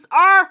nothing. This is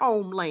our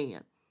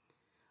homeland.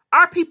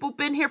 Our people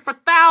been here for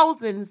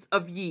thousands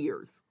of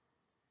years.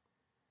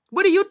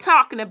 What are you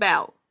talking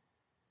about?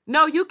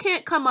 No, you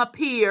can't come up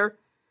here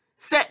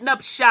setting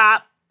up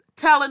shop,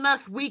 telling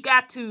us we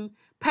got to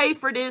pay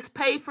for this,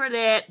 pay for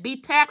that, be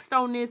taxed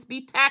on this,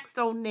 be taxed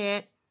on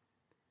that.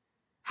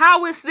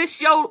 How is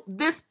this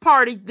this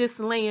party, this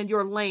land,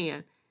 your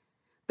land?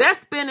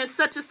 That's been in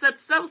such and such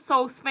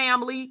so-so's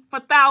family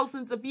for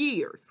thousands of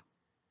years.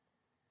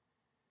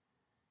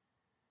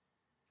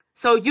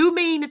 So you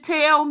mean to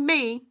tell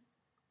me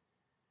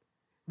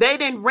they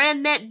didn't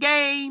run that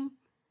game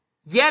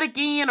yet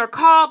again, or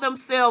call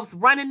themselves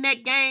running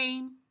that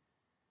game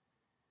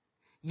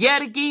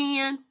yet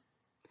again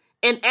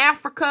in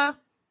Africa?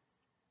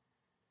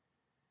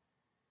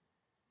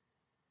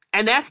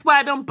 And that's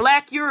why them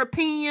black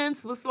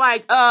Europeans was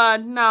like,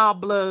 nah,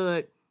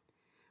 blood.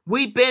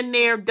 We been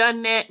there,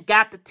 done that,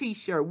 got the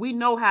t-shirt. We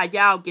know how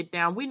y'all get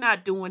down. We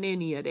not doing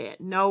any of that.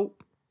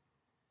 Nope.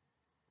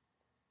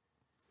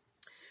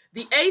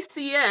 The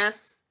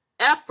ACS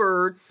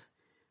efforts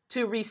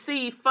to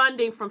receive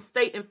funding from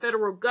state and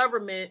federal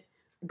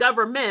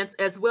governments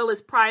as well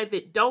as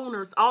private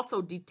donors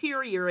also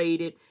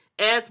deteriorated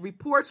as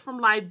reports from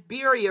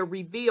Liberia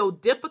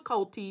revealed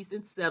difficulties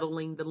in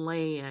settling the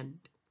land.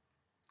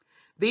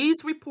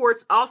 These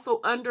reports also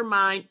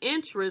undermined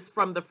interest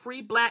from the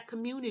free black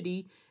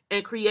community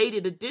and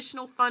created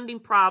additional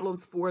funding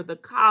problems for the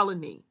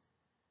colony.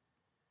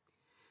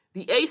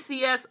 The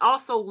ACS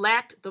also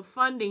lacked the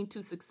funding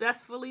to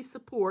successfully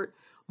support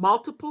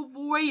multiple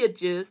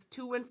voyages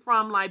to and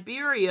from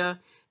Liberia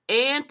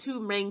and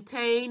to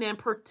maintain and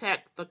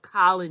protect the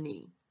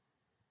colony.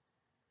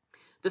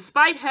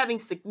 Despite having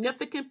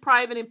significant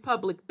private and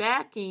public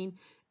backing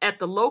at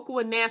the local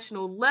and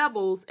national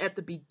levels at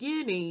the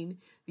beginning,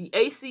 the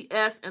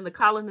ACS and the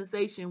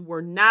colonization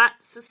were not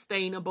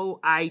sustainable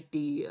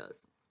ideas.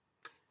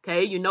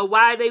 Okay, you know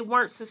why they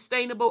weren't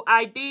sustainable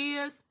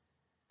ideas?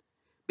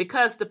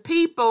 Because the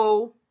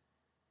people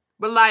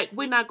were like,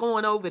 we're not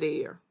going over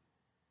there.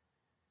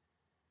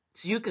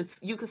 So you can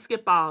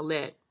skip all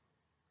that.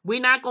 We're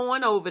not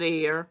going over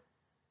there.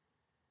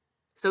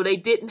 So they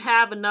didn't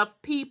have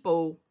enough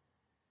people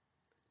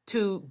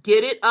to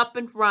get it up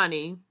and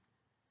running.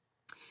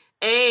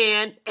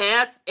 And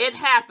as it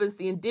happens,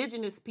 the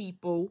indigenous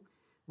people,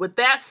 with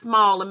that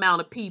small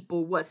amount of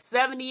people,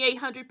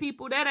 7,800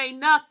 people, that ain't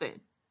nothing.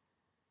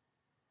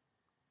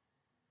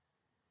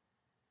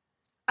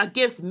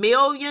 Against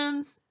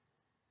millions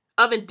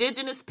of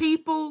indigenous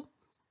people.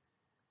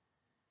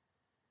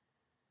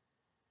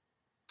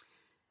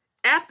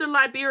 After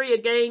Liberia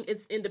gained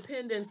its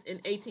independence in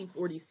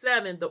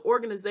 1847, the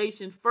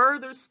organization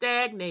further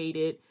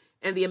stagnated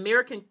and the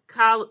American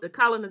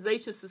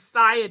Colonization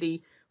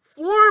Society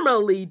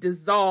formally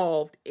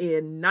dissolved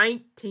in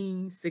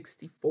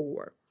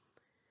 1964.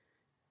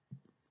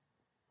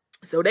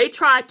 So they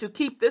tried to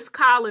keep this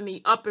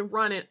colony up and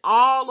running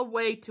all the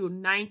way to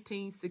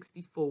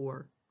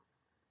 1964.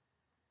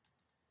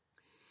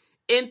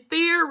 In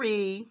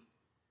theory,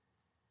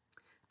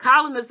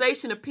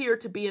 colonization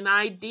appeared to be an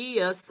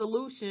ideal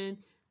solution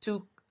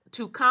to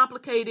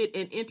complicated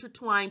and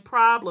intertwined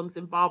problems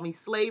involving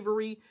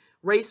slavery,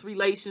 race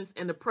relations,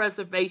 and the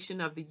preservation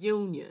of the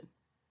Union.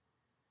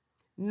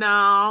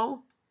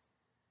 No,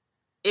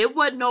 it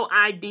wasn't no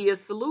ideal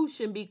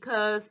solution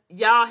because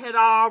y'all had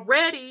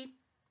already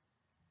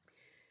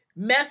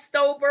messed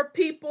over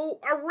people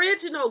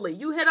originally.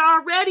 You had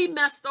already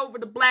messed over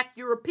the black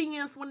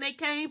Europeans when they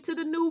came to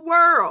the New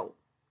World.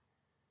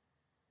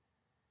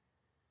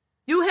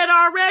 You had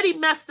already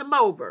messed them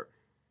over.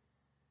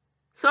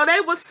 So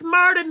they were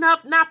smart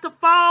enough not to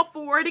fall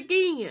for it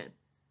again.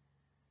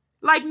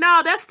 Like,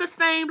 no, that's the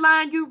same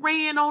line you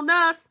ran on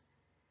us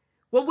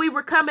when we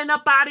were coming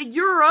up out of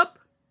Europe,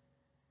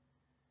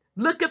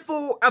 looking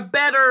for a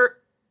better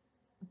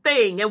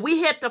thing. And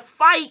we had to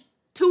fight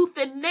tooth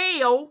and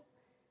nail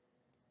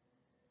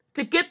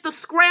to get the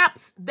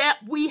scraps that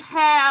we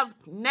have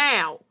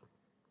now.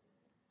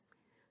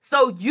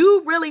 So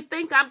you really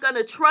think I'm going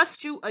to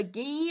trust you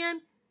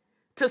again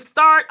to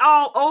start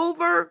all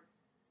over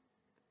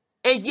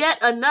in yet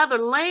another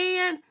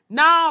land?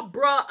 Nah,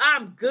 bruh,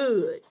 I'm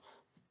good.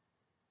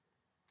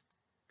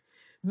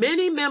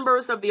 Many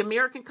members of the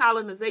American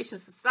Colonization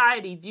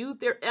Society viewed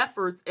their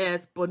efforts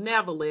as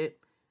benevolent.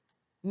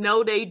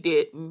 No, they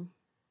didn't.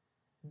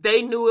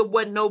 They knew it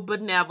wasn't no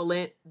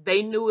benevolent.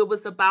 They knew it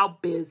was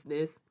about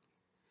business.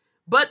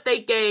 But they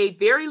gave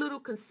very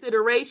little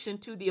consideration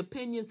to the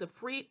opinions of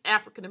free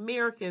African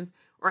Americans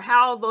or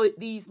how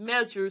these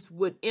measures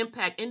would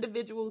impact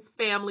individuals,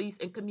 families,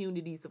 and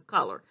communities of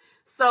color.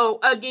 So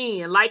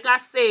again, like I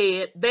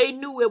said, they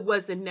knew it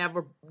wasn't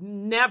never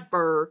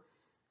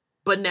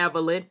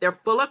benevolent. They're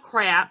full of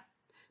crap.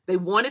 They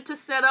wanted to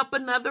set up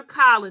another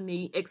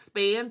colony,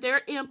 expand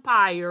their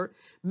empire,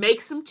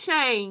 make some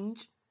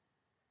change,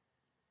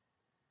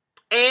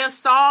 and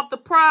solve the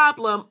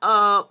problem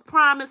of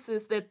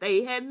promises that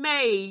they had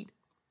made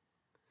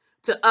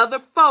to other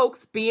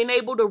folks being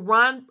able to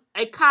run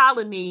a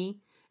colony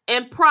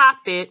and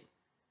profit.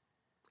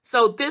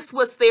 So this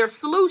was their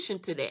solution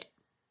to that.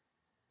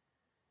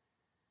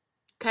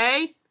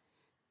 Okay?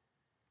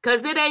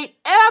 Because it ain't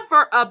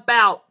ever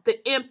about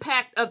the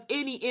impact of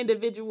any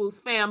individual's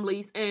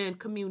families and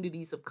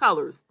communities of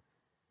colors.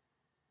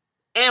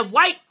 And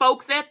white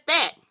folks at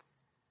that.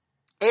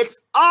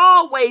 It's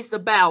always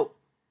about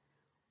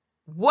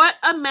what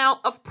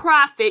amount of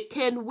profit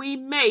can we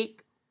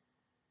make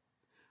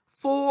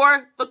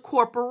for the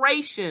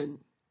corporation,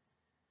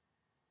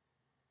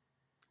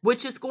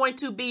 which is going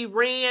to be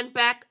ran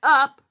back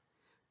up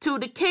to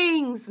the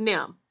kings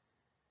now.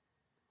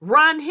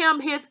 Run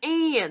him his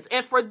ends,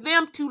 and for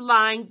them to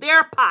line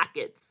their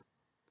pockets.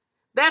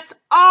 That's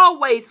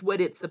always what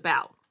it's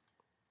about.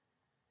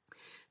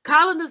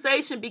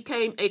 Colonization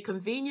became a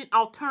convenient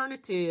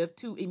alternative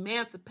to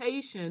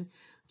emancipation,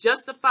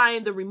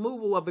 justifying the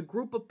removal of a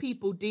group of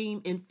people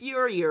deemed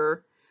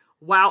inferior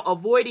while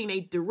avoiding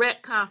a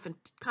direct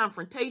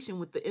confrontation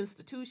with the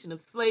institution of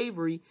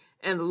slavery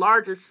and the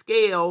larger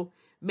scale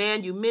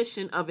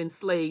manumission of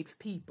enslaved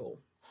people.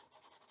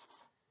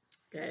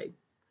 Okay.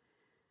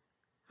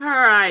 All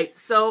right,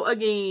 so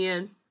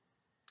again,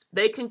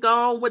 they can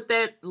go on with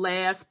that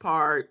last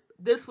part.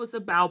 This was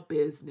about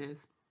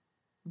business.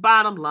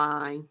 Bottom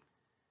line.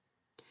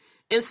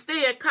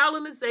 Instead,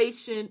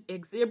 colonization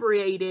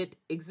exacerbated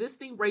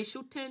existing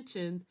racial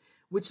tensions,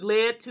 which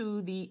led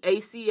to the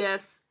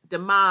ACS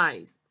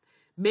demise.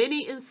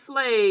 Many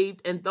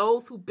enslaved and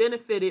those who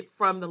benefited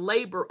from the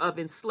labor of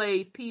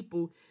enslaved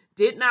people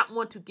did not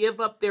want to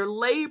give up their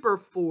labor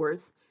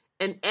force,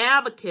 and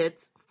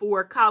advocates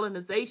for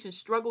colonization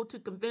struggled to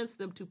convince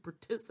them to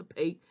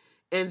participate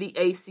in the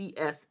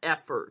ACS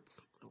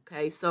efforts.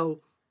 Okay,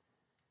 so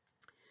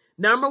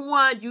number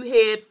one, you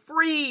had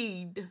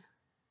freed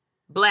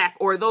black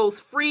or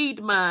those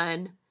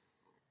freedmen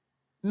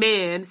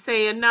men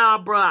saying,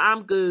 nah, bruh,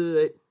 I'm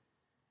good.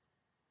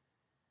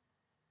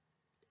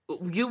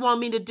 You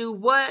want me to do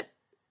what?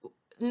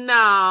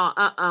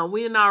 Nah,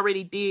 we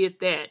already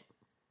did that.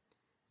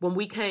 When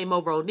we came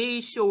over on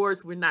these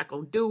shores, we're not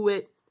going to do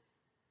it.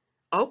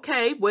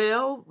 Okay,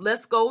 well,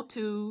 let's go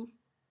to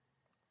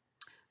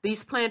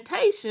these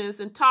plantations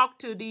and talk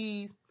to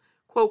these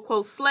quote,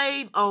 quote,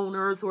 slave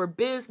owners or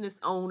business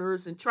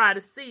owners and try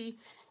to see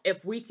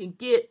if we can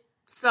get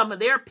some of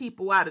their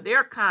people out of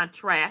their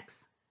contracts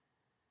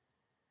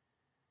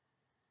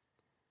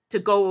to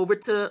go over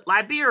to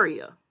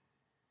Liberia.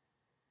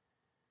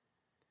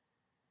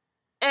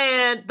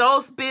 And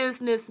those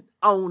business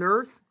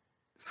owners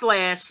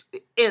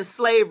 /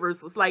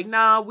 enslavers was like,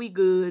 nah, we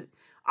good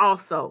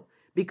also.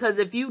 Because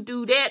if you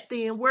do that,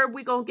 then where are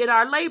we going to get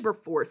our labor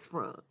force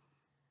from?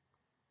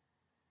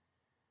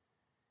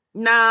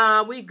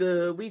 Nah, we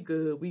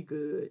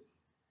good.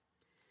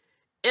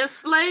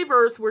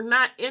 Enslavers were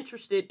not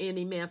interested in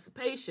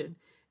emancipation,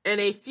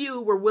 and a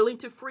few were willing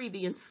to free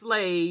the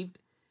enslaved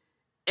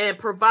and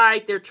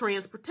provide their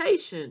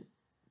transportation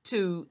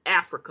to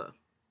Africa.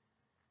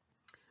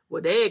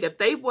 Well, if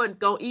they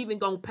wasn't even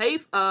going to pay,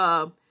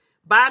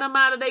 buy them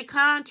out of their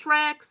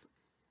contracts,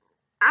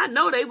 I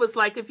know they was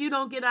like, if you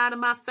don't get out of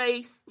my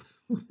face.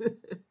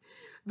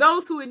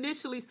 Those who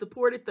initially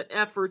supported the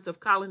efforts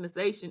of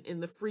colonization in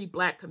the free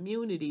black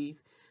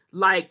communities,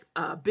 like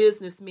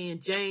businessman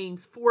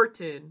James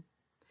Forten,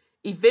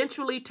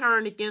 eventually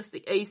turned against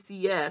the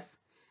ACS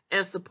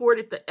and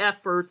supported the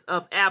efforts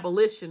of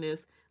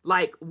abolitionists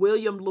like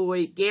William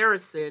Lloyd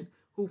Garrison,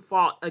 who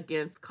fought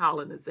against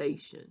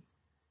colonization.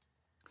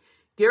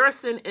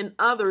 Garrison and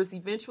others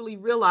eventually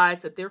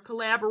realized that their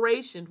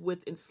collaboration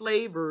with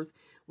enslavers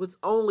was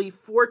only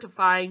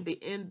fortifying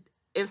the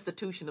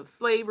institution of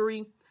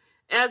slavery.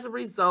 As a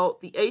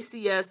result, the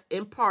ACS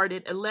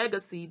imparted a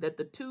legacy that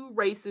the two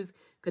races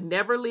could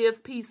never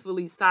live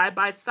peacefully side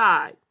by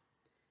side.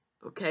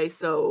 Okay,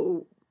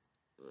 so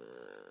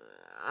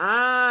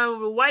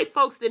white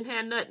folks didn't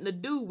have nothing to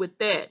do with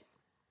that.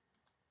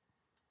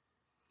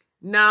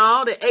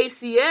 Now, the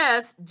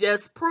ACS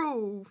just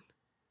proved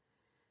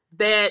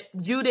that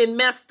you done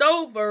messed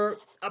over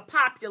a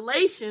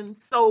population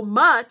so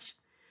much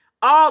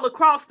all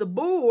across the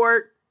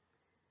board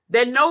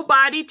that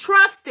nobody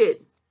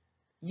trusted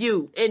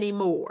you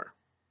anymore.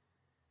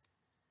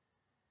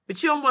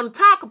 But you don't want to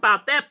talk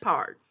about that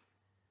part,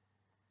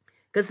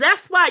 because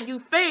that's why you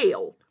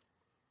failed.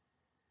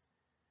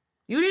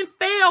 You didn't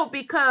fail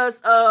because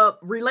of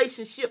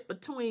relationship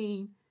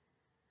between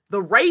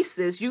the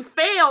races. You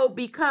failed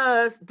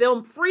because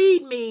them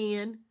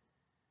freedmen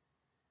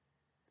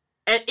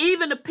and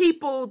even the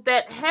people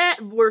that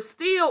were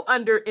still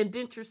under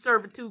indentured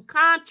servitude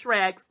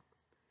contracts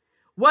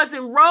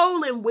wasn't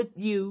rolling with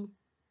you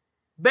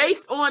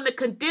based on the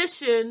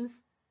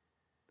conditions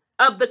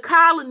of the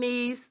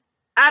colonies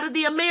out of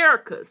the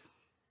Americas.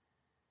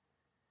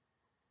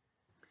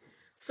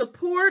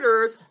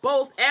 Supporters,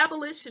 both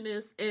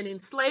abolitionists and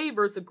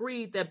enslavers,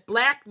 agreed that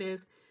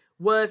blackness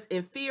was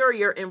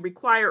inferior and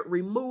required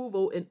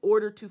removal in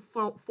order to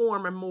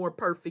form a more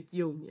perfect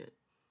union.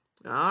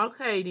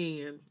 Okay,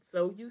 then.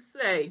 So you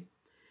say.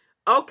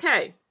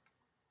 Okay.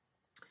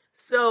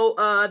 So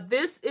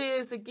this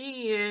is,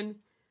 again,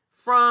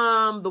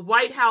 from the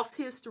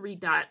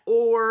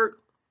WhiteHouseHistory.org,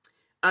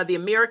 the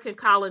American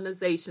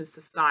Colonization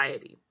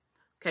Society.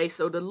 Okay,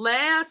 so the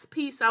last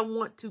piece I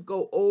want to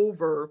go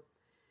over,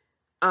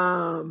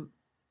 I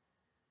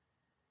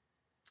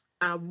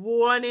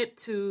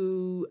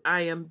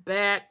am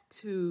back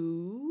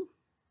to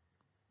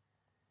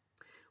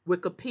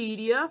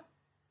Wikipedia.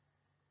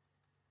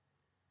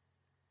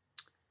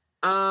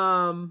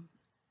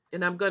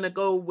 And I'm going to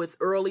go with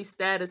early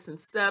status and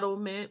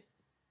settlement.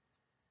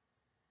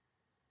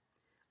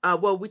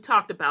 Well, we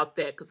talked about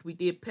that because we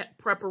did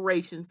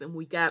preparations and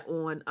we got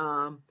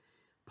on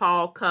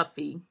Paul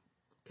Cuffey.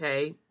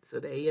 Okay, so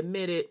they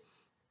admitted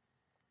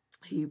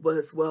he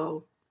was,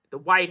 well, the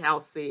White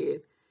House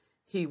said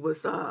he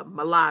was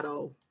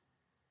mulatto.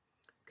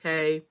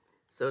 Okay,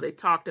 so they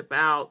talked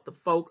about the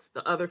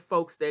other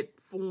folks that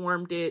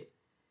formed it.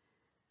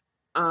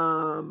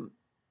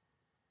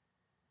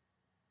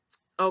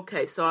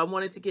 Okay, so I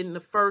wanted to get in the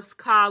first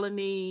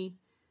colony.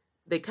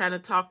 They kind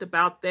of talked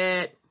about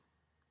that.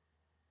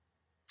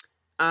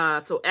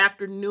 So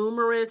after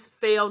numerous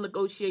failed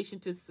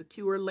negotiations to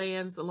secure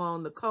lands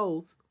along the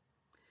coast,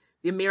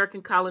 the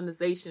American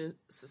Colonization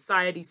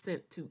Society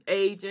sent 2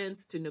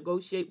 agents to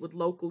negotiate with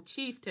local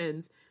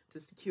chieftains to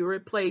secure a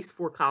place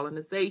for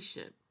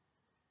colonization.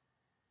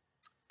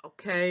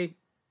 Okay.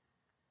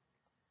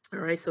 All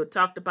right, so it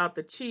talked about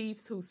the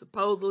chiefs who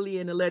supposedly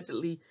and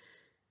allegedly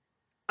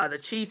are the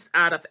chiefs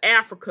out of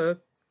Africa,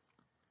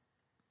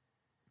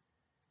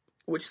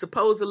 which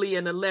supposedly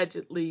and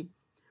allegedly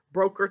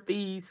brokered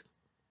these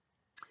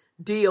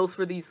deals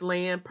for these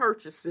land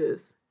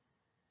purchases.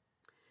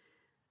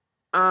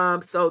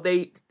 So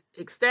they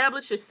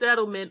established a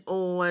settlement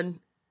on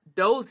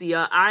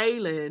Dosia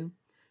Island,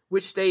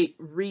 which they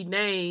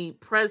renamed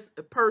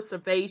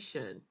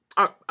Perseverance.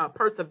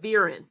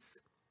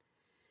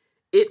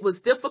 It was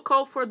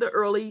difficult for the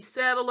early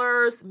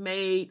settlers,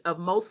 made of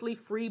mostly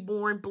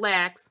freeborn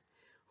blacks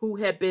who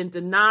had been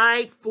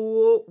denied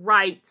full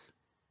rights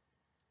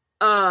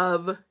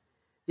of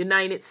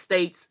United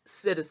States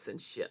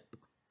citizenship.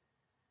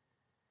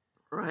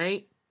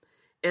 Right?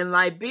 In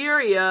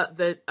Liberia,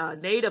 the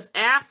native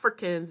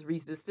Africans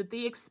resisted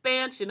the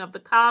expansion of the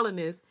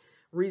colonists,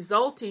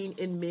 resulting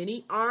in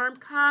many armed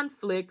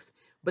conflicts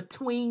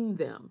between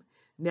them.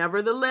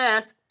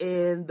 Nevertheless,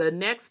 in the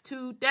next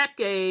 2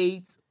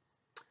 decades,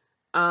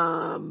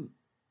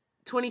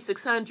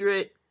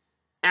 2,600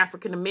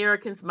 African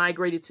Americans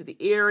migrated to the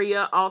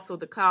area. Also,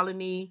 the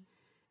colony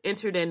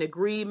entered an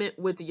agreement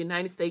with the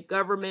United States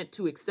government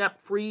to accept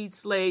freed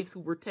slaves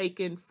who were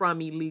taken from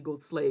illegal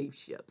slave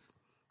ships.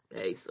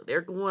 Okay, so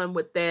they're going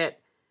with that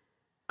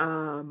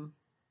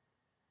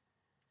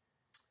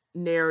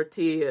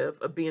narrative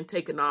of being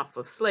taken off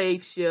of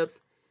slave ships.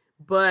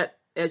 But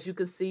as you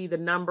can see, the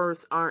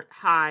numbers aren't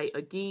high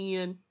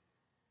again.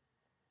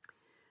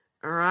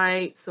 All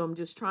right, so I'm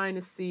just trying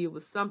to see. It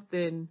was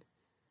something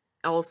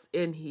else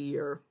in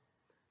here.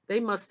 They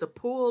must have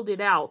pulled it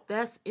out.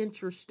 That's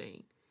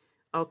interesting.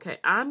 Okay,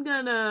 I'm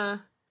going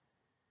to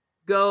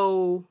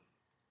go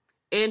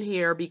in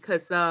here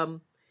because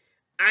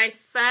I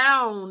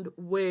found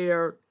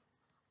where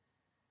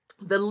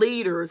the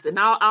leaders, and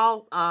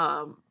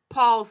I'll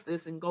pause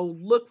this and go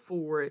look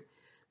for it,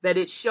 that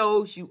it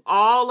shows you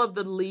all of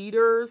the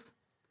leaders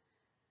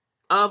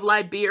of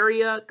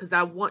Liberia, because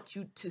I want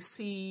you to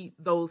see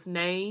those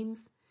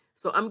names.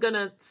 So I'm going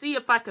to see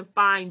if I can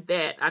find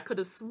that. I could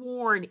have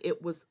sworn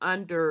it was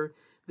under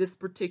this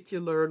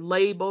particular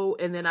label.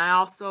 And then I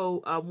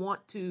also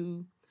want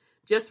to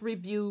just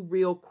review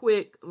real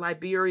quick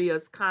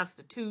Liberia's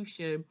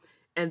constitution,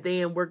 and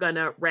then we're going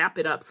to wrap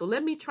it up. So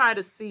let me try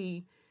to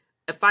see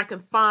if I can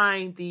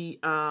find the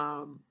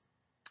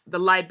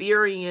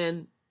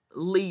Liberian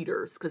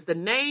leaders, because the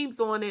names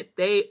on it,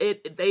 they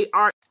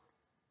are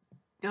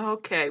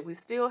okay. We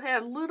still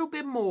had a little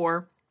bit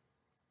more.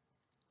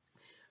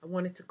 I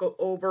wanted to go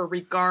over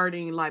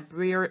regarding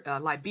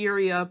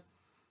Liberia.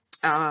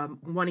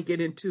 Want to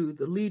get into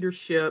the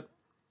leadership,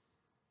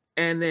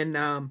 and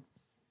then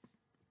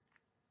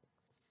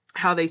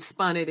how they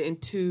spun it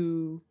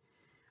into.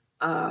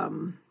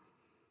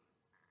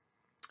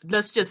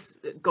 Let's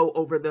just go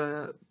over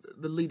the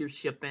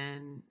leadership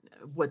and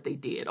what they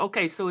did.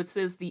 Okay, so it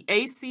says the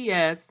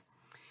ACS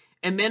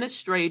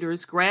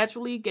administrators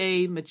gradually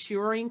gave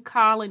maturing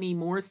colony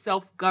more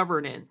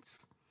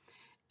self-governance.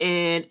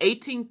 In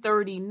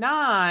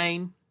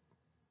 1839,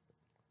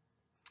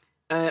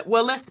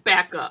 well, let's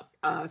back up.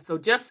 So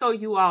just so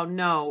you all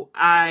know,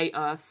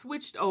 I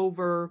switched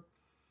over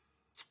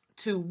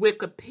to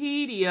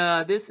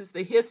Wikipedia. This is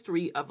the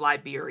history of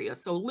Liberia.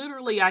 So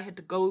literally I had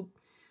to go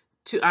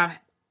to, I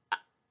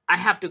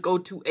have to go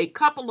to a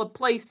couple of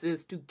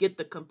places to get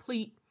the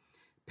complete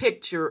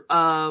picture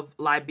of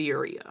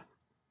Liberia.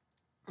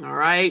 All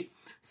right.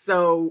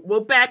 So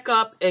we'll back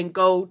up and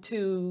go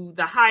to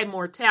the high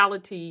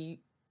mortality,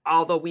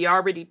 although we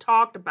already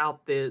talked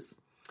about this.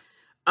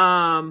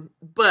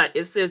 But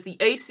it says the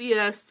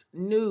ACS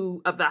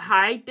knew of the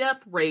high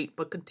death rate,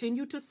 but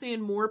continued to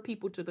send more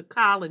people to the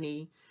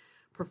colony.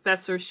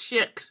 Professor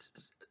Schick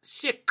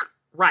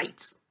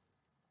writes,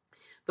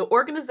 the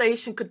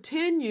organization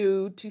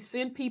continued to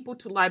send people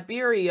to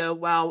Liberia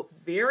while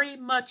very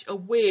much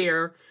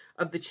aware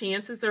of the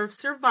chances of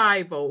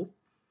survival.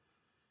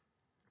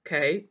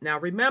 Okay, now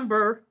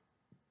remember,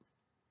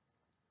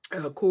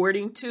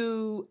 according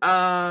to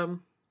the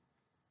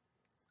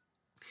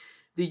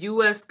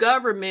U.S.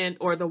 government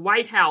or the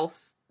White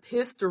House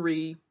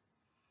history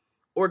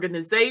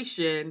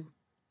organization,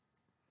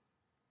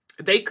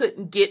 they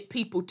couldn't get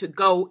people to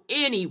go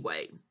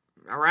anyway.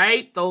 All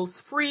right, those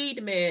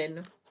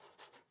freedmen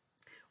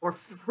or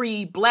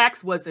free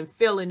blacks wasn't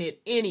feeling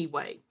it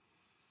anyway.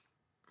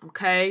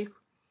 Okay,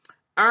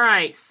 all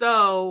right,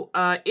 so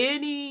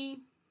any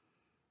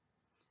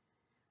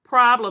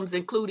problems,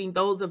 including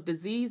those of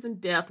disease and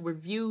death, were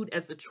viewed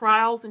as the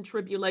trials and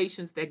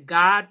tribulations that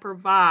God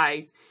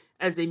provides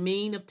as a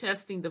mean of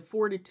testing the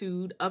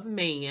fortitude of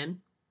man.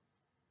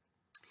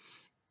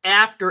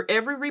 After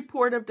every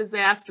report of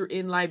disaster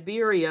in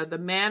Liberia, the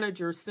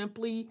managers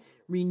simply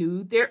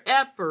renewed their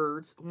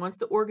efforts. Once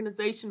the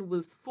organization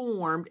was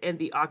formed and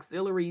the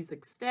auxiliaries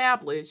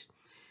established,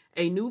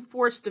 a new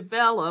force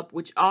developed,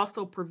 which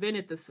also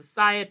prevented the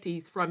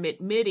societies from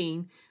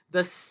admitting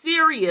the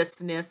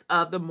seriousness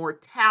of the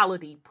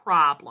mortality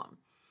problem.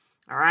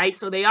 All right,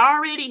 so they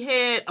already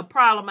had a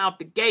problem out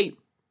the gate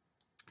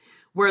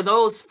where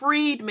those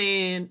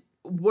freedmen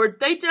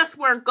they just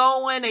weren't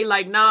going. They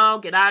like, no,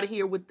 get out of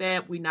here with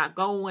that. We're not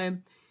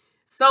going.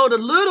 So the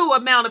little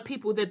amount of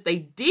people that they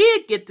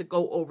did get to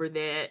go over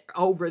there,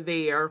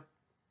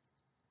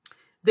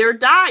 they're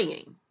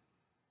dying.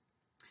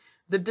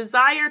 The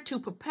desire to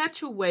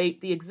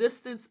perpetuate the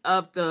existence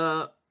of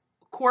the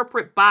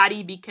corporate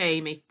body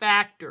became a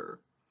factor,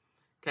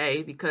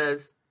 okay,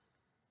 because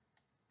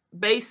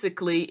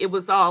basically it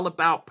was all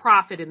about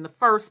profit in the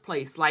first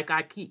place, like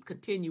I keep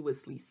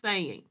continuously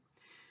saying.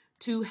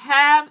 To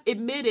have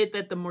admitted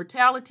that the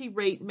mortality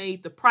rate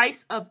made the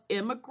price of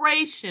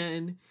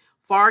immigration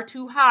far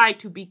too high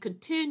to be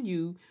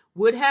continued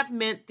would have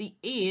meant the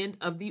end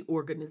of the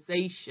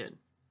organization.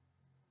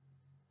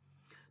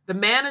 The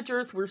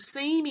managers were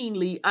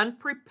seemingly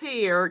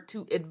unprepared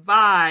to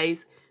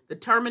advise the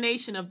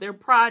termination of their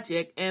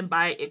project and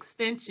by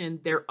extension,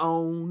 their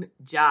own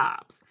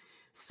jobs.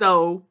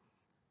 So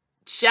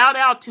shout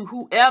out to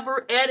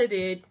whoever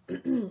edited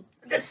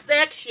this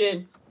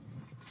section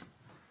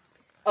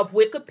of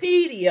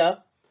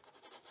Wikipedia,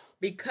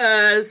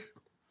 because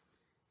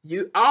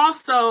you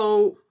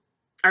also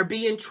are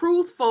being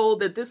truthful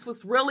that this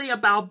was really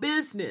about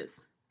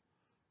business.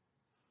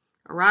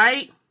 All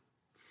right.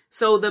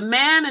 So the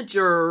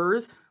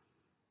managers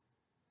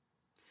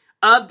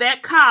of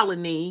that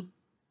colony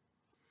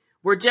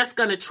were just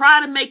going to try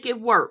to make it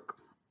work.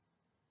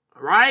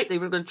 All right. They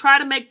were going to try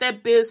to make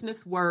that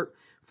business work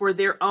for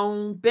their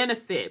own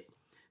benefit.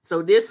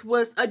 So this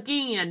was,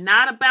 again,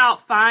 not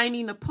about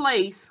finding a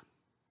place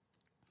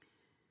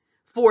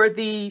for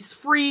these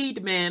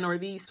freedmen or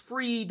these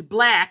freed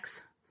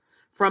blacks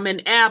from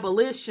an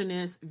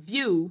abolitionist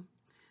view.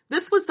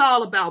 This was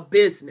all about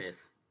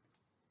business.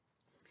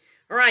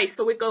 All right,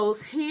 so it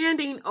goes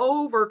handing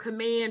over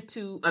command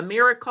to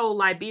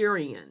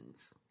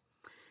Americo-Liberians.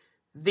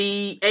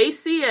 The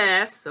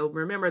ACS, so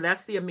remember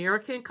that's the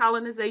American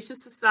Colonization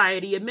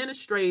Society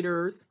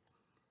administrators,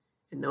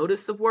 and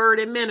notice the word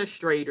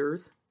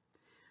administrators,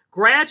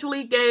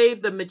 gradually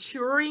gave the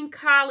maturing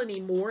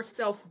colony more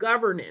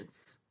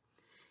self-governance.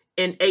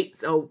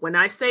 So when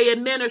I say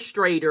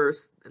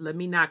administrators, let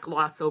me not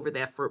gloss over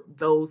that for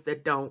those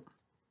that don't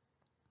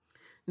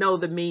know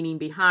the meaning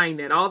behind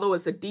that. Although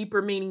it's a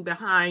deeper meaning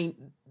behind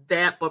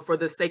that, but for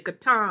the sake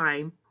of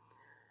time,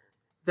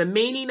 the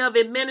meaning of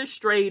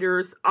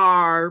administrators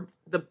are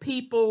the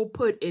people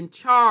put in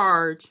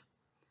charge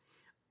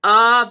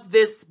of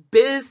this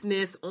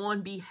business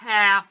on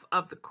behalf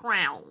of the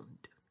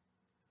crowned.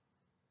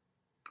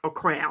 Or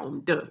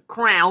crowned.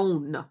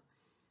 Crown.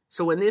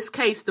 So in this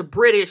case, the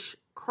British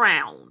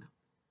Crown,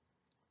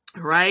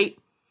 right?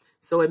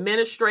 So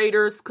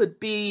administrators could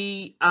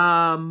be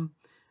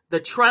the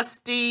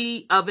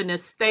trustee of an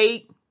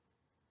estate,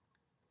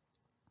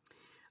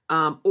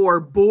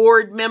 or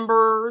board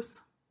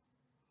members.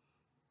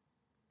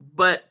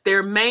 But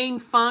their main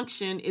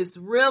function is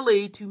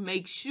really to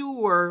make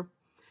sure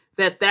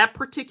that that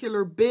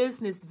particular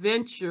business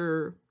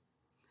venture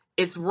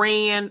is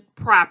ran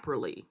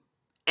properly,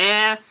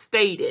 as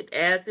stated,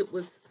 as it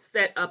was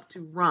set up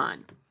to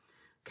run.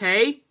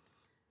 Okay?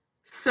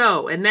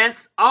 So, and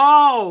that's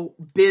all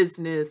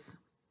business.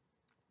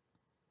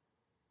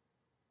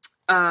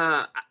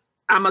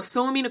 I'm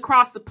assuming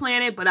across the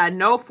planet, but I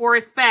know for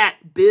a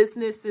fact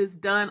business is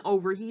done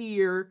over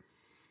here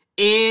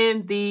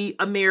in the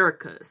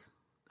Americas.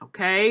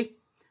 Okay?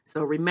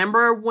 So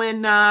remember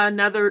when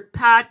another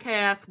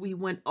podcast we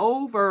went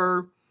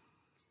over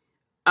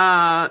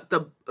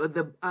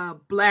the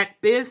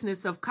black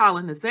business of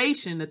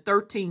colonization, the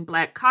 13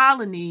 black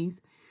colonies.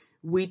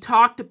 We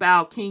talked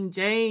about King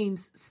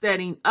James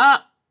setting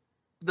up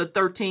the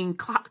 13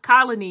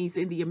 colonies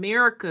in the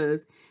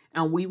Americas,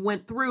 and we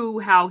went through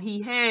how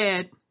he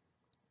had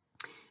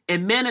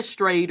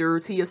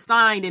administrators, he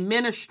assigned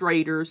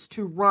administrators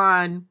to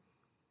run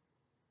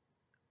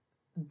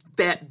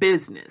that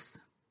business.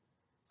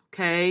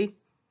 Okay?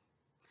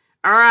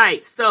 All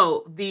right,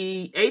 so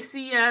the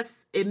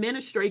ACS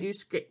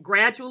administrators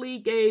gradually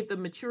gave the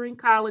maturing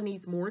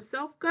colonies more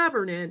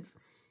self-governance.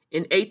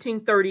 In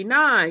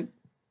 1839,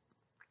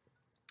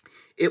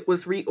 it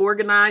was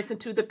reorganized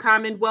into the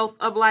Commonwealth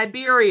of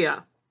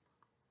Liberia.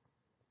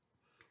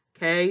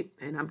 Okay,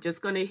 and I'm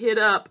just going to hit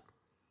up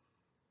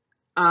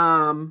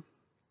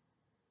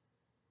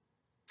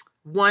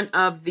one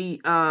of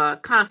the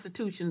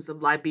constitutions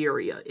of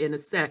Liberia in a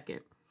second.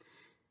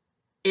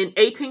 In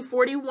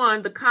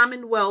 1841, the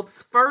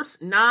Commonwealth's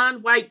first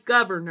non-white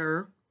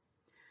governor,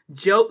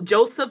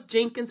 Joseph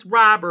Jenkins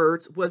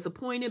Roberts, was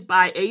appointed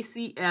by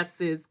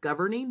ACS's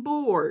governing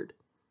board.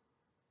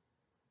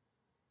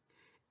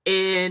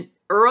 In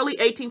early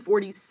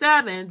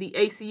 1847, the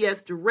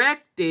ACS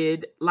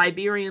directed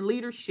Liberian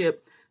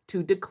leadership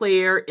to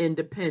declare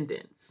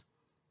independence.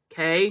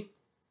 Okay?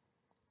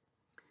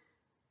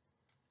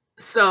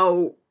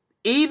 So,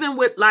 even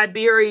with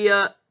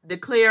Liberia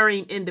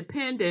declaring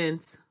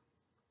independence,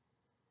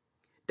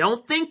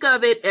 don't think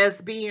of it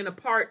as being a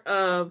part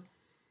of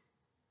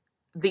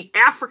the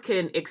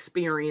African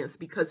experience,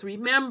 because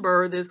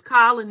remember, this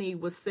colony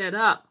was set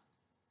up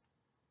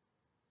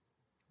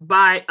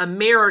by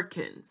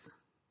Americans.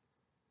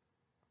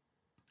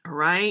 All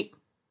right?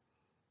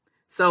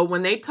 So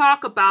when they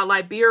talk about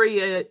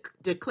Liberia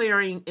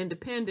declaring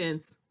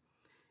independence,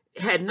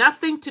 it had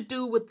nothing to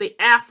do with the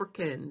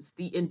Africans,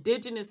 the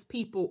indigenous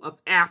people of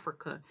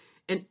Africa,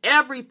 and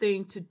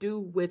everything to do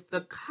with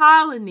the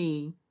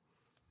colony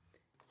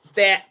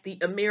that the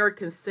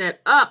Americans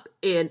set up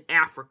in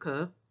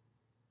Africa.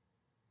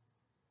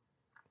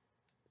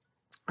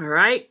 All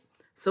right.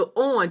 So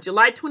on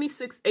July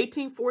 26,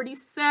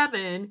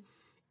 1847,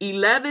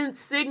 11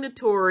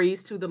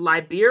 signatories to the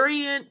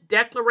Liberian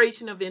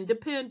Declaration of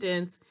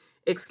Independence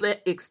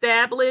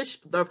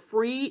established the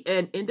Free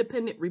and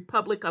Independent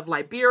Republic of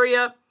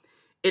Liberia.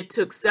 It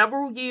took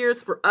several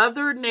years for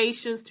other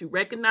nations to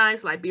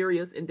recognize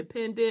Liberia's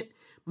independence,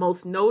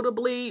 most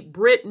notably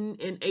Britain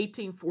in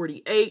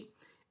 1848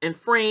 and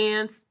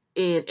France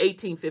in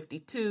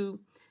 1852.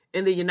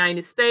 In the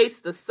United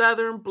States, the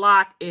Southern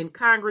Bloc in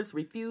Congress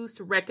refused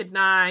to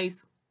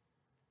recognize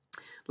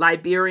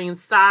Liberian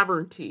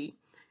sovereignty.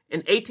 In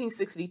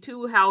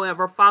 1862,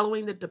 however,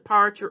 following the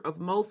departure of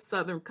most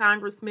Southern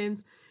congressmen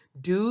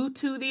due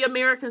to the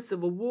American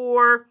Civil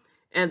War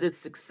and the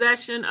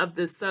succession of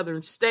the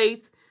Southern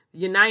states, the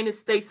United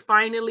States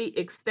finally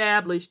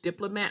established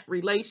diplomatic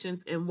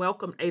relations and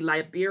welcomed a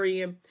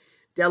Liberian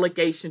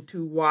delegation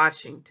to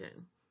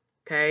Washington.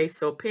 Okay,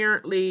 so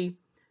apparently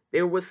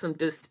there was some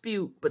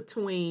dispute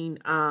between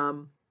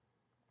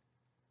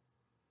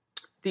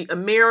the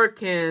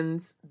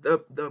Americans,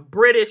 the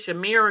British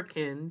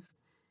Americans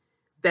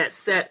that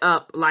set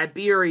up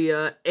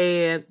Liberia,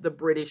 and the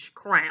British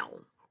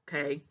Crown.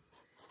 Okay,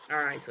 all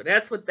right, so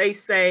that's what they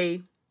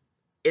say.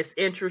 It's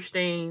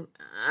interesting.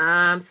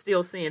 I'm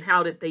still seeing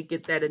how did they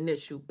get that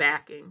initial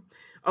backing.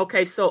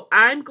 Okay, so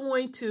I'm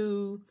going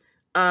to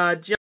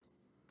jump.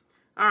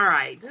 All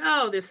right.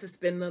 Oh, this has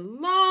been the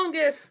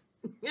longest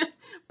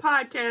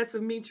podcast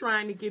of me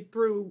trying to get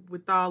through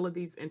with all of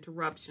these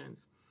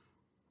interruptions.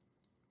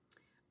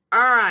 All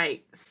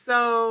right.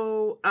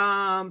 So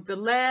the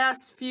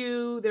last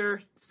few,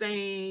 they're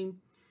saying,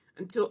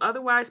 until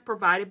otherwise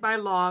provided by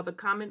law, the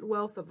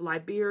Commonwealth of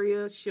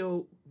Liberia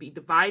shall be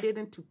divided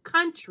into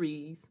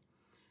countries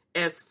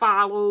as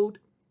followed.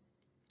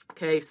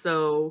 Okay,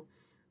 so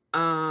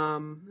let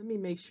me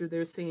make sure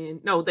they're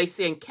saying, no, they're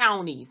saying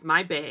counties,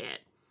 my bad.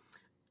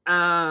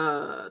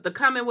 The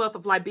Commonwealth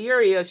of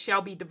Liberia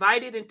shall be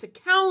divided into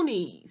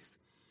counties.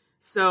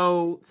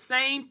 So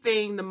same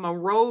thing, the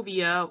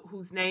Monrovia,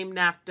 who's named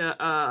after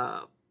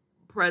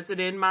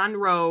President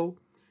Monroe,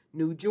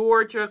 New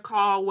Georgia,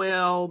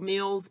 Caldwell,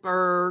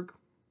 Millsburg,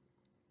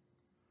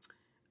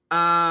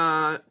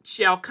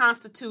 shall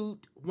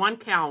constitute one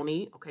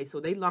county. Okay, so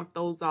they lump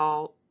those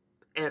all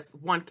as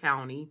one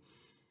county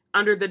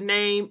under the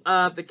name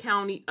of the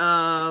county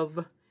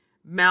of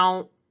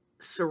Mount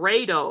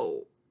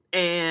Cerrado,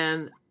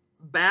 and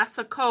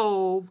Bassa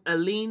Cove,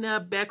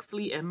 Alena,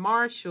 Bexley, and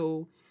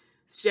Marshall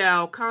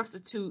shall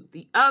constitute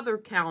the other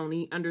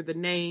county under the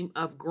name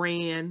of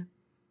Grand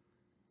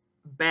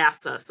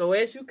Bassa. So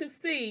as you can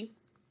see,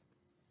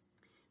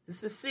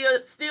 this is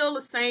still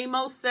the same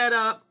old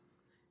setup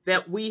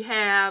that we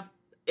have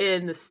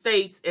in the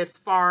states as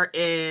far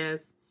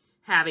as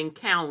having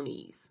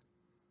counties.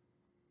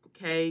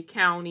 Okay,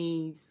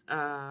 counties,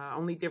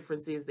 only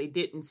difference is they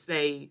didn't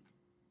say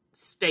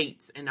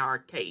states in our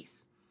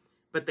case,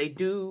 but they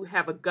do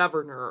have a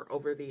governor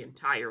over the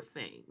entire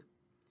thing.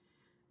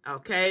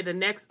 Okay, the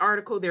next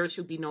article, there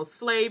shall be no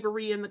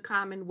slavery in the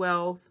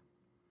Commonwealth.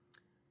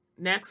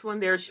 Next one,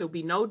 there shall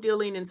be no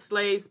dealing in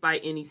slaves by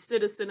any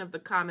citizen of the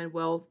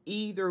Commonwealth,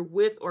 either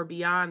with or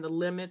beyond the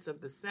limits of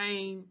the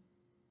same.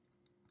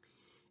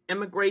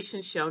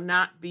 Immigration shall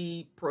not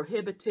be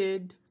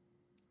prohibited.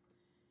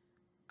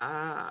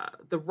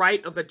 The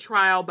right of a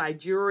trial by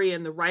jury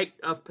and the right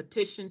of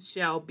petitions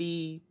shall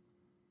be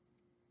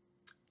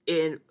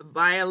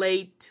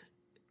inviolate.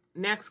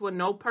 Next one,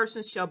 no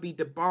person shall be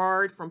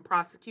debarred from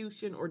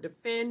prosecution or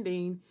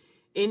defending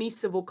any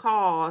civil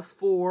cause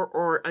for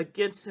or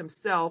against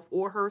himself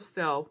or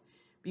herself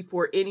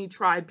before any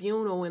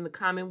tribunal in the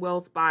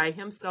Commonwealth by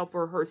himself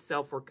or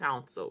herself or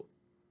counsel.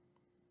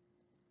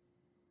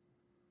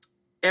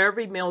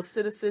 Every male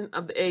citizen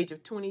of the age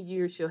of 20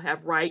 years shall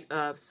have right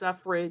of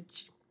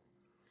suffrage.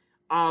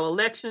 All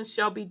elections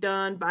shall be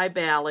done by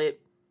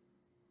ballot.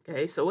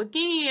 Okay, so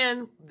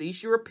again,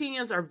 these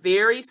Europeans are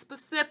very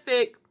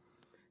specific.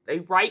 They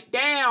write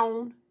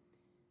down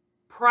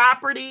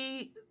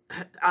property,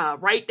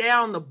 write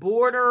down the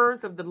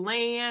borders of the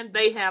land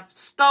they have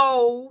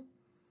stole,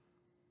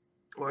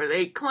 or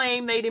they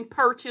claim they didn't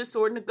purchase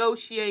or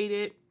negotiate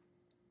it.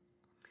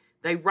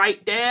 They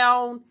write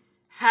down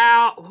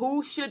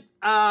who should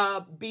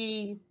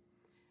be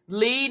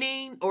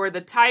leading or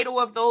the title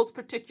of those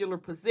particular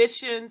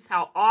positions,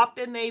 how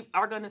often they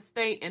are going to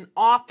stay in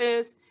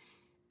office,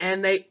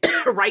 and they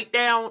write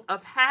down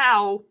of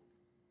how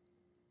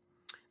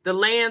the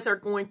lands are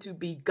going to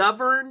be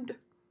governed.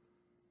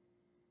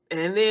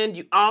 And then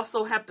you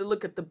also have to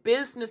look at the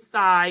business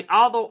side,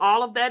 although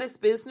all of that is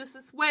business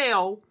as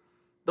well.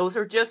 Those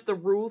are just the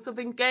rules of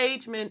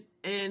engagement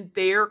in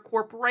their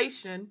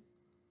corporation,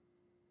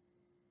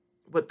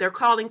 what they're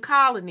calling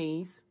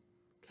colonies,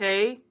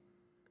 okay?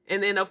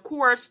 And then, of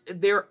course,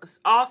 there's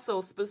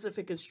also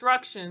specific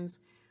instructions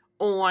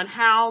on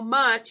how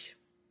much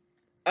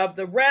of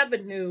the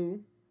revenue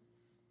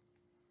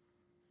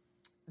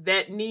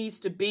that needs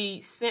to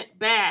be sent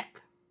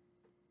back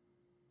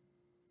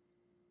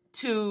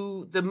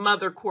to the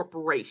mother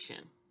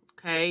corporation,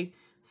 okay?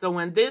 So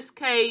in this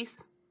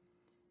case,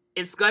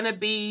 it's going to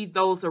be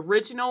those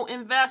original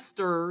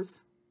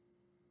investors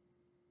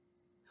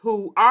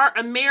who are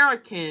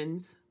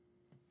Americans,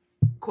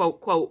 quote,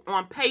 quote,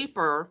 on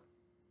paper,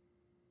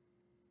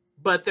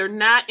 but they're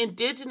not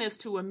indigenous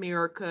to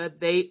America.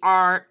 They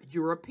are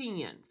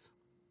Europeans,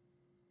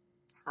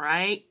 all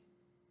right?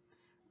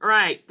 All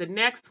right, the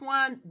next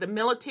one, the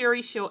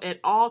military shall at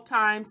all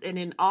times and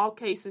in all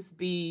cases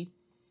be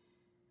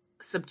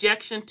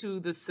subjection to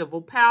the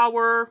civil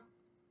power.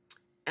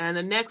 And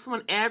the next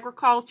one,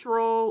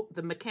 agricultural,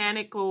 the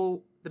mechanic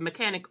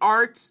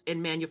arts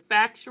and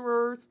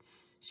manufacturers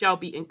shall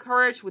be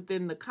encouraged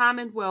within the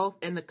Commonwealth,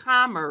 and the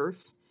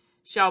commerce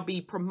shall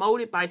be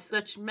promoted by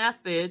such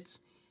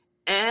methods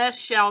as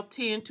shall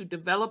tend to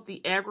develop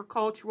the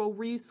agricultural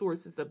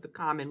resources of the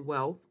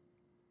Commonwealth,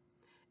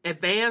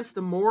 advance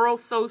the moral,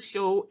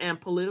 social,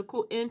 and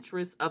political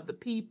interests of the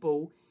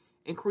people,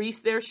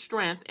 increase their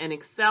strength, and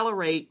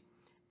accelerate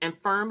and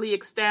firmly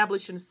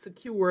establish and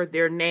secure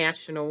their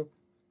national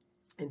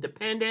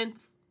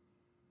independence.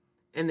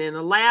 And then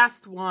the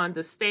last one,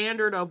 the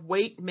standard of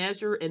weight,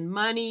 measure, and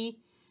money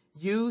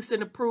used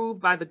and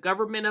approved by the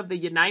government of the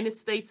United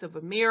States of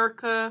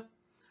America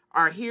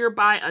are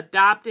hereby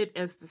adopted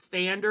as the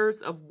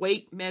standards of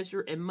weight,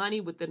 measure, and money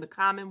within the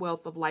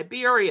Commonwealth of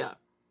Liberia.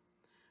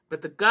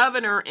 But the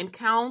governor and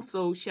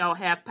council shall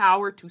have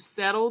power to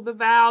settle the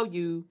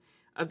value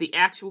of the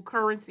actual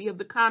currency of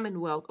the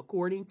Commonwealth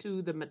according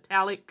to the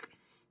metallic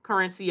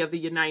currency of the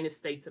United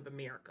States of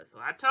America. So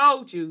I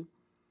told you,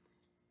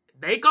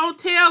 they gonna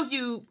tell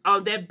you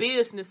on that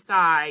business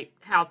side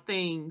how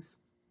things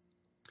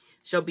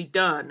shall be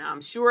done. Now,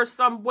 I'm sure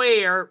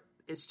somewhere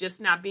it's just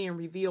not being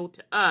revealed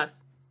to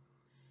us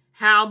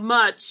how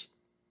much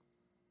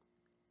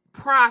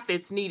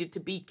profits needed to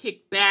be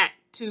kicked back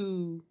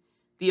to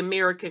the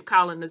American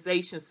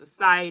Colonization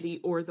Society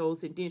or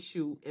those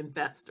initial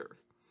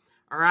investors.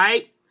 All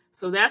right.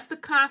 So that's the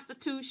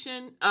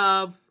Constitution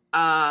of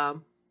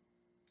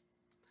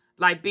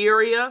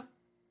Liberia.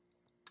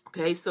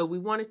 Okay. So we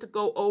wanted to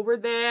go over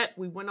that.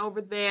 We went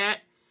over that.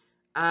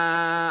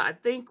 I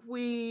think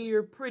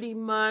we're pretty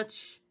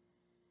much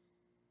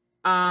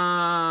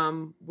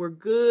we're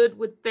good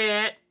with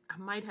that. I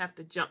might have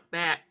to jump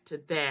back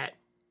to that.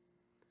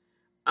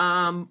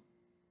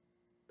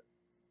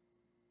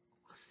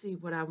 Let's see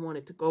what I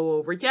wanted to go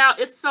over. Yeah,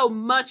 it's so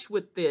much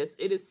with this.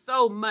 It is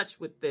so much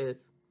with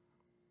this.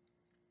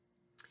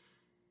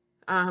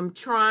 I'm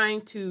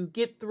trying to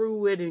get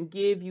through it and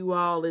give you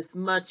all as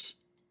much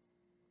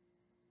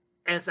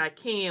as I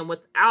can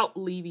without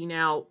leaving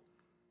out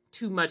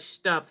too much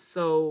stuff.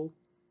 So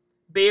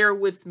bear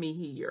with me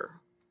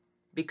here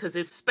because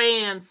it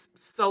spans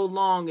so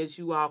long, as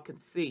you all can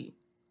see.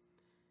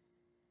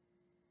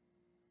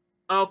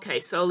 Okay,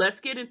 so let's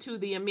get into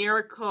the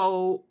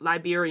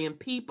Americo-Liberian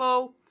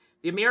people.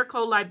 The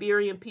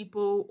Americo-Liberian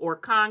people, or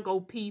Congo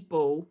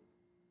people,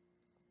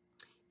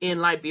 in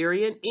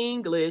Liberian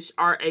English,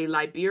 are a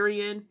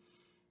Liberian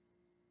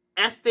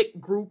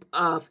ethnic group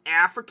of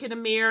African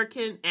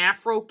American,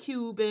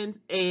 Afro-Cubans,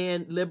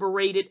 and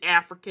liberated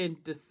African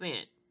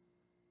descent.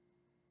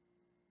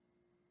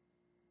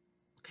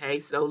 Okay,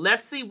 so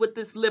let's see what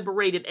this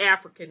liberated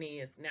African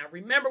is. Now,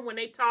 remember when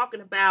they're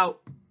talking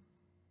about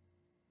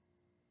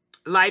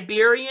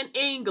Liberian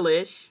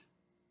English,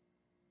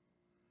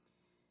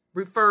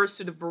 refers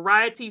to the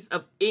varieties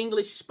of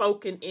English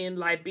spoken in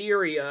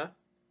Liberia.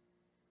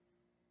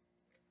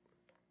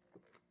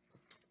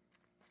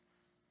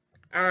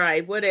 All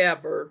right,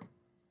 whatever.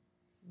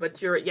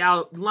 But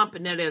y'all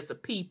lumping that as a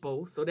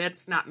people, so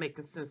that's not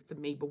making sense to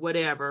me, but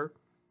whatever.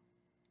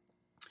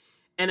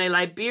 And a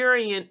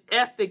Liberian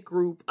ethnic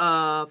group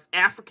of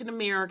African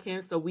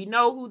Americans, so we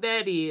know who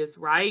that is,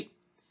 right?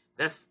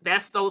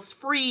 That's those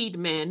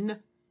freedmen.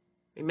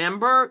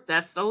 Remember,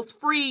 that's those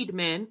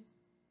freedmen.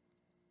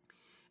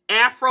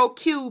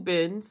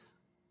 Afro-Cubans.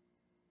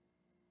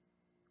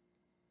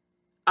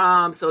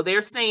 So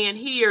they're saying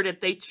here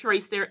that they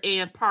trace their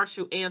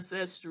partial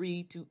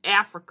ancestry to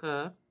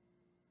Africa.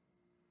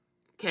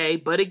 Okay,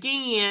 but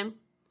again,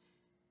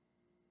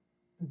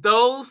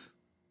 those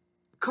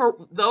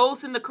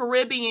in the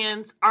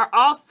Caribbean are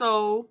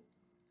also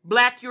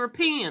Black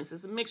Europeans.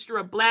 It's a mixture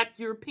of Black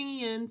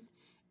Europeans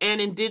and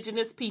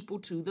indigenous people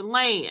to the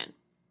land,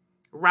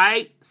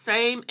 right?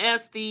 Same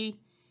as the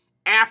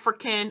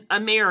African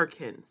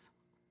Americans.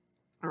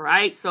 All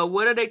right, so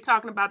what are they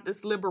talking about,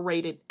 this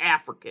liberated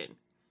African?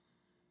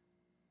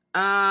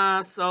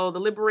 So the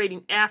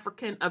liberating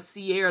African of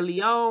Sierra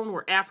Leone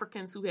were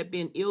Africans who had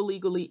been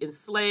illegally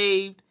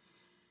enslaved.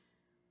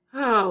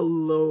 Oh,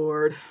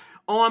 Lord.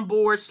 On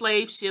board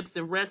slave ships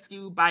and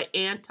rescued by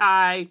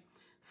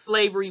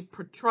anti-slavery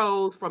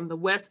patrols from the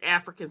West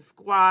African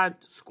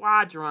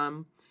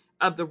Squadron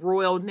of the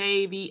Royal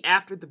Navy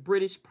after the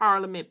British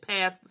Parliament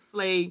passed the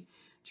Slave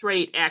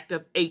Trade Act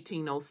of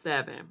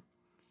 1807.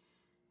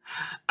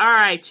 All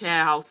right,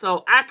 child.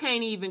 So I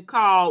can't even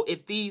call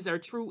if these are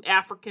true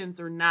Africans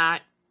or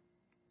not,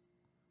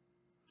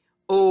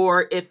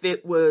 or if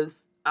it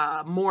was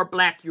more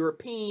Black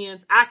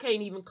Europeans. I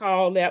can't even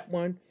call that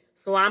one.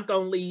 So I'm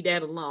going to leave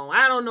that alone.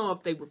 I don't know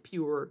if they were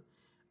pure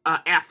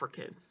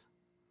Africans.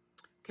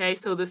 Okay,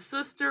 so the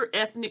sister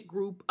ethnic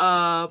group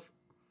of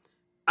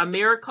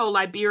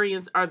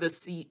Americo-Liberians are the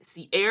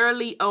Sierra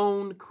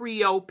Leone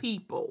Creole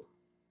people.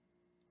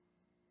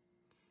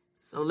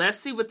 So let's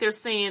see what they're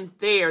saying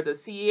there. The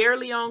Sierra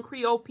Leone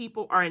Creole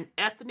people are an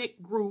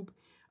ethnic group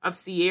of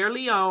Sierra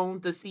Leone.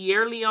 The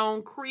Sierra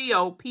Leone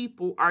Creole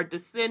people are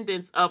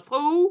descendants of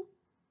who?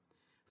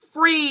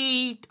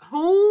 Freed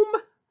whom?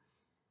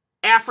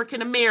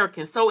 African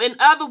Americans. So in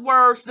other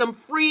words, them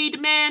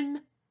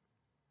freedmen,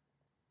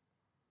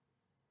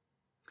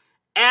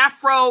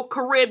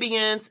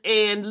 Afro-Caribbeans,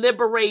 and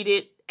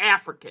liberated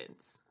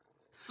Africans,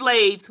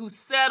 slaves who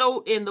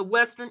settled in the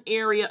western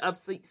area of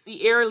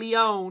Sierra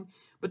Leone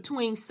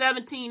between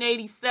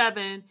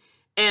 1787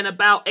 and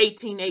about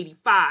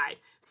 1885.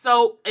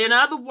 So, in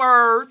other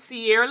words,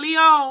 Sierra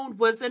Leone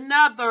was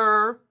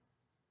another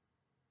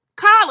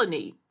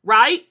colony,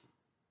 right?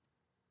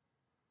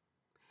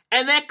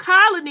 And that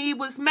colony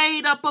was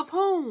made up of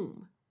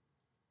whom?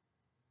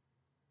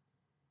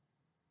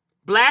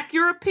 Black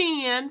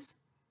Europeans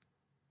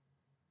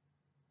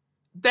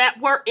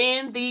that were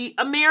in the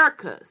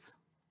Americas.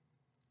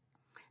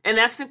 And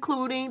that's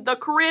including the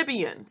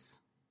Caribbeans.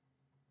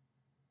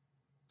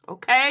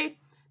 Okay?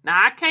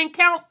 Now, I can't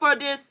count for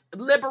this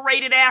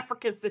liberated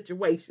African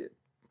situation.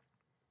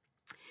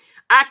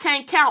 I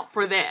can't count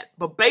for that.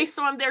 But based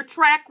on their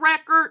track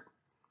record,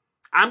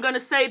 I'm going to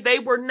say they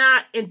were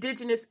not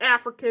indigenous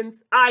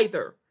Africans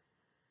either.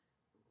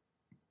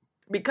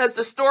 Because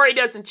the story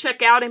doesn't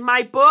check out in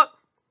my book.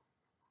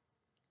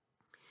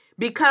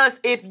 Because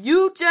if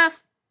you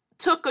just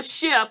took a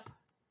ship,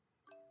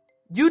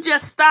 you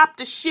just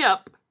stopped a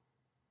ship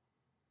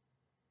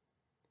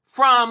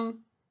from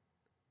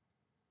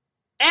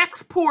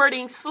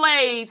exporting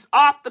slaves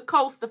off the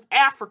coast of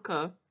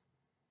Africa,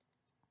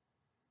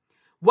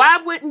 why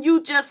wouldn't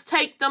you just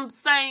take them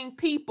same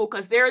people?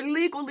 Because they're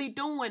illegally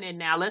doing it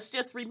now. Let's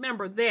just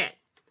remember that.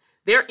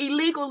 They're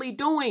illegally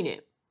doing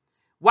it.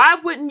 Why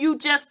wouldn't you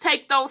just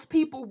take those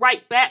people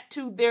right back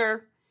to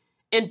their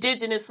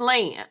indigenous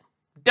land.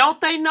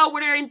 Don't they know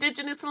where their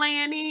indigenous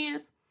land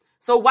is?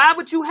 So why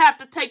would you have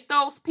to take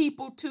those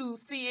people to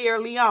Sierra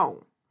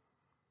Leone?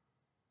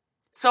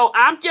 So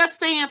I'm just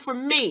saying, for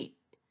me,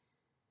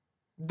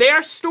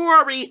 their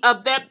story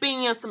of that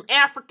being some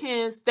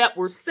Africans that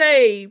were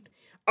saved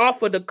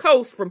off of the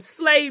coast from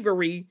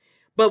slavery,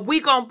 but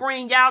we gonna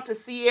bring y'all to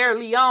Sierra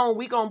Leone,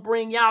 we gonna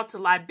bring y'all to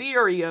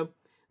Liberia,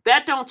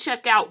 that don't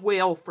check out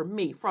well for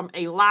me from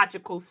a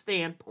logical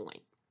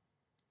standpoint.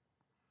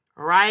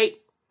 All right?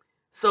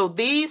 So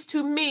these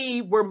to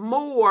me were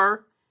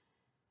more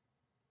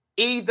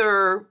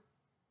either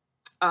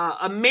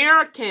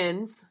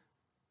Americans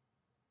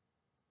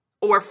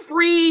or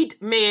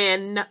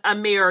freedmen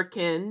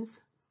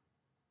Americans,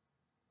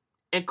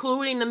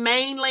 including the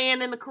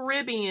mainland and the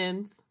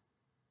Caribbeans,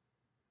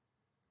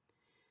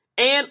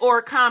 and or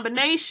a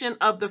combination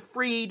of the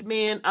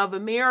freedmen of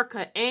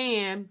America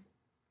and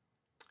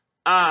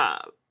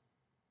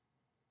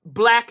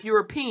Black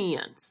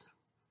Europeans,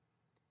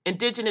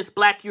 indigenous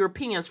Black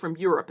Europeans from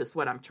Europe is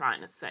what I'm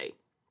trying to say.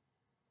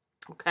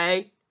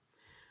 Okay?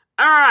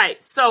 All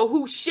right, so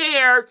who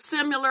shared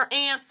similar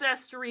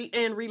ancestry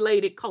and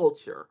related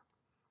culture.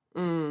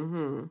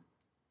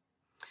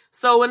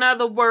 So in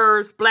other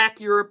words, Black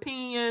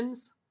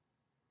Europeans,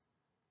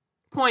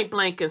 point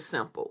blank and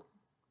simple.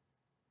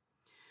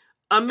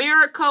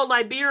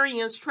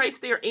 Americo-Liberians trace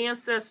their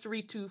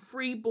ancestry to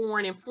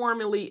freeborn and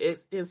formerly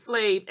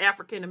enslaved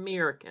African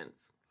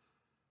Americans.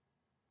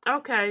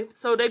 Okay,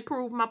 so they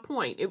proved my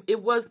point.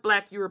 It was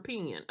Black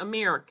European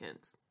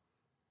Americans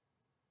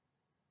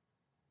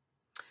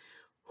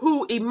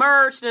who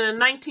emerged in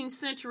the 19th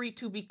century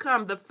to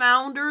become the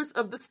founders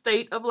of the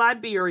state of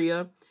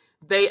Liberia.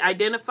 They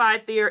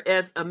identified there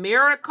as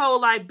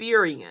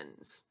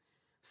Americo-Liberians.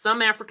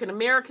 Some African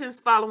Americans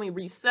following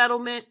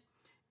resettlement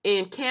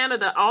in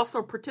Canada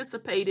also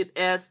participated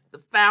as the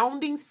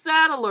founding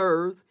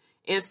settlers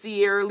in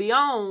Sierra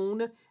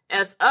Leone,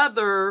 as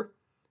other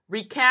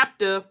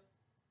recaptive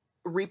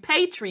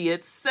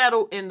repatriates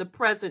settled in the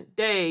present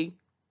day.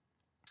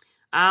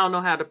 I don't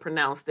know how to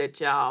pronounce that,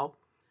 y'all.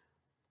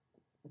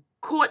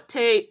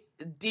 Côte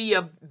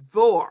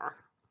d'Ivoire.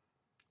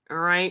 All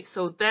right,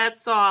 so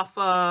that's off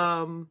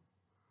of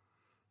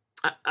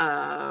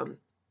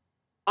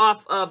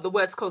the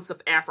west coast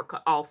of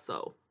Africa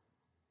also.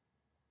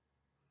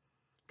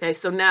 Okay,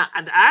 so now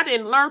I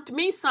didn't learn to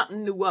me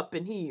something new up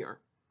in here.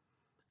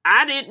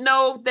 I didn't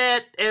know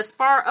that as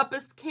far up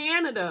as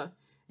Canada,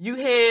 you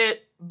had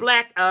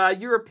Black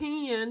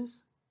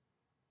Europeans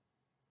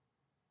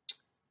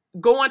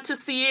going to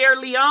Sierra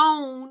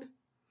Leone,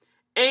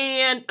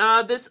 and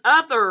this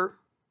other,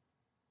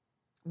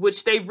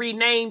 which they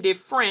renamed it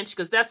French,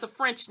 because that's a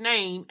French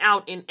name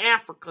out in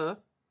Africa.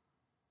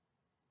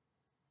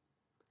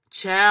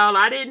 Child,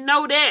 I didn't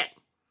know that.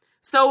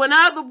 So in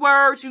other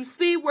words, you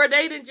see where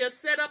they didn't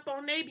just set up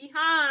on their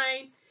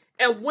behind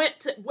and went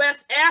to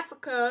West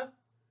Africa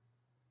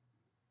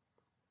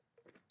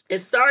and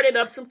started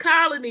up some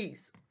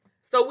colonies.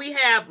 So we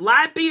have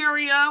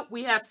Liberia,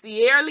 we have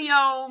Sierra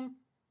Leone,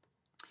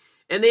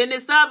 and then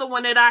this other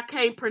one that I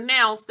can't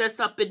pronounce that's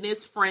up in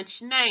this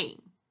French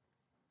name.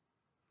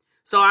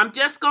 So I'm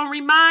just going to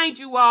remind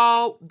you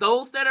all,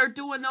 those that are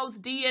doing those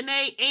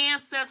DNA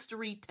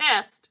ancestry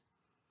tests,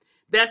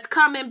 that's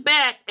coming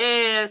back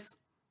as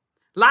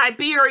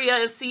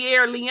Liberia and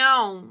Sierra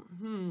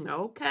Leone.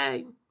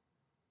 Okay.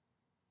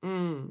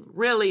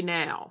 Really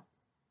now.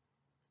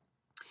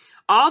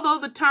 Although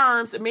the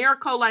terms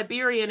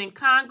Americo-Liberian and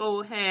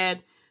Congo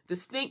had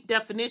distinct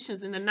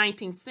definitions in the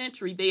 19th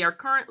century, they are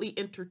currently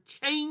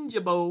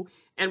interchangeable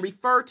and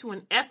refer to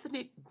an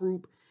ethnic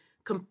group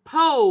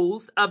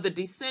composed of the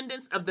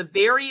descendants of the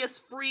various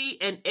free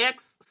and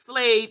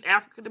ex-slave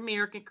African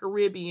American,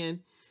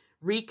 Caribbean,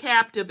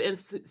 recaptive, and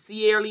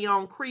Sierra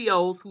Leone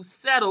Creoles who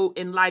settled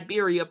in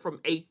Liberia from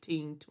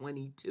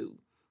 1822.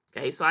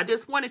 Okay, so I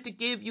just wanted to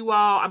give you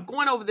all, I'm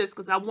going over this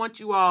because I want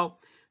you all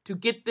to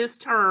get this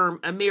term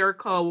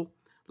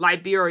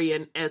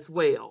Americo-Liberian as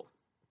well.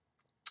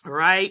 All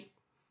right,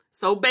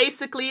 so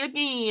basically,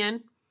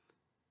 again,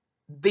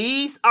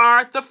 these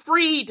are the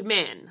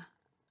freedmen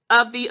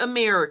of the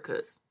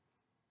Americas.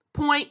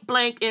 Point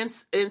blank and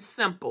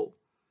simple.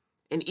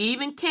 And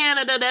even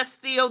Canada, that's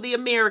still the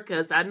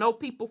Americas. I know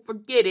people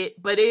forget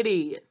it, but it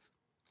is.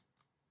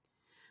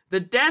 The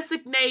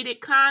designated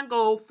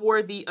Congo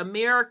for the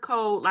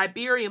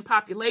Americo-Liberian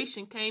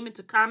population came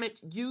into common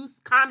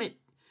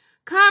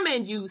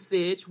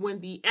usage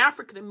when the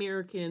African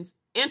Americans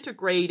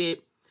integrated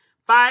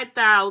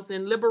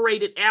 5,000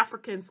 liberated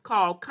Africans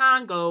called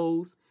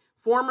Congos,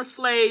 former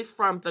slaves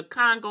from the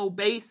Congo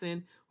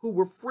Basin who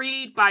were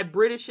freed by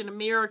British and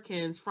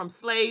Americans from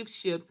slave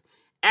ships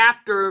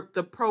after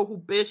the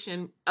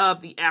prohibition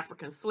of the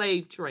African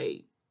slave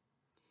trade.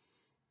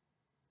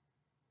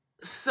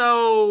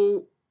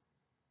 So,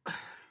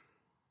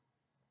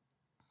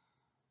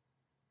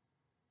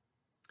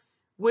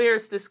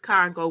 where's this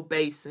Congo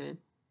Basin?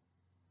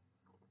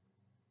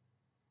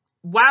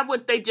 Why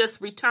would they just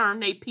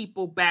return their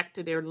people back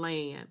to their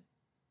land?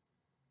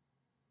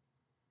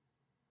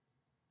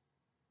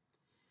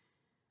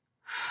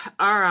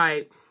 All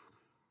right.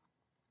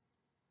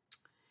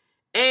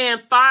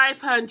 And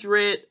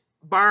 500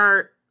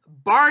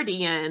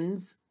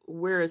 Bardians.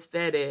 Where is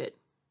that at?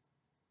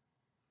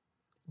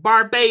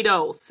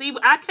 Barbados. See,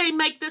 I can't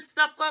make this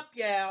stuff up,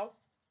 y'all.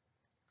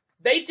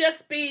 They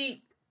just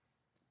be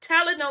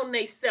telling on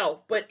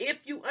themselves. But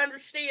if you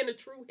understand the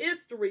true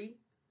history,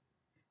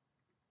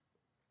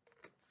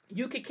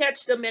 you can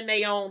catch them in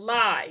their own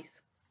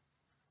lies.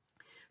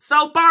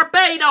 So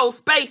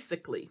Barbados,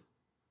 basically.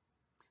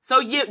 So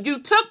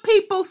you took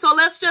people, so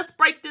let's just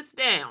break this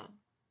down.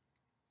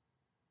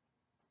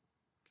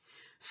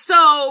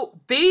 So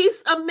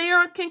these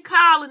American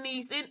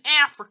colonies in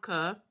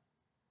Africa,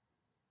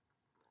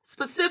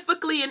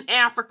 specifically in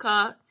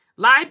Africa,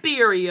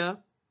 Liberia,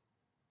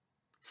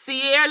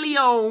 Sierra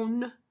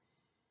Leone,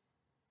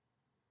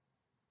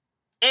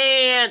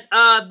 and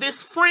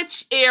this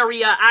French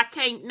area I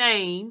can't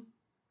name,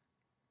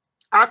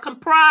 are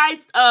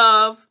comprised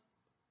of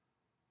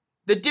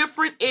the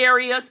different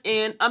areas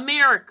in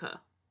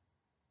America,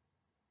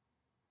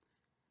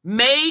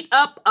 made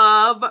up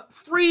of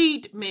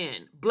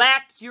freedmen,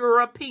 Black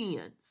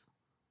Europeans.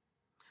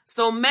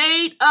 So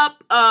made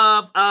up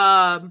of,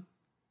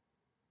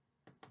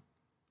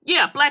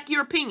 Black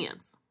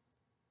Europeans.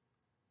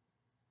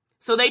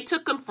 So they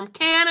took them from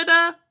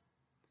Canada.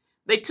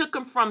 They took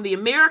them from the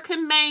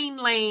American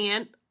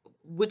mainland,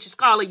 which is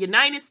called the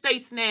United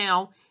States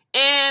now,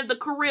 and the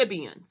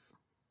Caribbeans.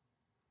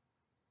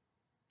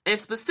 And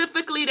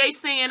specifically, they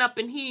saying up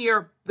in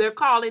here, they're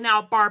calling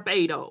out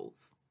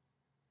Barbados.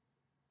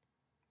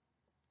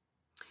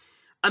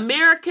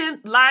 American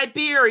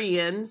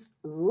Liberians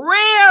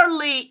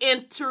rarely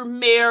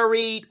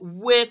intermarried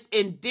with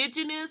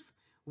indigenous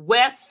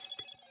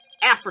West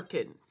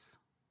Africans.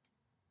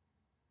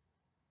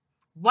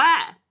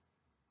 Why?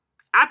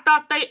 I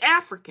thought they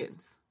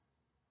Africans.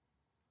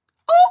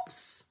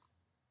 Oops.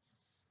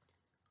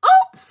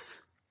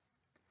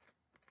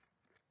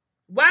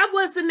 Why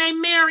wasn't they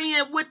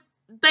marrying with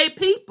they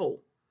people?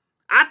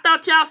 I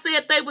thought y'all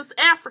said they was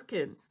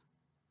Africans.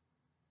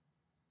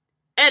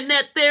 And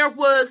that there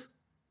was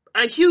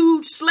a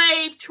huge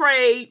slave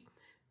trade,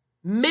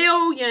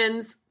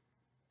 millions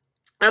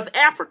of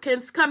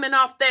Africans coming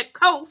off that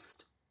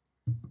coast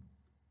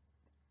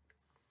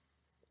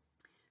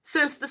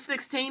since the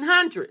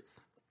 1600s.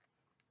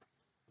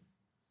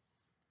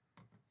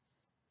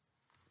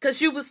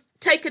 Because you was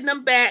taking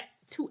them back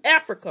to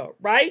Africa,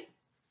 right?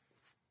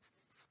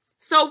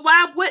 So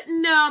why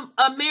wouldn't them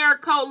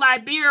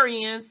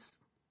Americo-Liberians,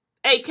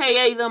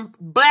 aka them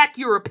Black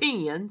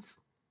Europeans,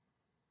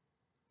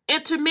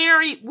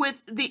 intermarry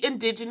with the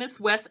indigenous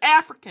West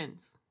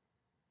Africans?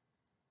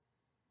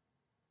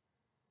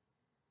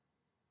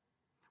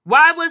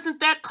 Why wasn't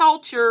that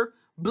culture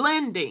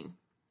blending?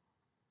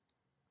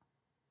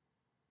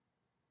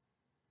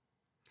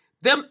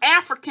 Them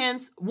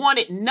Africans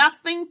wanted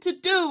nothing to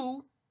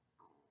do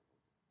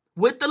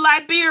with the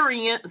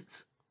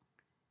Liberians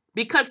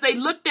because they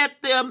looked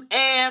at them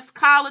as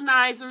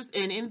colonizers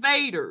and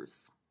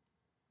invaders.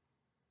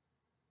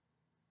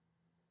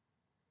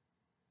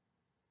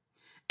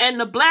 And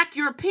the Black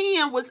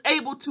European was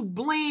able to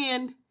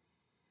blend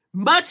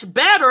much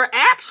better,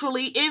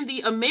 actually, in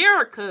the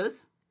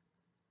Americas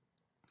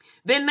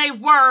than they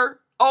were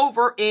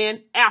over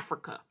in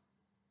Africa.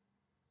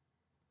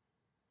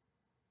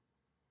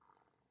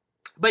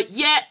 But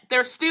yet,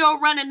 they're still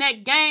running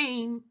that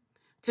game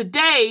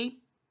today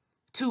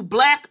to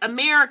Black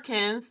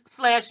Americans /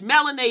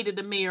 melanated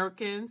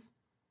Americans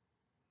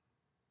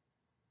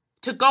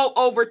to go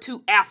over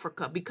to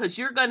Africa because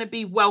you're going to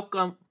be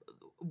welcome.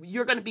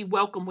 You're going to be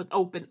welcome with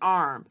open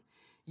arms.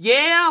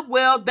 Yeah,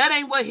 well, that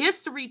ain't what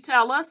history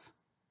tell us.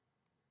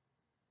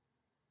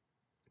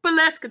 But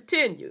let's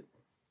continue.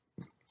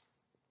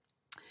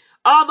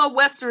 Although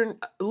Western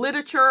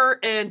literature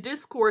and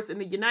discourse in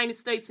the United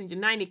States and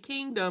United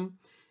Kingdom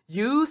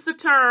use the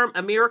term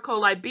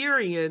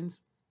Americo-Liberians,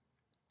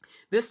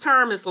 this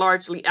term is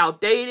largely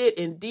outdated.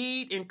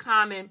 Indeed, in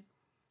common,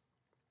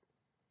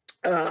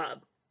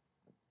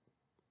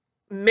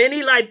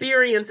 many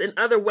Liberians and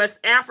other West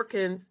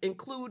Africans,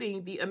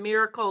 including the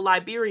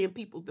Americo-Liberian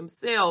people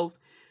themselves,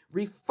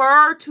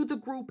 refer to the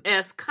group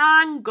as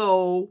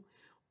Congo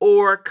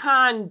or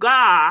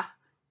Conga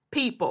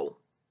people.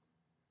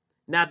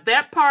 Now,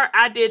 that part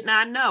I did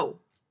not know.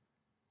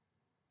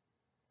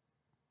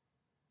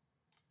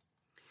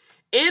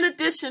 In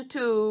addition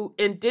to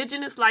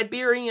indigenous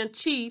Liberian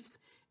chiefs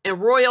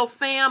and royal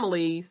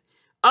families,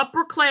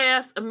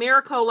 upper-class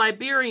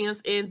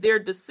Americo-Liberians and their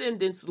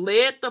descendants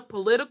led the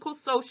political,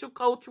 social,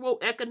 cultural,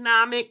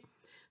 economic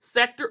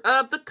sector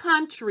of the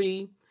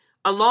country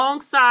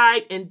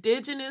alongside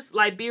indigenous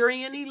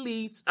Liberian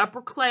elites.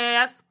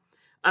 Upper-class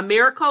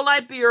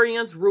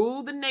Americo-Liberians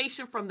ruled the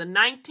nation from the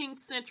 19th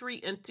century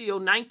until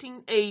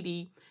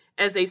 1980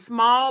 as a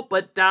small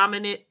but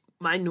dominant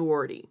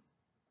minority.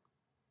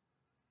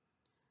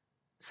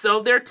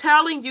 So they're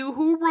telling you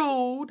who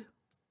ruled: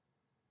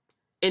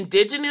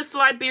 indigenous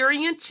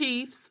Liberian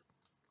chiefs.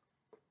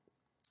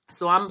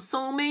 So I'm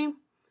assuming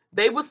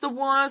they was the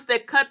ones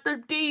that cut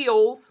the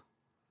deals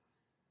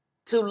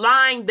to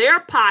line their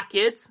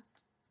pockets,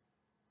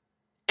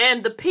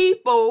 and the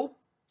people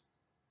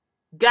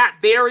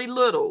got very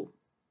little,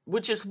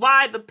 which is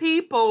why the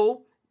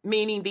people,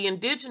 meaning the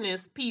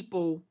indigenous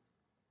people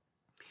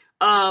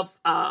of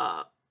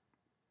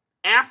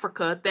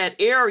Africa, that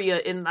area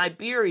in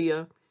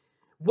Liberia,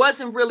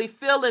 wasn't really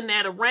feeling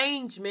that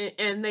arrangement,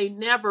 and they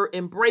never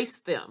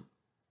embraced them.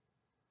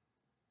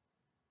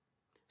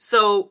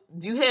 So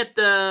you had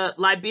the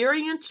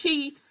Liberian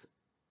chiefs,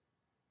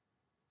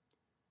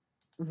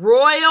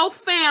 royal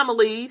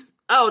families.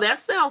 Oh, that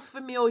sounds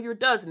familiar,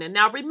 doesn't it?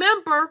 Now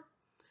remember,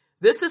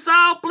 this is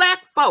all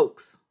black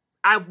folks.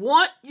 I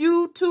want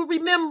you to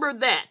remember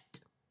that.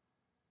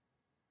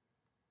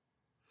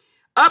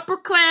 Upper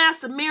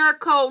class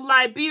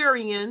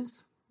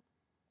Americo-Liberians.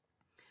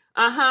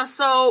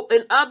 So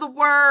in other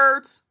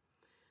words,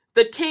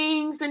 the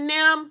kings and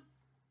them,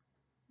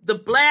 the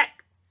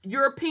black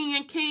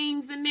European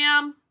kings and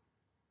them,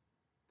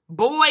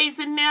 boys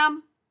and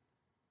them,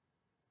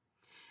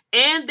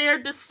 and their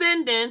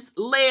descendants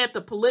led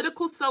the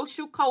political,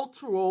 social,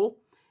 cultural,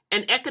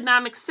 and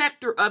economic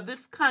sector of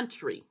this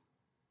country.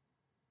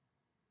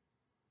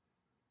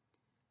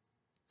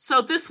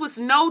 So this was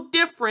no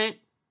different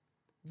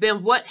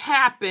than what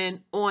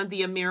happened on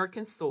the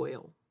American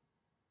soil.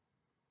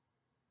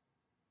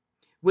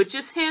 Which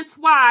is hence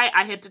why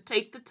I had to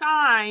take the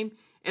time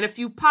in a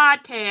few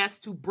podcasts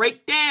to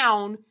break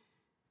down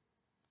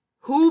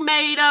who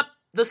made up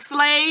the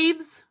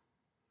slaves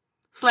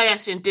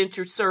 /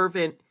 indentured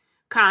servant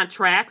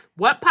contracts,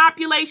 what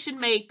population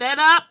made that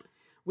up,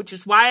 which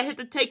is why I had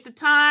to take the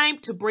time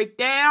to break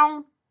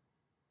down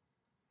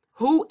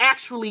who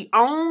actually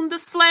owned the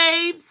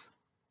slaves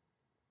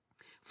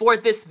for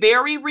this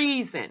very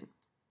reason.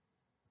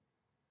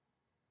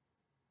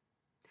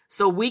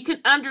 So we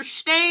can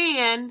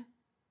understand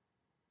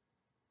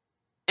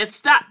and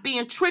stop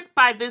being tricked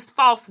by this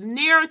false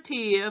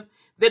narrative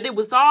that it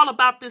was all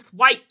about this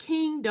white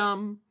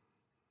kingdom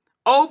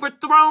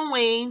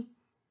overthrowing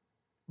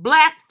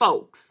black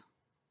folks.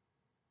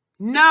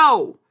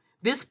 No,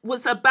 this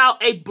was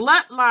about a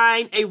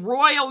bloodline, a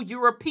royal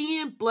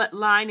European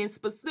bloodline, and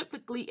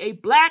specifically a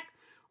black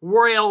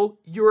royal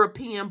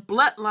European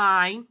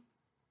bloodline,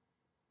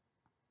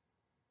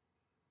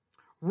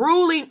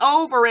 ruling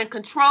over and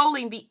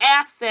controlling the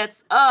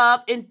assets of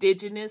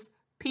indigenous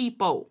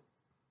people.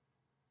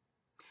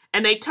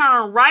 And they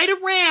turned right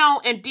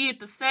around and did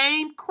the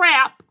same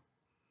crap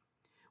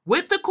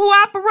with the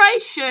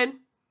cooperation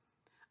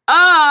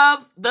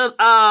of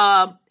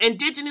the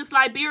indigenous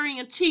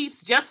Liberian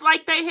chiefs, just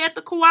like they had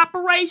the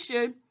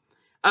cooperation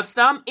of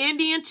some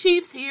Indian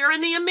chiefs here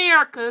in the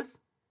Americas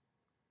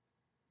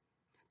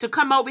to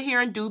come over here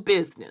and do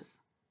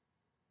business.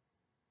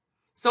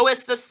 So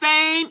it's the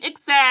same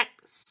exact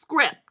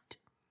script.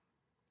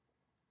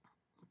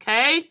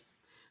 Okay?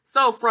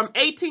 So from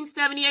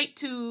 1878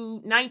 to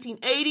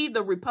 1980,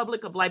 the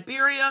Republic of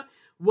Liberia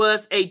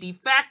was a de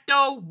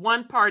facto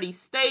one-party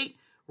state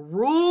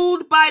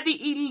ruled by the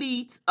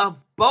elites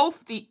of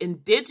both the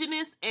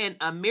indigenous and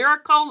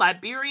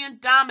Americo-Liberian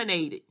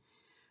dominated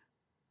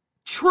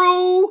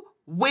true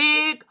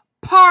Whig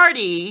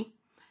Party.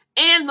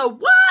 And the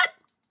what?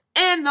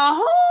 And the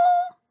who?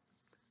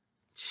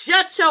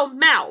 Shut your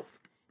mouth.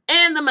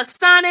 And the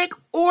Masonic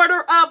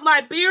Order of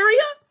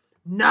Liberia?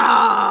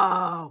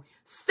 No.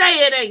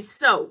 Say it ain't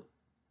so.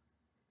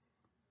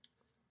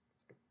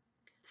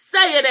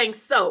 Say it ain't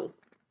so.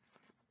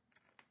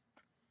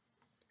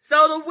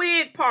 So the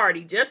Whig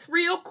Party, just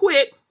real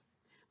quick,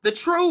 the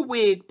true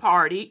Whig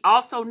Party,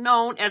 also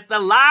known as the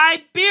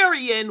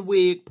Liberian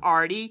Whig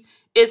Party,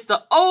 is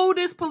the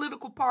oldest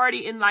political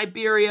party in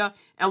Liberia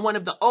and one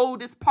of the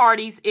oldest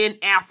parties in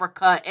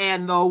Africa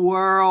and the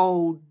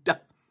world.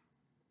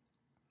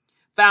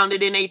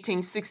 Founded in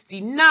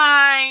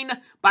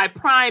 1869 by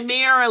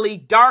primarily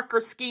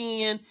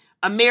darker-skinned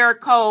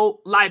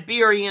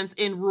Americo-Liberians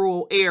in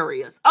rural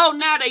areas. Oh,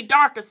 now they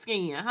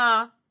darker-skinned,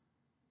 huh?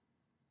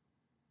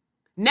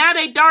 Now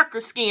they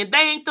darker-skinned.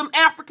 They ain't them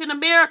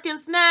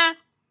African-Americans now.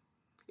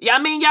 Yeah, I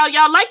mean,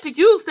 y'all like to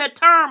use that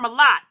term a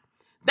lot.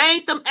 They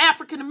ain't them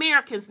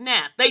African-Americans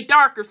now. They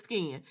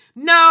darker-skinned.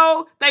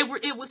 No,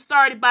 it was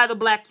started by the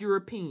black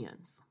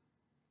Europeans.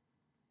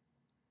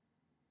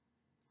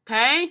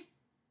 Okay?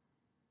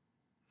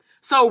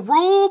 So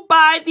ruled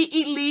by the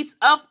elites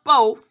of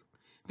both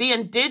the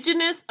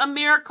indigenous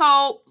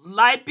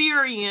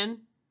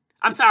Americo-Liberian,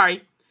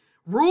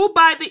 ruled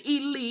by the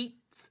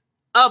elites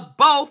of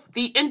both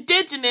the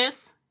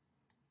indigenous,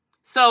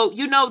 so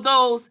you know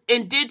those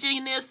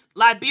indigenous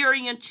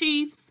Liberian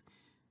chiefs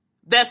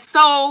that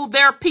sold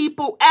their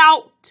people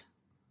out?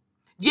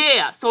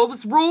 Yeah, so it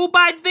was ruled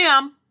by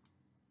them,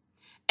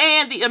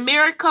 and the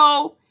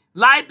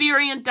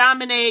Americo-Liberian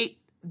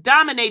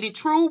dominated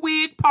true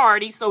Whig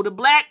Party, so the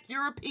black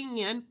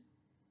European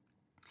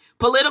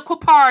political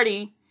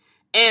party,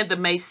 and the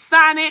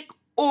Masonic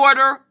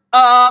Order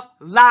of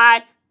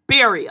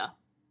Liberia.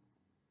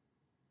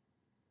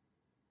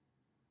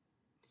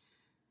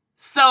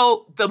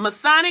 So the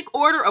Masonic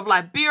Order of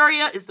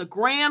Liberia is the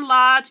Grand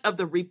Lodge of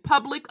the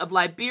Republic of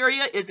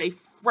Liberia, is a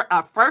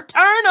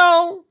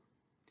fraternal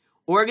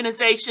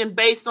organization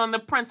based on the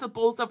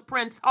principles of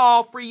Prince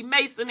Hall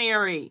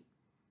Freemasonry.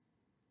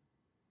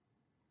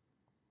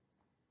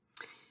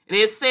 And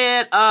it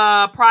said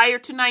prior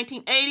to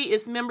 1980,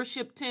 its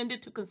membership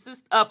tended to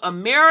consist of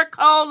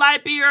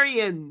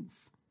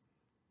Americo-Liberians.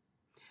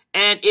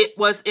 And it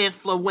was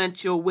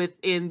influential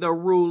within the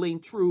ruling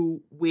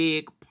True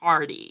Whig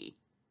Party.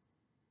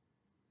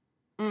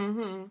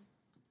 Mm-hmm.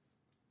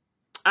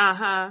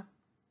 Uh-huh.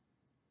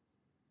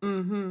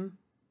 Mm-hmm.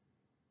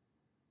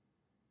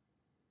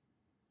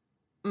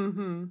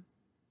 Mm-hmm.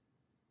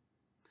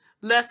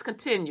 Let's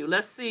continue.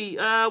 Let's see.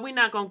 We're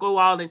not going to go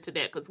all into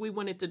that because we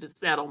went into the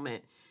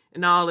settlement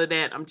and all of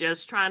that. I'm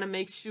just trying to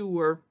make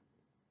sure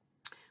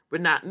we're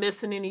not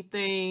missing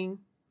anything.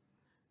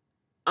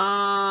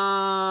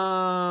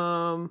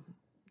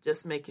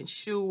 Just making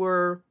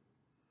sure.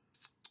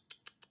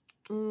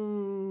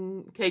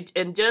 Okay,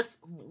 and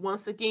just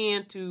once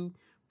again to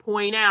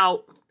point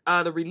out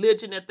the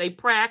religion that they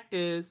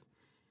practice.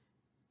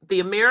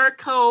 The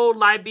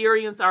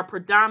Americo-Liberians are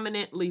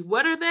predominantly,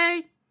 what are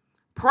they?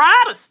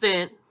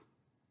 Protestant?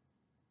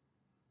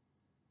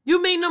 You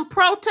mean them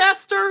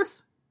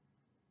protesters?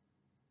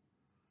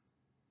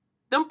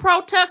 Them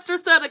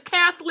protesters of the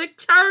Catholic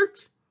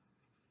Church?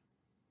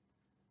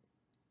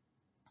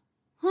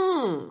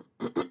 Them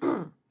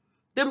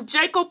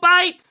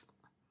Jacobites?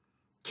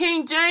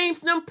 King James,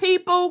 them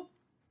people?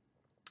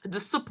 The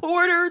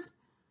supporters?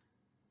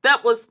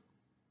 That was,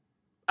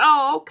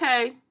 oh,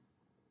 okay.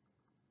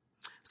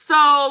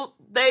 So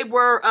they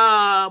were,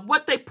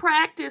 what they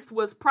practiced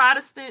was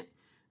Protestant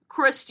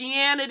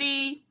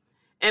Christianity,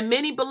 and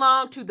many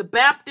belonged to the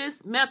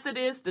Baptist,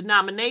 Methodist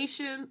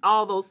denomination,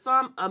 although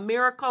some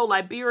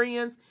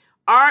Americo-Liberians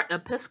are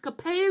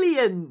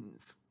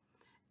Episcopalians,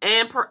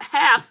 and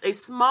perhaps a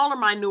smaller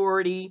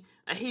minority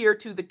adhere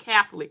to the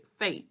Catholic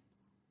faith.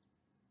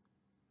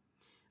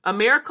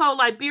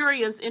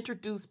 Americo-Liberians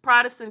introduced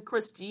Protestant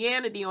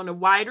Christianity on a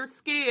wider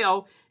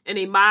scale in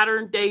a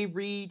modern-day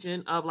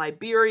region of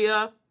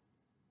Liberia.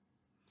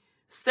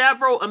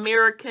 Several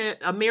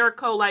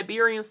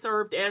Americo-Liberians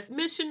served as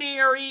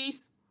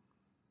missionaries.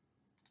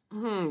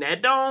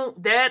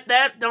 Child,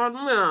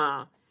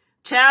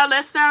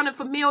 that sounded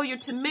familiar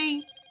to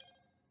me.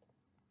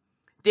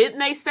 Didn't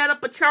they set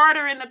up a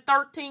charter in the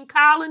 13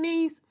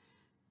 colonies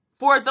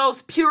for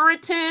those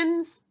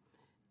Puritans,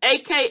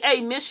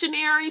 aka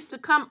missionaries, to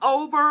come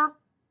over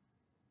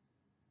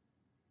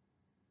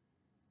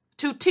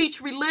to teach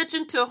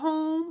religion to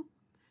whom?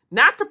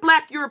 Not the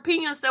black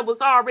Europeans that was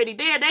already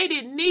there. They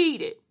didn't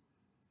need it.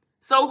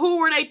 So who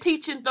were they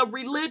teaching the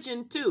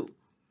religion to?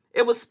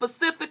 It was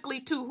specifically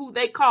to who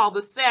they call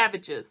the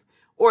savages,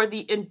 or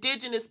the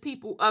indigenous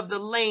people of the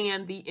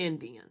land, the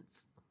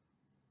Indians.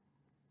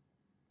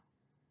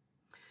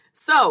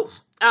 So,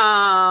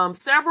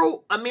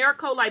 several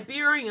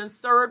Americo-Liberians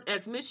served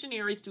as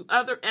missionaries to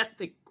other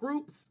ethnic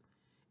groups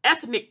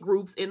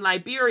in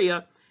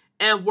Liberia,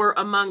 and were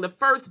among the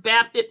first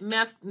Baptist,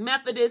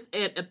 Methodist,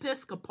 and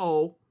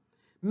Episcopal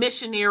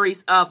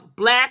missionaries of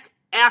Black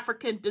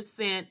African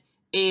descent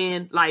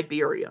in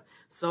Liberia.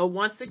 So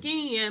once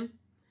again,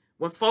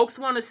 when folks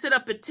want to sit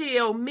up and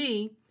tell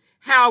me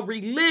how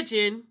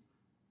religion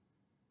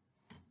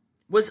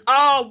was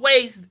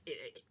always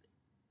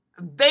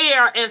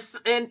there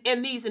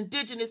in these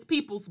indigenous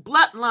people's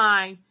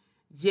bloodline,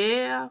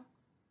 yeah.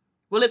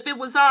 Well, if it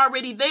was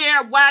already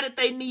there, why did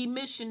they need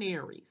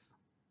missionaries?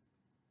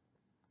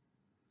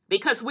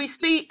 Because we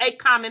see a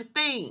common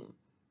theme.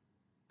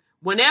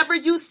 Whenever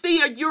you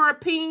see a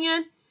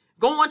European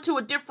going to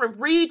a different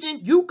region,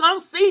 you're going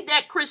to see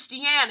that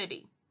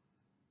Christianity.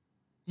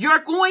 You're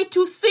going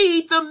to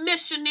see the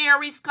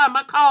missionaries come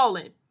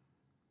a-calling.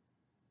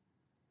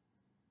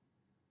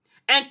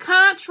 And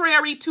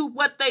contrary to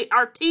what they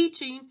are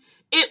teaching,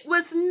 it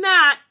was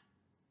not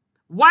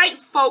white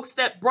folks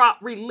that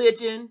brought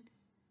religion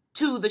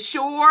to the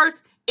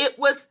shores. It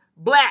was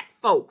black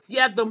folks.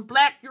 Yeah, the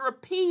black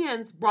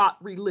Europeans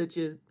brought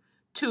religion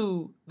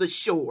to the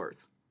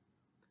shores.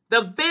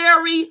 The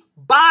very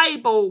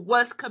Bible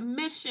was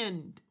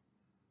commissioned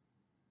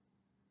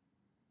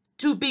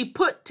to be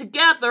put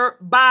together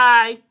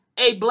by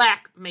a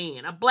black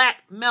man, a black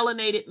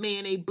melanated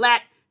man, a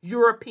black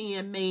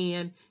European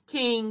man,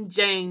 King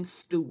James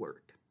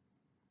Stewart.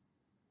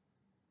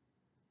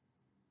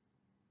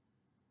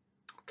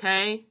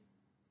 Okay.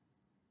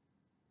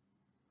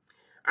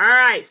 All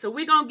right, so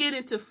we're going to get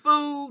into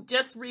food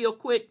just real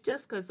quick,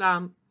 just because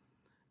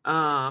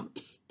I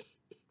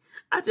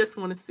just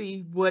want to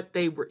see what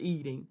they were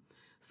eating.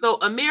 So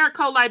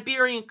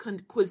Americo-Liberian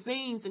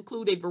cuisines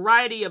include a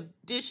variety of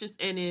dishes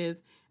and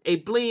is a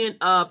blend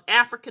of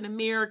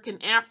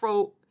African-American,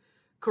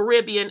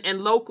 Afro-Caribbean,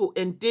 and local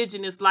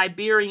indigenous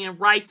Liberian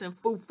rice and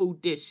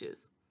fufu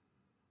dishes.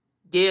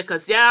 Yeah,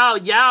 because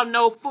y'all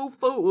know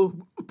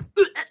fufu.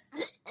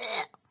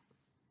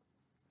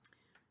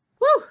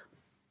 Woo!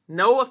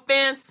 No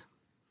offense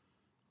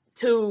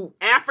to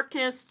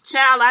Africans,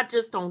 child, I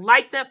just don't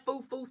like that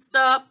foo-foo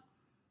stuff.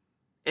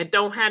 It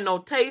don't have no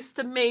taste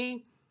to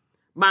me.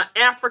 My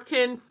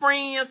African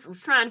friends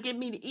was trying to get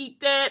me to eat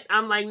that.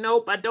 I'm like,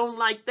 nope, I don't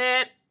like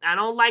that. I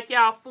don't like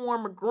y'all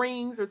form of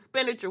greens or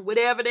spinach or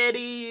whatever that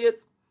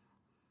is.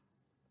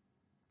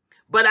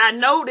 But I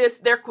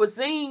noticed their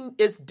cuisine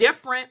is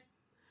different.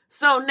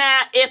 So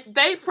now if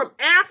they from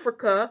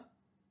Africa,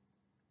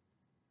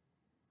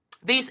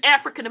 these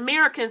African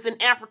Americans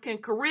and African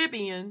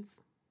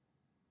Caribbeans,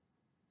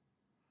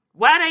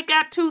 why they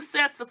got two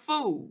sets of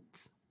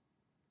foods?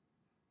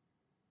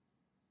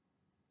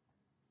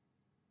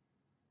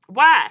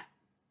 Why?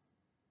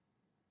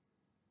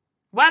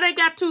 Why they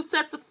got two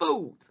sets of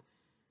foods?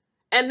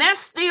 And that's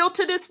still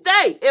to this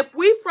day. If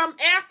we from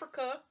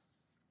Africa,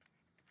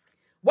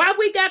 why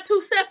we got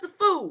two sets of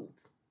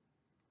foods?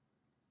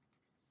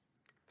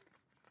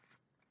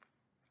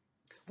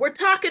 We're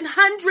talking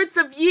hundreds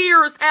of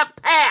years have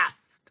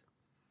passed.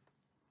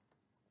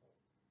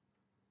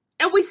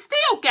 And we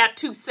still got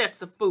two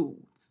sets of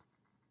foods.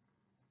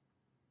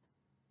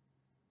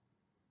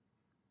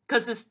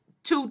 Because it's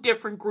two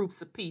different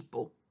groups of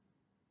people.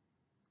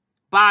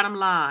 Bottom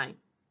line.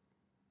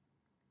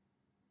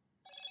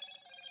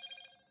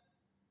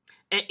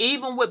 And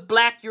even with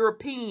Black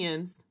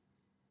Europeans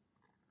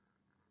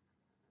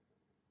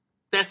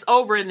that's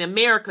over in the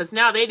Americas,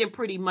 now they done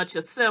pretty much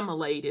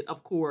assimilated,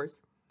 of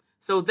course.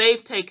 So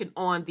they've taken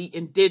on the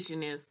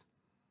indigenous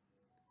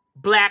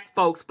Black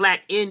folks,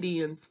 Black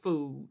Indians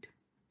food.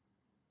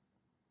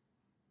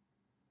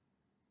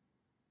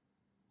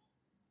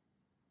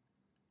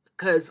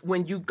 Because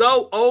when you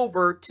go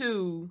over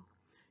to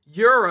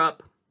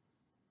Europe,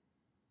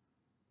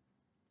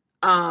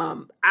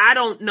 I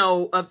don't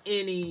know of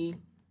any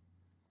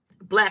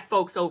Black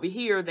folks over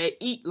here that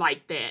eat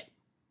like that.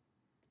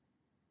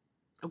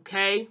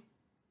 Okay?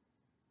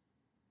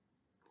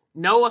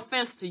 No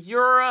offense to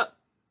Europe,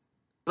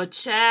 but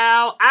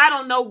child, I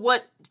don't know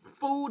what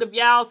food of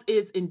y'all's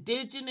is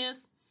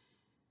indigenous,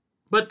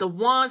 but the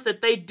ones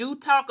that they do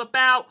talk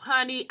about,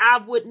 honey, I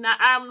would not,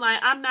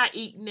 I'm not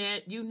eating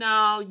that. You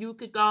know, you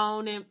could go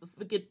on and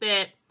forget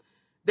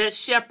that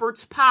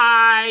shepherd's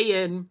pie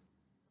and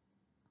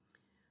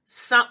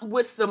something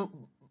with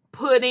some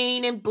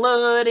pudding and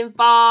blood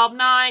involved.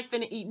 No, I ain't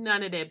finna eat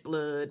none of that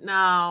blood.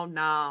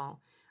 No.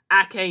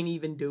 I can't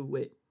even do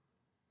it.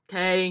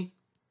 Okay?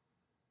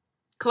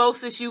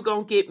 Closest you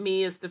gonna get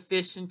me is the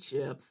fish and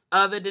chips.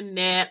 Other than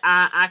that,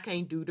 I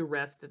can't do the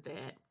rest of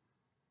that.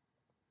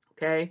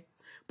 Okay?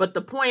 But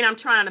the point I'm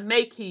trying to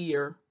make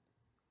here,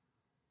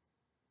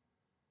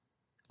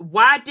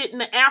 why didn't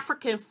the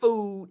African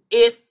food,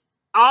 if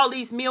all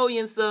these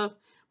millions of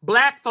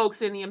Black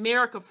folks in the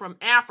America from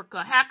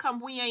Africa, how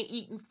come we ain't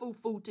eating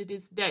food to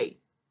this day?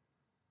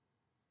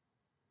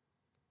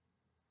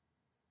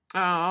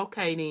 Oh,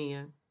 okay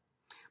then.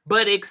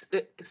 But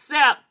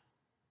except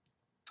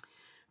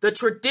the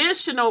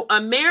traditional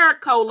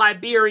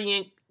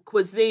Americo-Liberian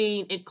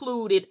cuisine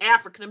included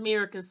African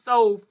American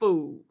soul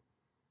food,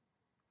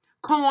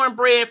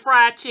 cornbread,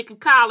 fried chicken,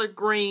 collard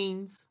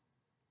greens.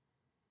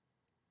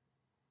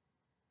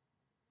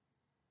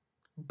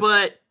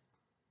 But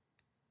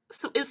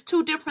so it's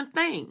two different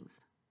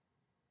things.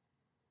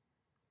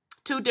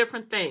 Two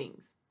different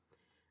things.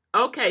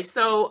 Okay,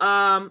 so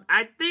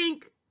I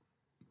think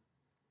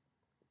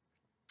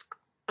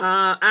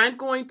I'm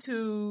going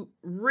to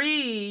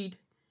read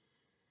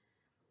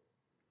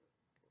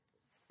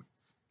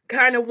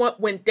kind of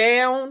what went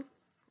down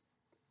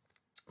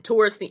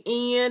towards the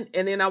end,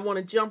 and then I want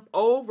to jump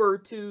over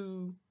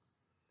to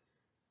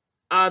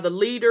the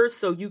leaders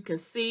so you can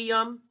see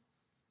them,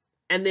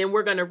 and then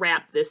we're going to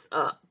wrap this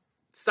up.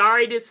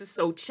 Sorry this is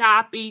so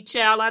choppy,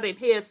 child. I done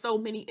had so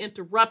many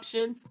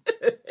interruptions.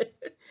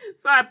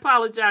 So I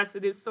apologize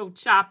that it's so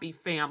choppy,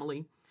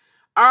 family.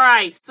 All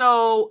right,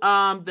 so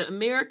the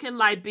American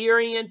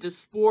Liberian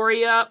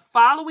diaspora,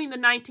 following the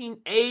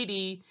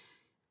 1980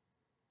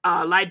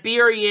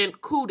 Liberian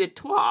coup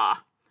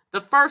d'etat,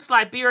 the first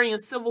Liberian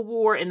Civil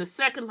War and the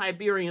second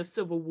Liberian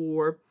Civil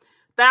War,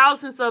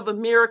 thousands of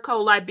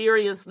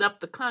Americo-Liberians left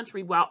the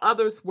country while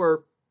others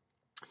were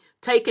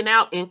taken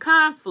out in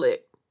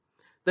conflict.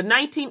 The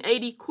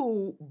 1980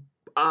 coup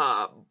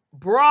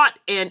brought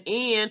an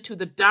end to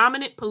the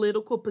dominant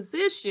political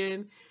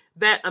position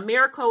that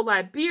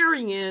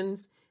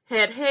Americo-Liberians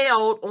had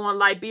held on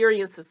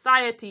Liberian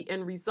society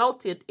and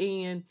resulted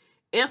in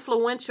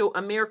influential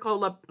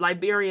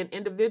Americo-Liberian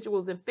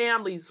individuals and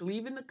families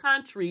leaving the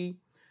country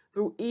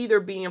through either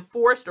being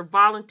forced or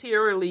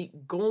voluntarily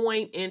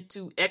going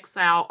into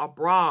exile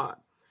abroad.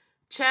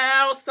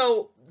 Child,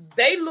 so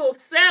they little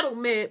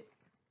settlement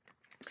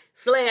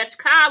 /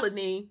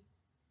 colony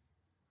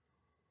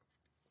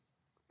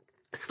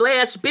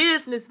 /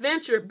 business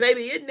venture,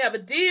 baby, it never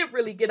did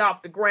really get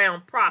off the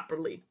ground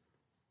properly.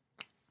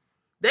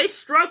 They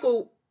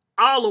struggled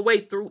all the way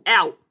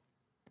throughout.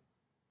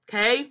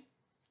 Okay?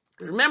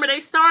 Remember, they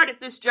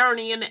started this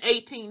journey in the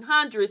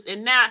 1800s,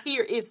 and now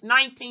here it's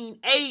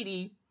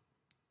 1980,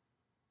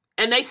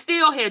 and they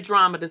still had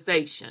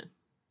dramatization.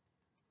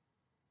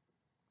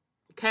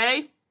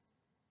 Okay.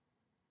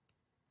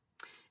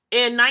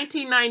 In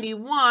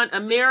 1991,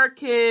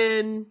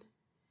 American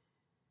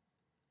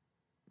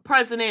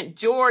President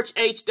George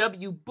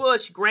H.W.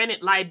 Bush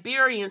granted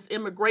Liberians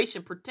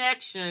immigration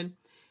protection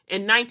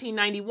in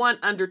 1991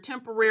 under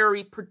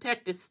temporary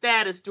protected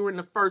status during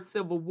the first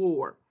Civil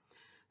War.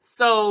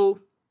 So,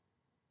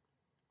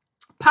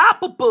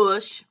 Papa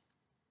Bush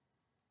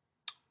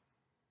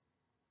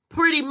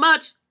pretty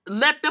much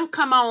let them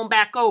come on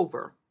back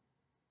over.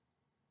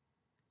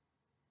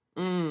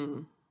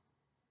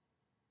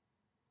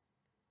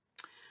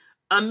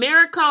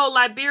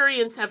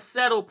 Americo-Liberians have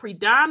settled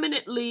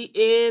predominantly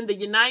in the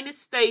United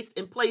States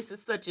in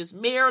places such as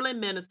Maryland,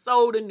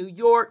 Minnesota, New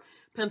York,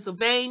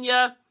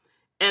 Pennsylvania,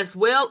 as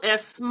well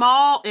as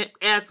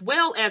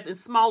in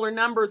smaller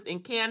numbers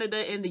in Canada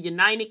and the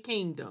United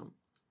Kingdom.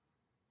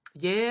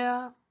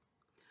 Yeah.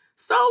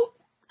 So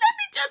let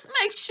me just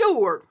make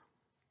sure.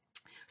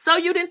 So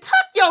you done took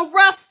your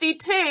rusty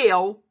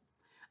tail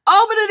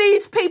over to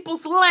these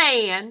people's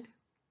land,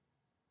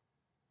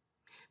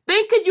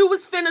 thinking you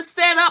was finna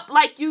set up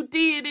like you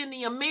did in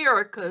the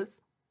Americas,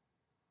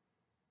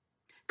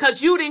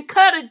 because you didn't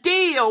cut a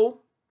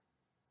deal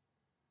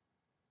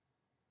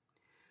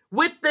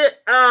with the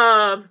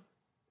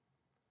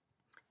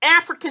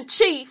African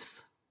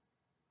chiefs,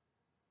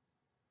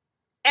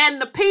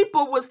 and the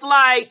people was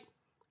like,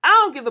 I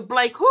don't give a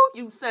blank who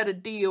you set a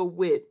deal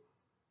with.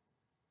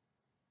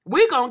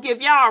 We're going to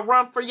give y'all a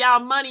run for y'all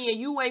money, and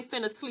you ain't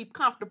finna sleep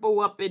comfortable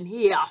up in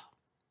here.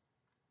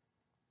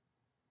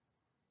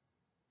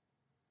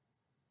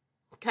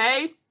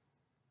 Okay?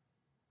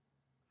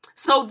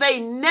 So they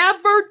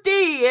never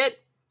did,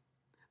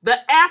 the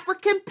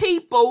African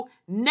people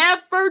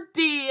never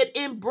did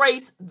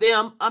embrace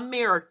them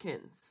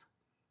Americans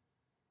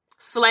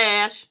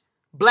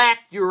 / Black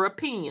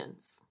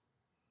Europeans.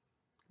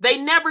 They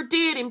never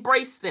did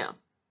embrace them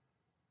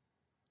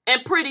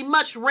and pretty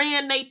much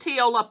ran their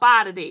tail up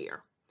out of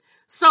there.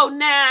 So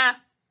now,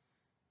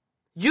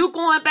 you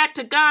going back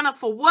to Ghana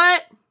for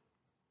what?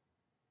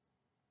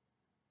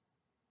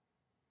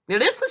 Now,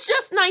 this was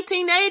just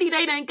 1980.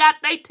 They done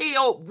got their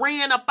tail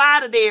ran up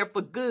out of there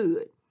for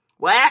good.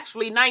 Well,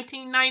 actually,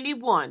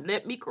 1991.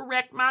 Let me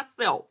correct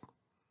myself.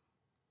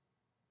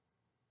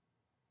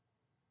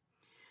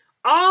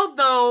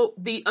 Although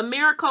the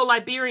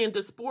Americo-Liberian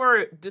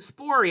diaspora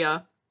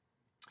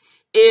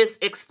is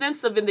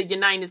extensive in the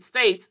United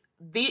States,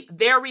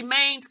 there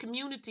remains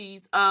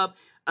communities of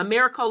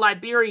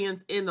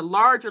Americo-Liberians in the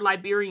larger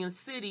Liberian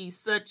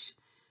cities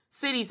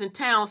and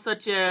towns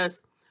such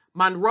as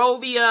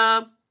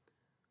Monrovia,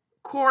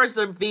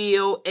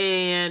 Corsarville,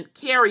 and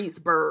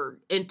Carysburg.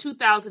 In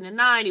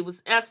 2009, it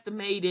was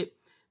estimated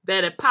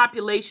that a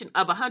population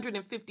of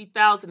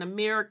 150,000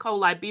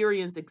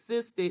 Americo-Liberians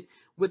existed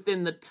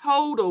within the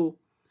total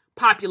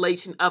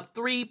population of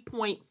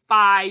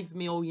 3.5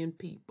 million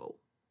people.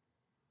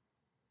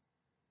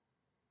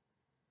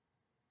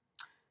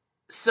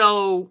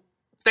 So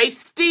they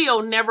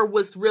still never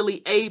was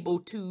really able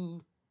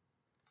to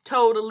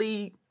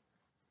totally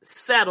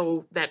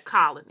settle that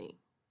colony.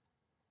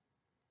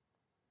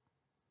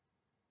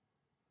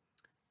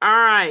 All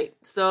right,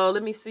 so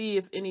let me see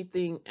if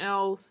anything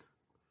else.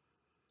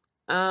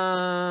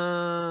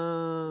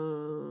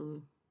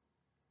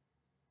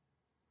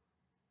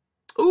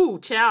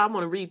 Child, I'm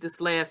going to read this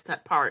last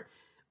part.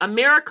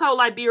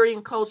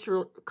 Americo-Liberian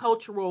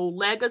cultural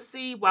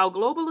legacy. While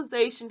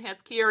globalization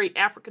has carried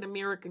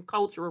African-American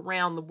culture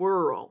around the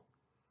world.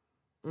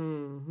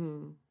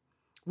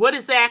 What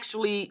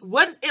exactly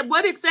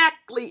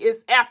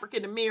is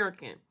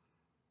African-American?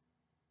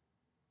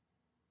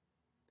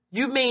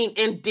 You mean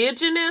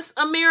indigenous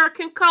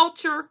American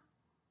culture?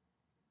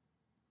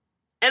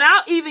 And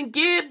I'll even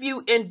give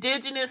you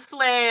indigenous /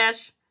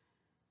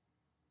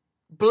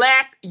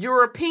 Black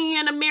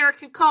European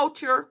American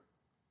culture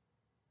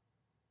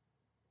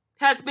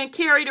has been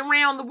carried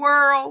around the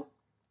world.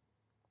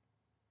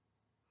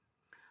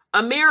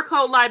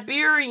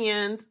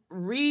 Americo-Liberians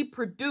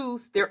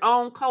reproduce their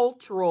own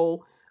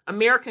cultural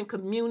American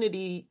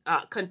community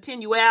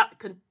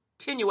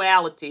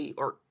continuality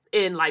or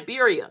in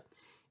Liberia.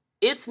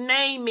 Its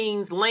name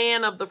means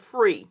land of the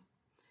free,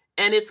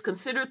 and it's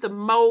considered the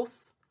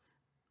most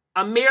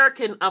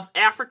American of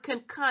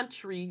African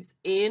countries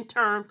in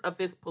terms of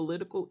its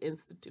political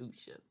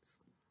institutions.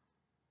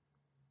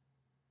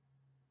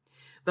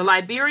 The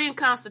Liberian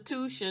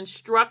Constitution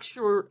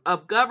structure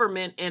of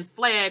government and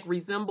flag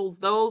resembles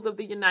those of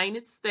the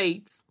United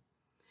States.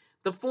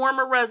 The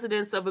former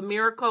residents of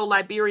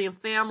Americo-Liberian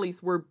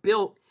families were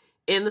built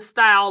in the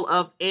style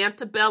of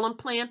antebellum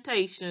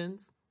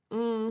plantations,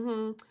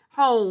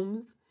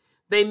 homes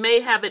they may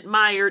have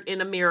admired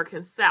in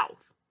American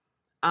South.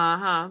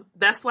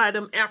 That's why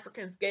them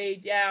Africans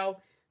gave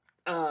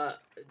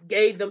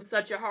them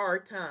such a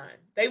hard time.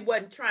 They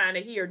wasn't trying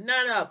to hear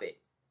none of it.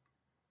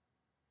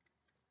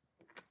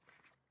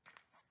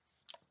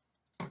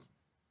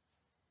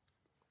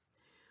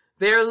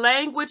 Their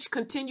language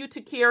continued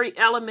to carry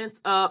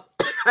elements of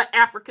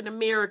African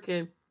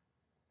American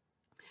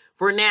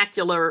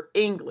vernacular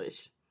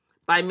English.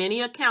 By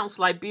many accounts,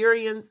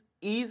 Liberians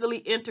easily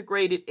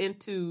integrated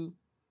into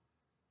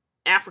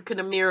African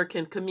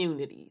American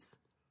communities.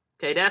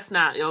 Okay, that's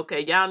not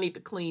okay. Y'all need to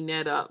clean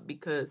that up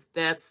because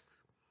that's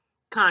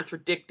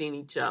contradicting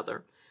each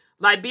other.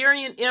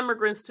 Liberian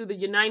immigrants to the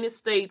United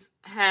States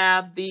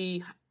have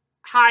the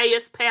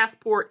highest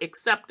passport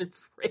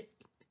acceptance rate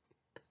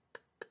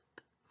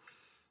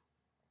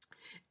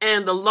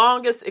and the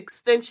longest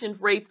extension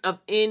rates of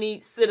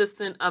any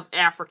citizen of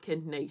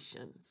African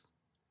nations.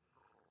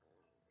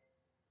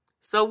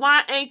 So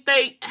why ain't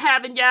they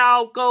having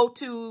y'all go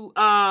to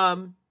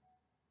all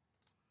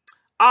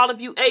of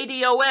you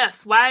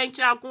ADOS? Why ain't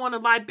y'all going to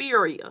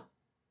Liberia?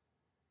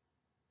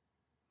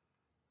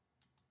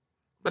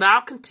 But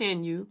I'll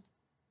continue.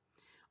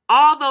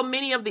 Although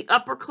many of the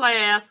upper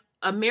class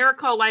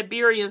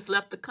Americo-Liberians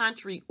left the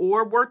country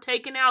or were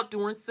taken out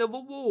during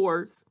civil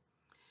wars,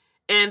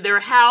 and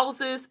their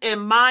houses and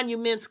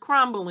monuments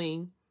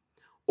crumbling,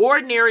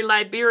 ordinary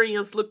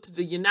Liberians looked to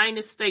the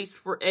United States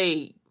for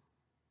aid.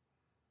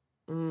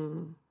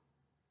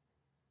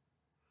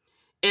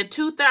 In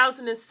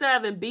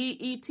 2007,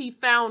 BET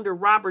founder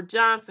Robert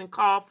Johnson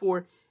called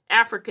for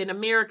African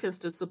Americans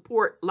to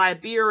support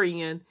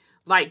Liberian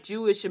like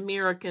Jewish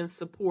Americans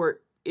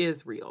support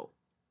Israel.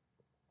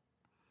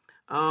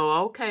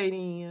 Oh, okay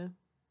then.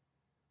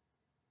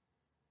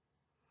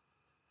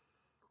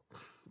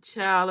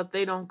 Child, if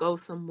they don't go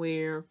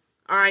somewhere.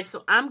 All right,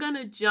 so I'm going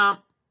to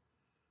jump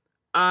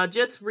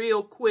just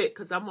real quick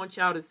because I want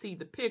y'all to see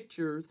the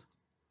pictures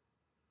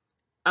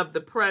of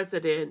the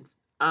president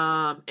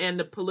and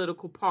the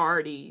political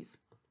parties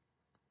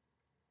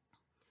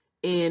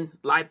in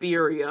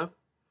Liberia.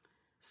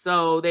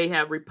 So they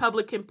have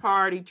Republican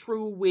Party,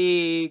 True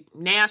Whig,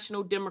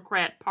 National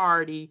Democrat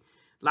Party,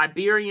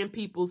 Liberian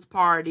People's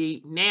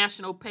Party,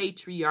 National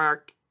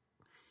Patriarch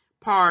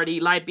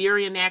Party,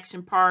 Liberian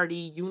Action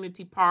Party,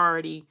 Unity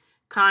Party,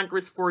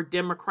 Congress for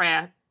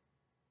Democrat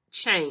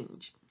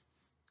Change.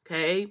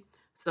 Okay,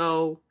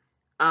 so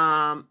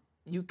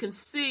you can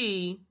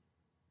see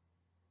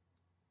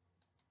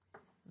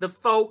the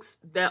folks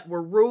that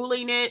were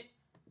ruling it.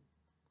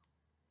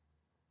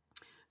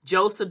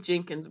 Joseph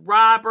Jenkins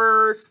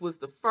Roberts was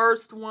the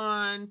first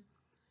one.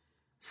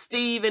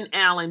 Stephen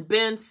Allen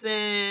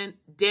Benson,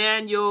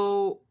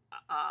 Daniel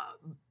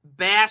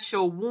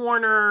Bashel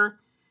Warner,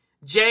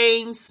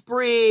 James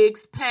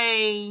Spriggs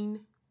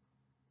Payne.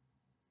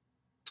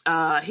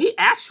 He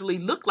actually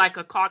looked like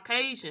a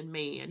Caucasian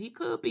man. He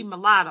could be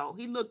mulatto.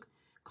 He looked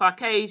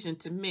Caucasian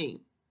to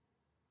me.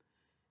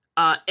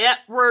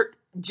 Edward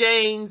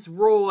James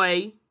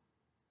Roy.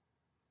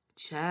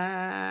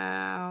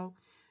 Child.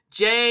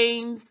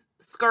 James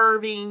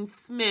Skirving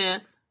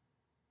Smith.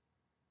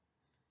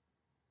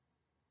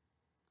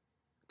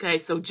 Okay,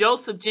 so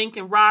Joseph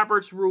Jenkins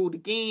Roberts ruled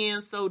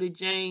again. So did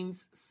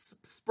James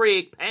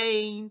Spriggs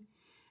Payne.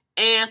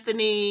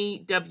 Anthony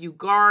W.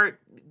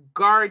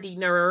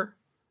 Gardiner.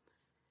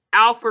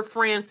 Alfred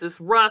Francis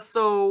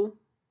Russell.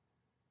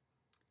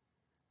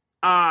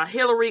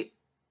 Hillary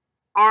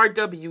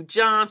R.W.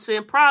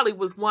 Johnson. Probably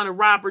was one of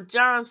Robert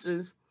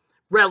Johnson's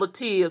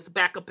relatives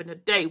back up in the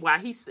day while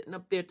he's sitting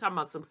up there talking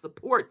about some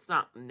support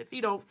something. If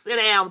he don't sit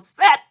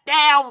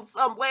down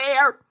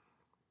somewhere.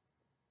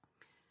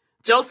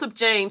 Joseph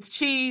James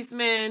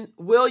Cheeseman,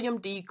 William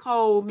D.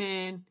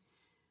 Coleman,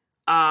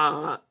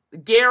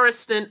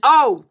 Garrison.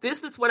 Oh,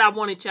 this is what I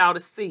wanted y'all to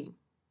see.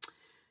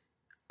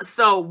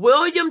 So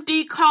William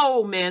D.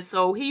 Coleman,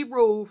 so he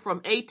ruled from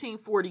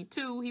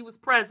 1842. He was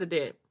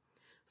president.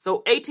 So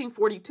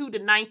 1842 to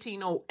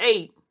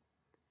 1908.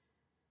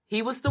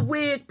 He was the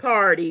Whig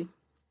Party.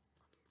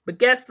 But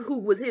guess who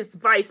was his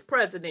vice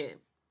president?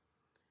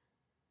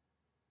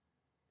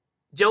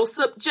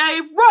 Joseph J.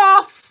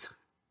 Ross.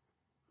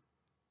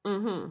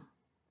 You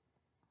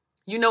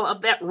know,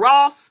 of that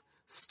Ross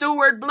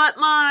Stewart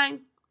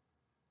bloodline.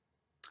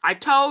 I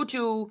told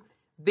you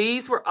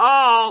these were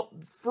all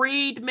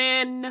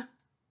freedmen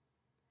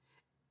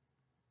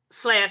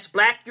 /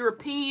 Black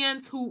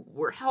Europeans who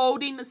were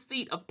holding the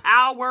seat of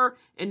power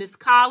in this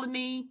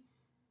colony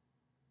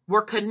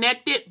were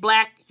connected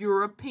Black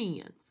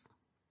Europeans.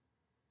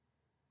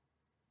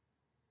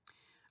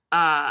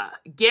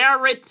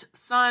 Garrett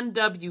Son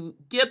W.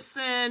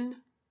 Gibson,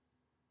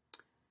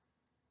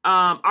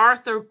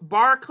 Arthur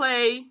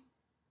Barclay,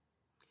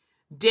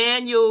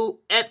 Daniel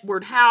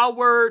Edward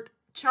Howard,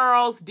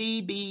 Charles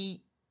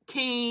D.B.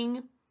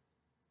 King,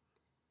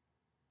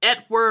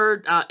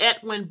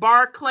 Edwin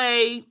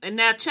Barclay, and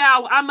now,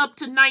 child, I'm up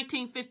to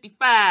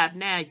 1955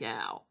 now,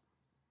 y'all.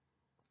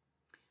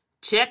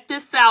 Check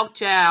this out,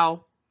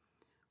 y'all.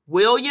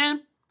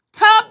 William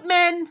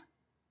Tubman.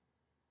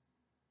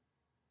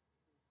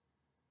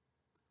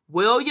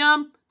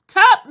 William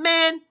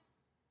Tubman.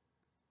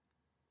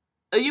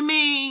 You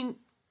mean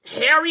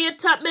Harriet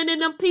Tubman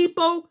and them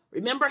people?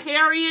 Remember,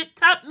 Harriet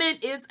Tubman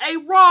is a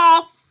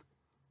Ross.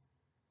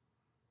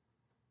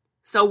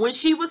 So when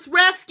she was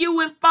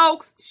rescuing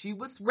folks, she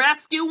was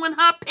rescuing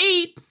her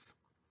peeps.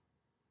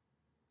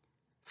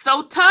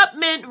 So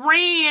Tubman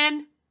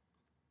ran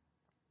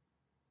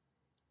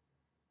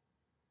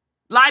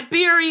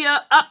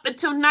Liberia up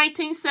until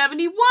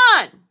 1971.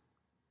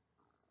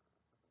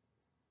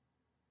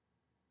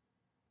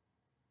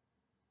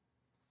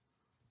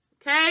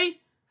 Okay?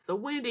 So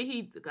when did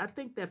he, I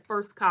think that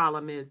first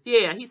column is,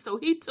 yeah,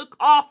 he took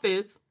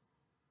office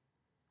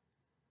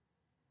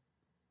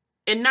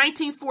in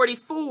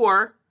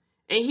 1944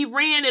 and he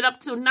ran it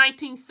up to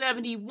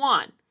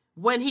 1971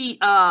 when he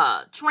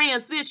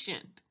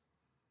transitioned.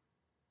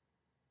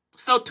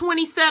 So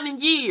 27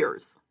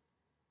 years.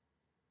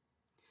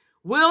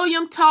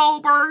 William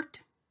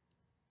Tolbert,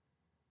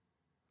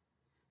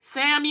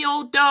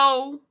 Samuel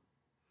Doe,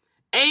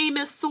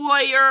 Amos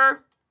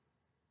Sawyer,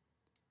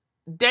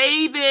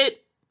 David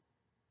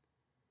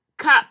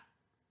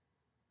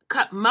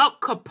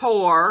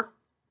Kapor.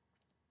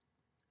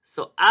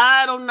 So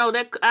I don't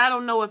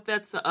know if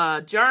that's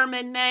a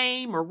German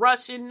name or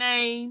Russian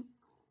name.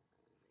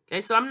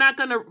 Okay, so I'm not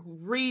going to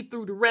read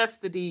through the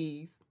rest of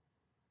these.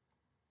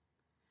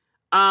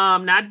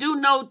 Now I do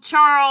know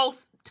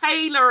Charles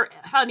Taylor,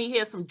 honey,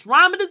 has some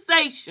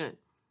dramatization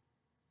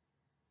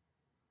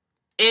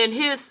in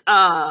his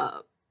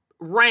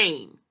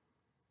reign,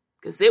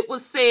 because it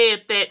was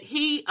said that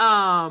he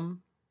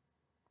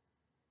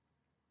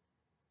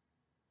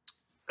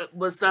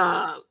was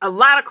a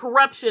lot of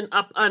corruption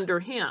up under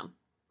him.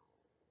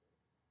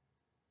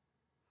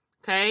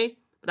 Okay,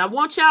 but I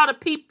want y'all to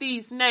peep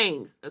these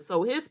names.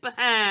 So his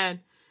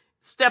behind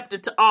stepped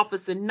into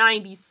office in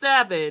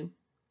 97,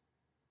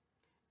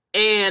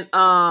 and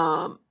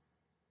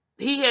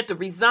he had to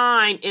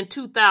resign in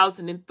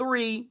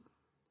 2003.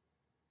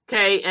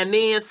 Okay, and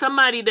then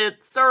somebody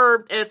that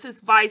served as his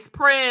vice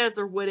pres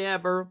or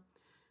whatever,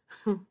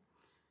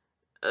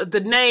 the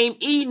name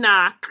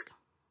Enoch,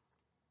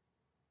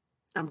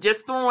 I'm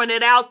just throwing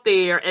it out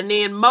there. And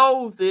then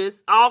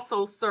Moses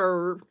also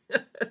served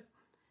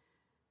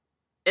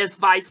as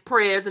vice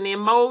pres. And then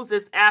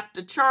Moses,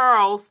 after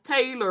Charles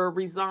Taylor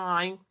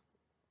resigned,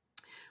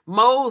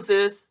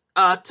 Moses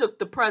took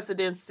the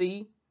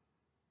presidency,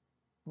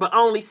 but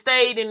only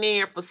stayed in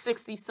there for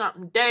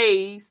 60-something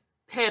days,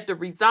 had to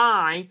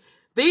resign.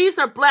 These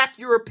are Black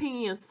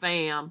Europeans,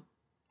 fam.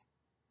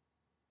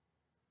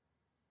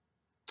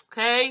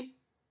 Okay?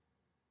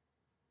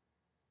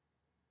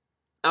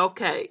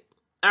 Okay.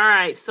 All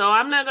right, so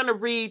I'm not going to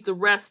read the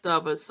rest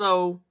of it.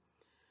 So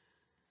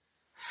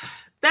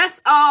that's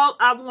all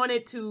I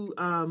wanted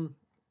to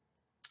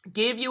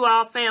give you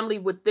all, family,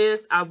 with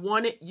this. I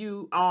wanted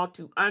you all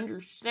to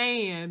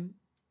understand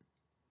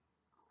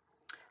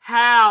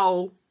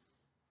how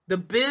the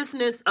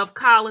business of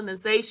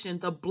colonization,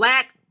 the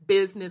Black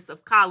business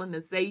of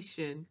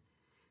colonization,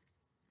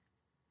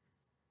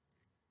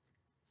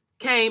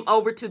 came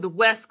over to the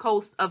west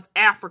coast of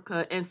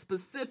Africa, and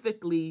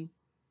specifically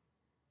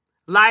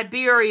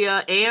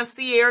Liberia and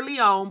Sierra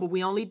Leone, but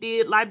we only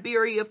did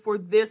Liberia for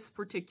this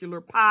particular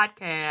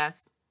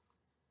podcast,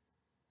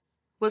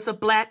 was a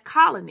Black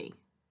colony.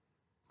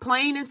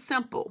 Plain and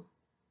simple.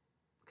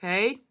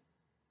 Okay?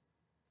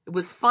 It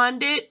was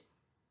funded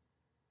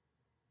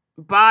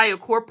by a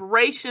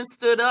corporation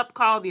stood up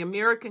called the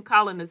American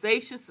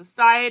Colonization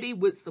Society,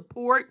 with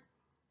support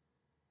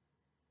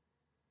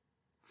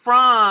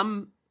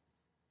from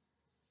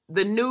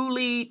the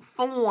newly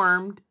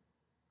formed,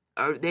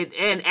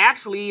 and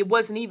actually it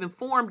wasn't even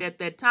formed at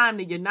that time,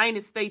 the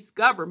United States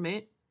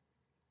government.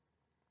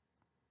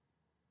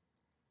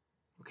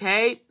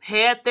 Okay,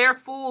 had their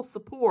full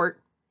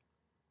support,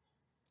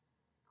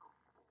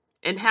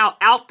 and how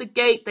out the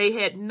gate they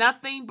had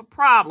nothing but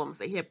problems.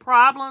 They had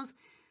problems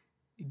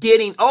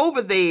getting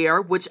over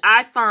there, which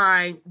I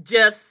find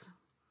just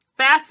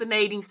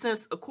fascinating,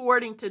 since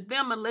according to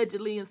them,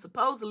 allegedly and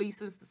supposedly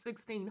since the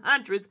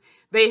 1600s,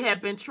 they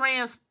had been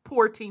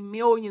transporting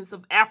millions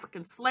of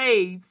African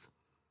slaves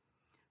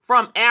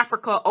from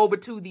Africa over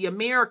to the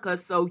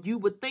Americas. So you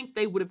would think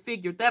they would have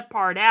figured that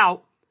part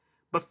out.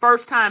 But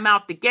first time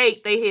out the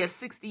gate, they had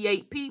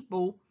 68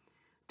 people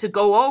to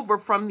go over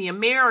from the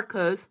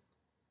Americas,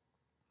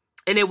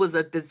 and it was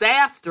a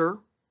disaster.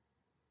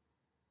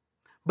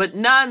 But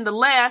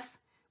nonetheless,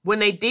 when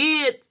they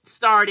did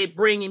started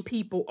bringing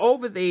people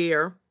over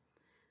there,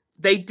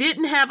 they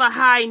didn't have a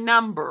high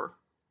number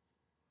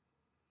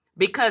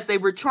because they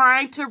were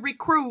trying to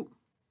recruit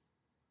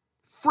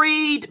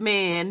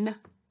freedmen,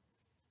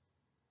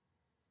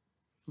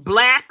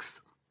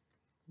 Blacks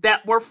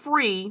that were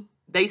free,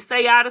 they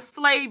say out of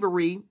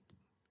slavery,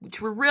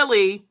 which were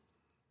really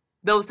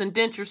those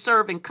indenture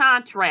serving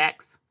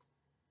contracts,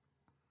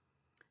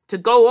 to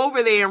go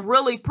over there and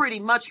really pretty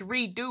much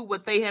redo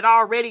what they had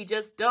already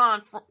just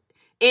done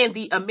in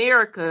the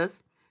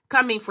Americas,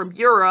 coming from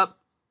Europe.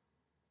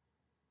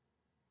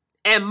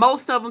 And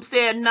most of them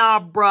said,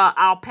 nah, bruh,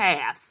 I'll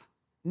pass.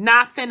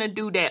 Not finna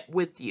do that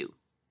with you.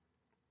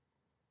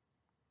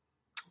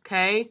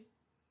 Okay?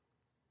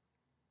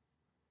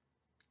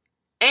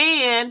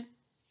 And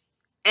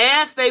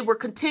as they were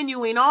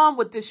continuing on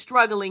with this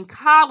struggling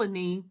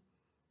colony,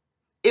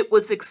 it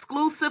was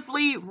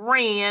exclusively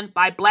ran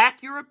by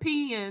Black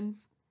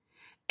Europeans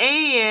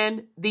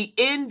and the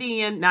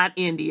indigenous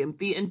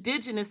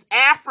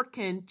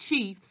African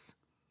chiefs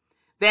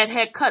that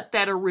had cut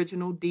that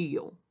original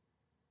deal.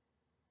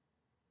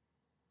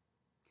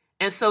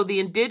 And so the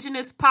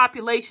indigenous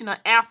population of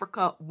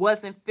Africa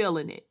wasn't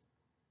feeling it.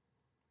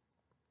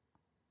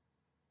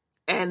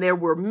 And there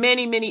were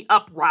many, many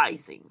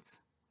uprisings.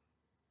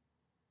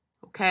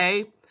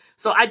 Okay,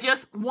 so I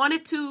just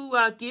wanted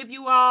to give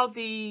you all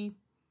the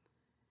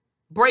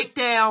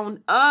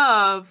breakdown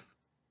of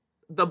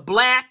the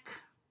Black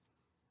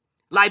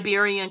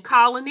Liberian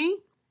colony.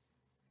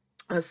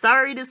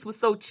 Sorry this was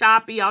so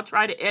choppy. I'll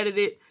try to edit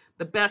it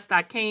the best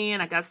I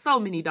can. I got so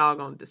many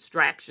doggone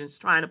distractions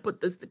trying to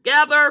put this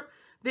together.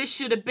 This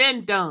should have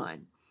been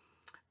done.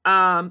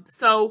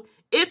 So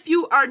if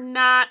you are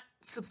not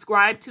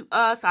subscribed to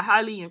us, I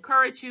highly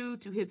encourage you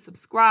to hit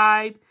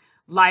subscribe,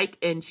 like,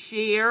 and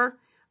share.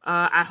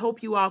 I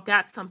hope you all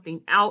got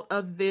something out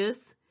of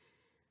this.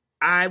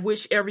 I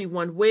wish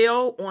everyone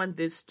well on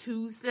this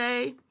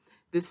Tuesday.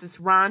 This is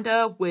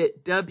Rhonda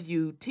with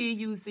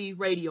WTUZ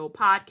Radio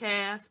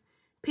Podcast.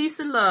 Peace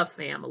and love,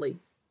 family.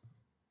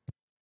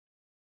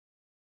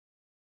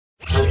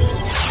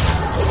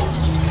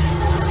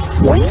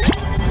 What?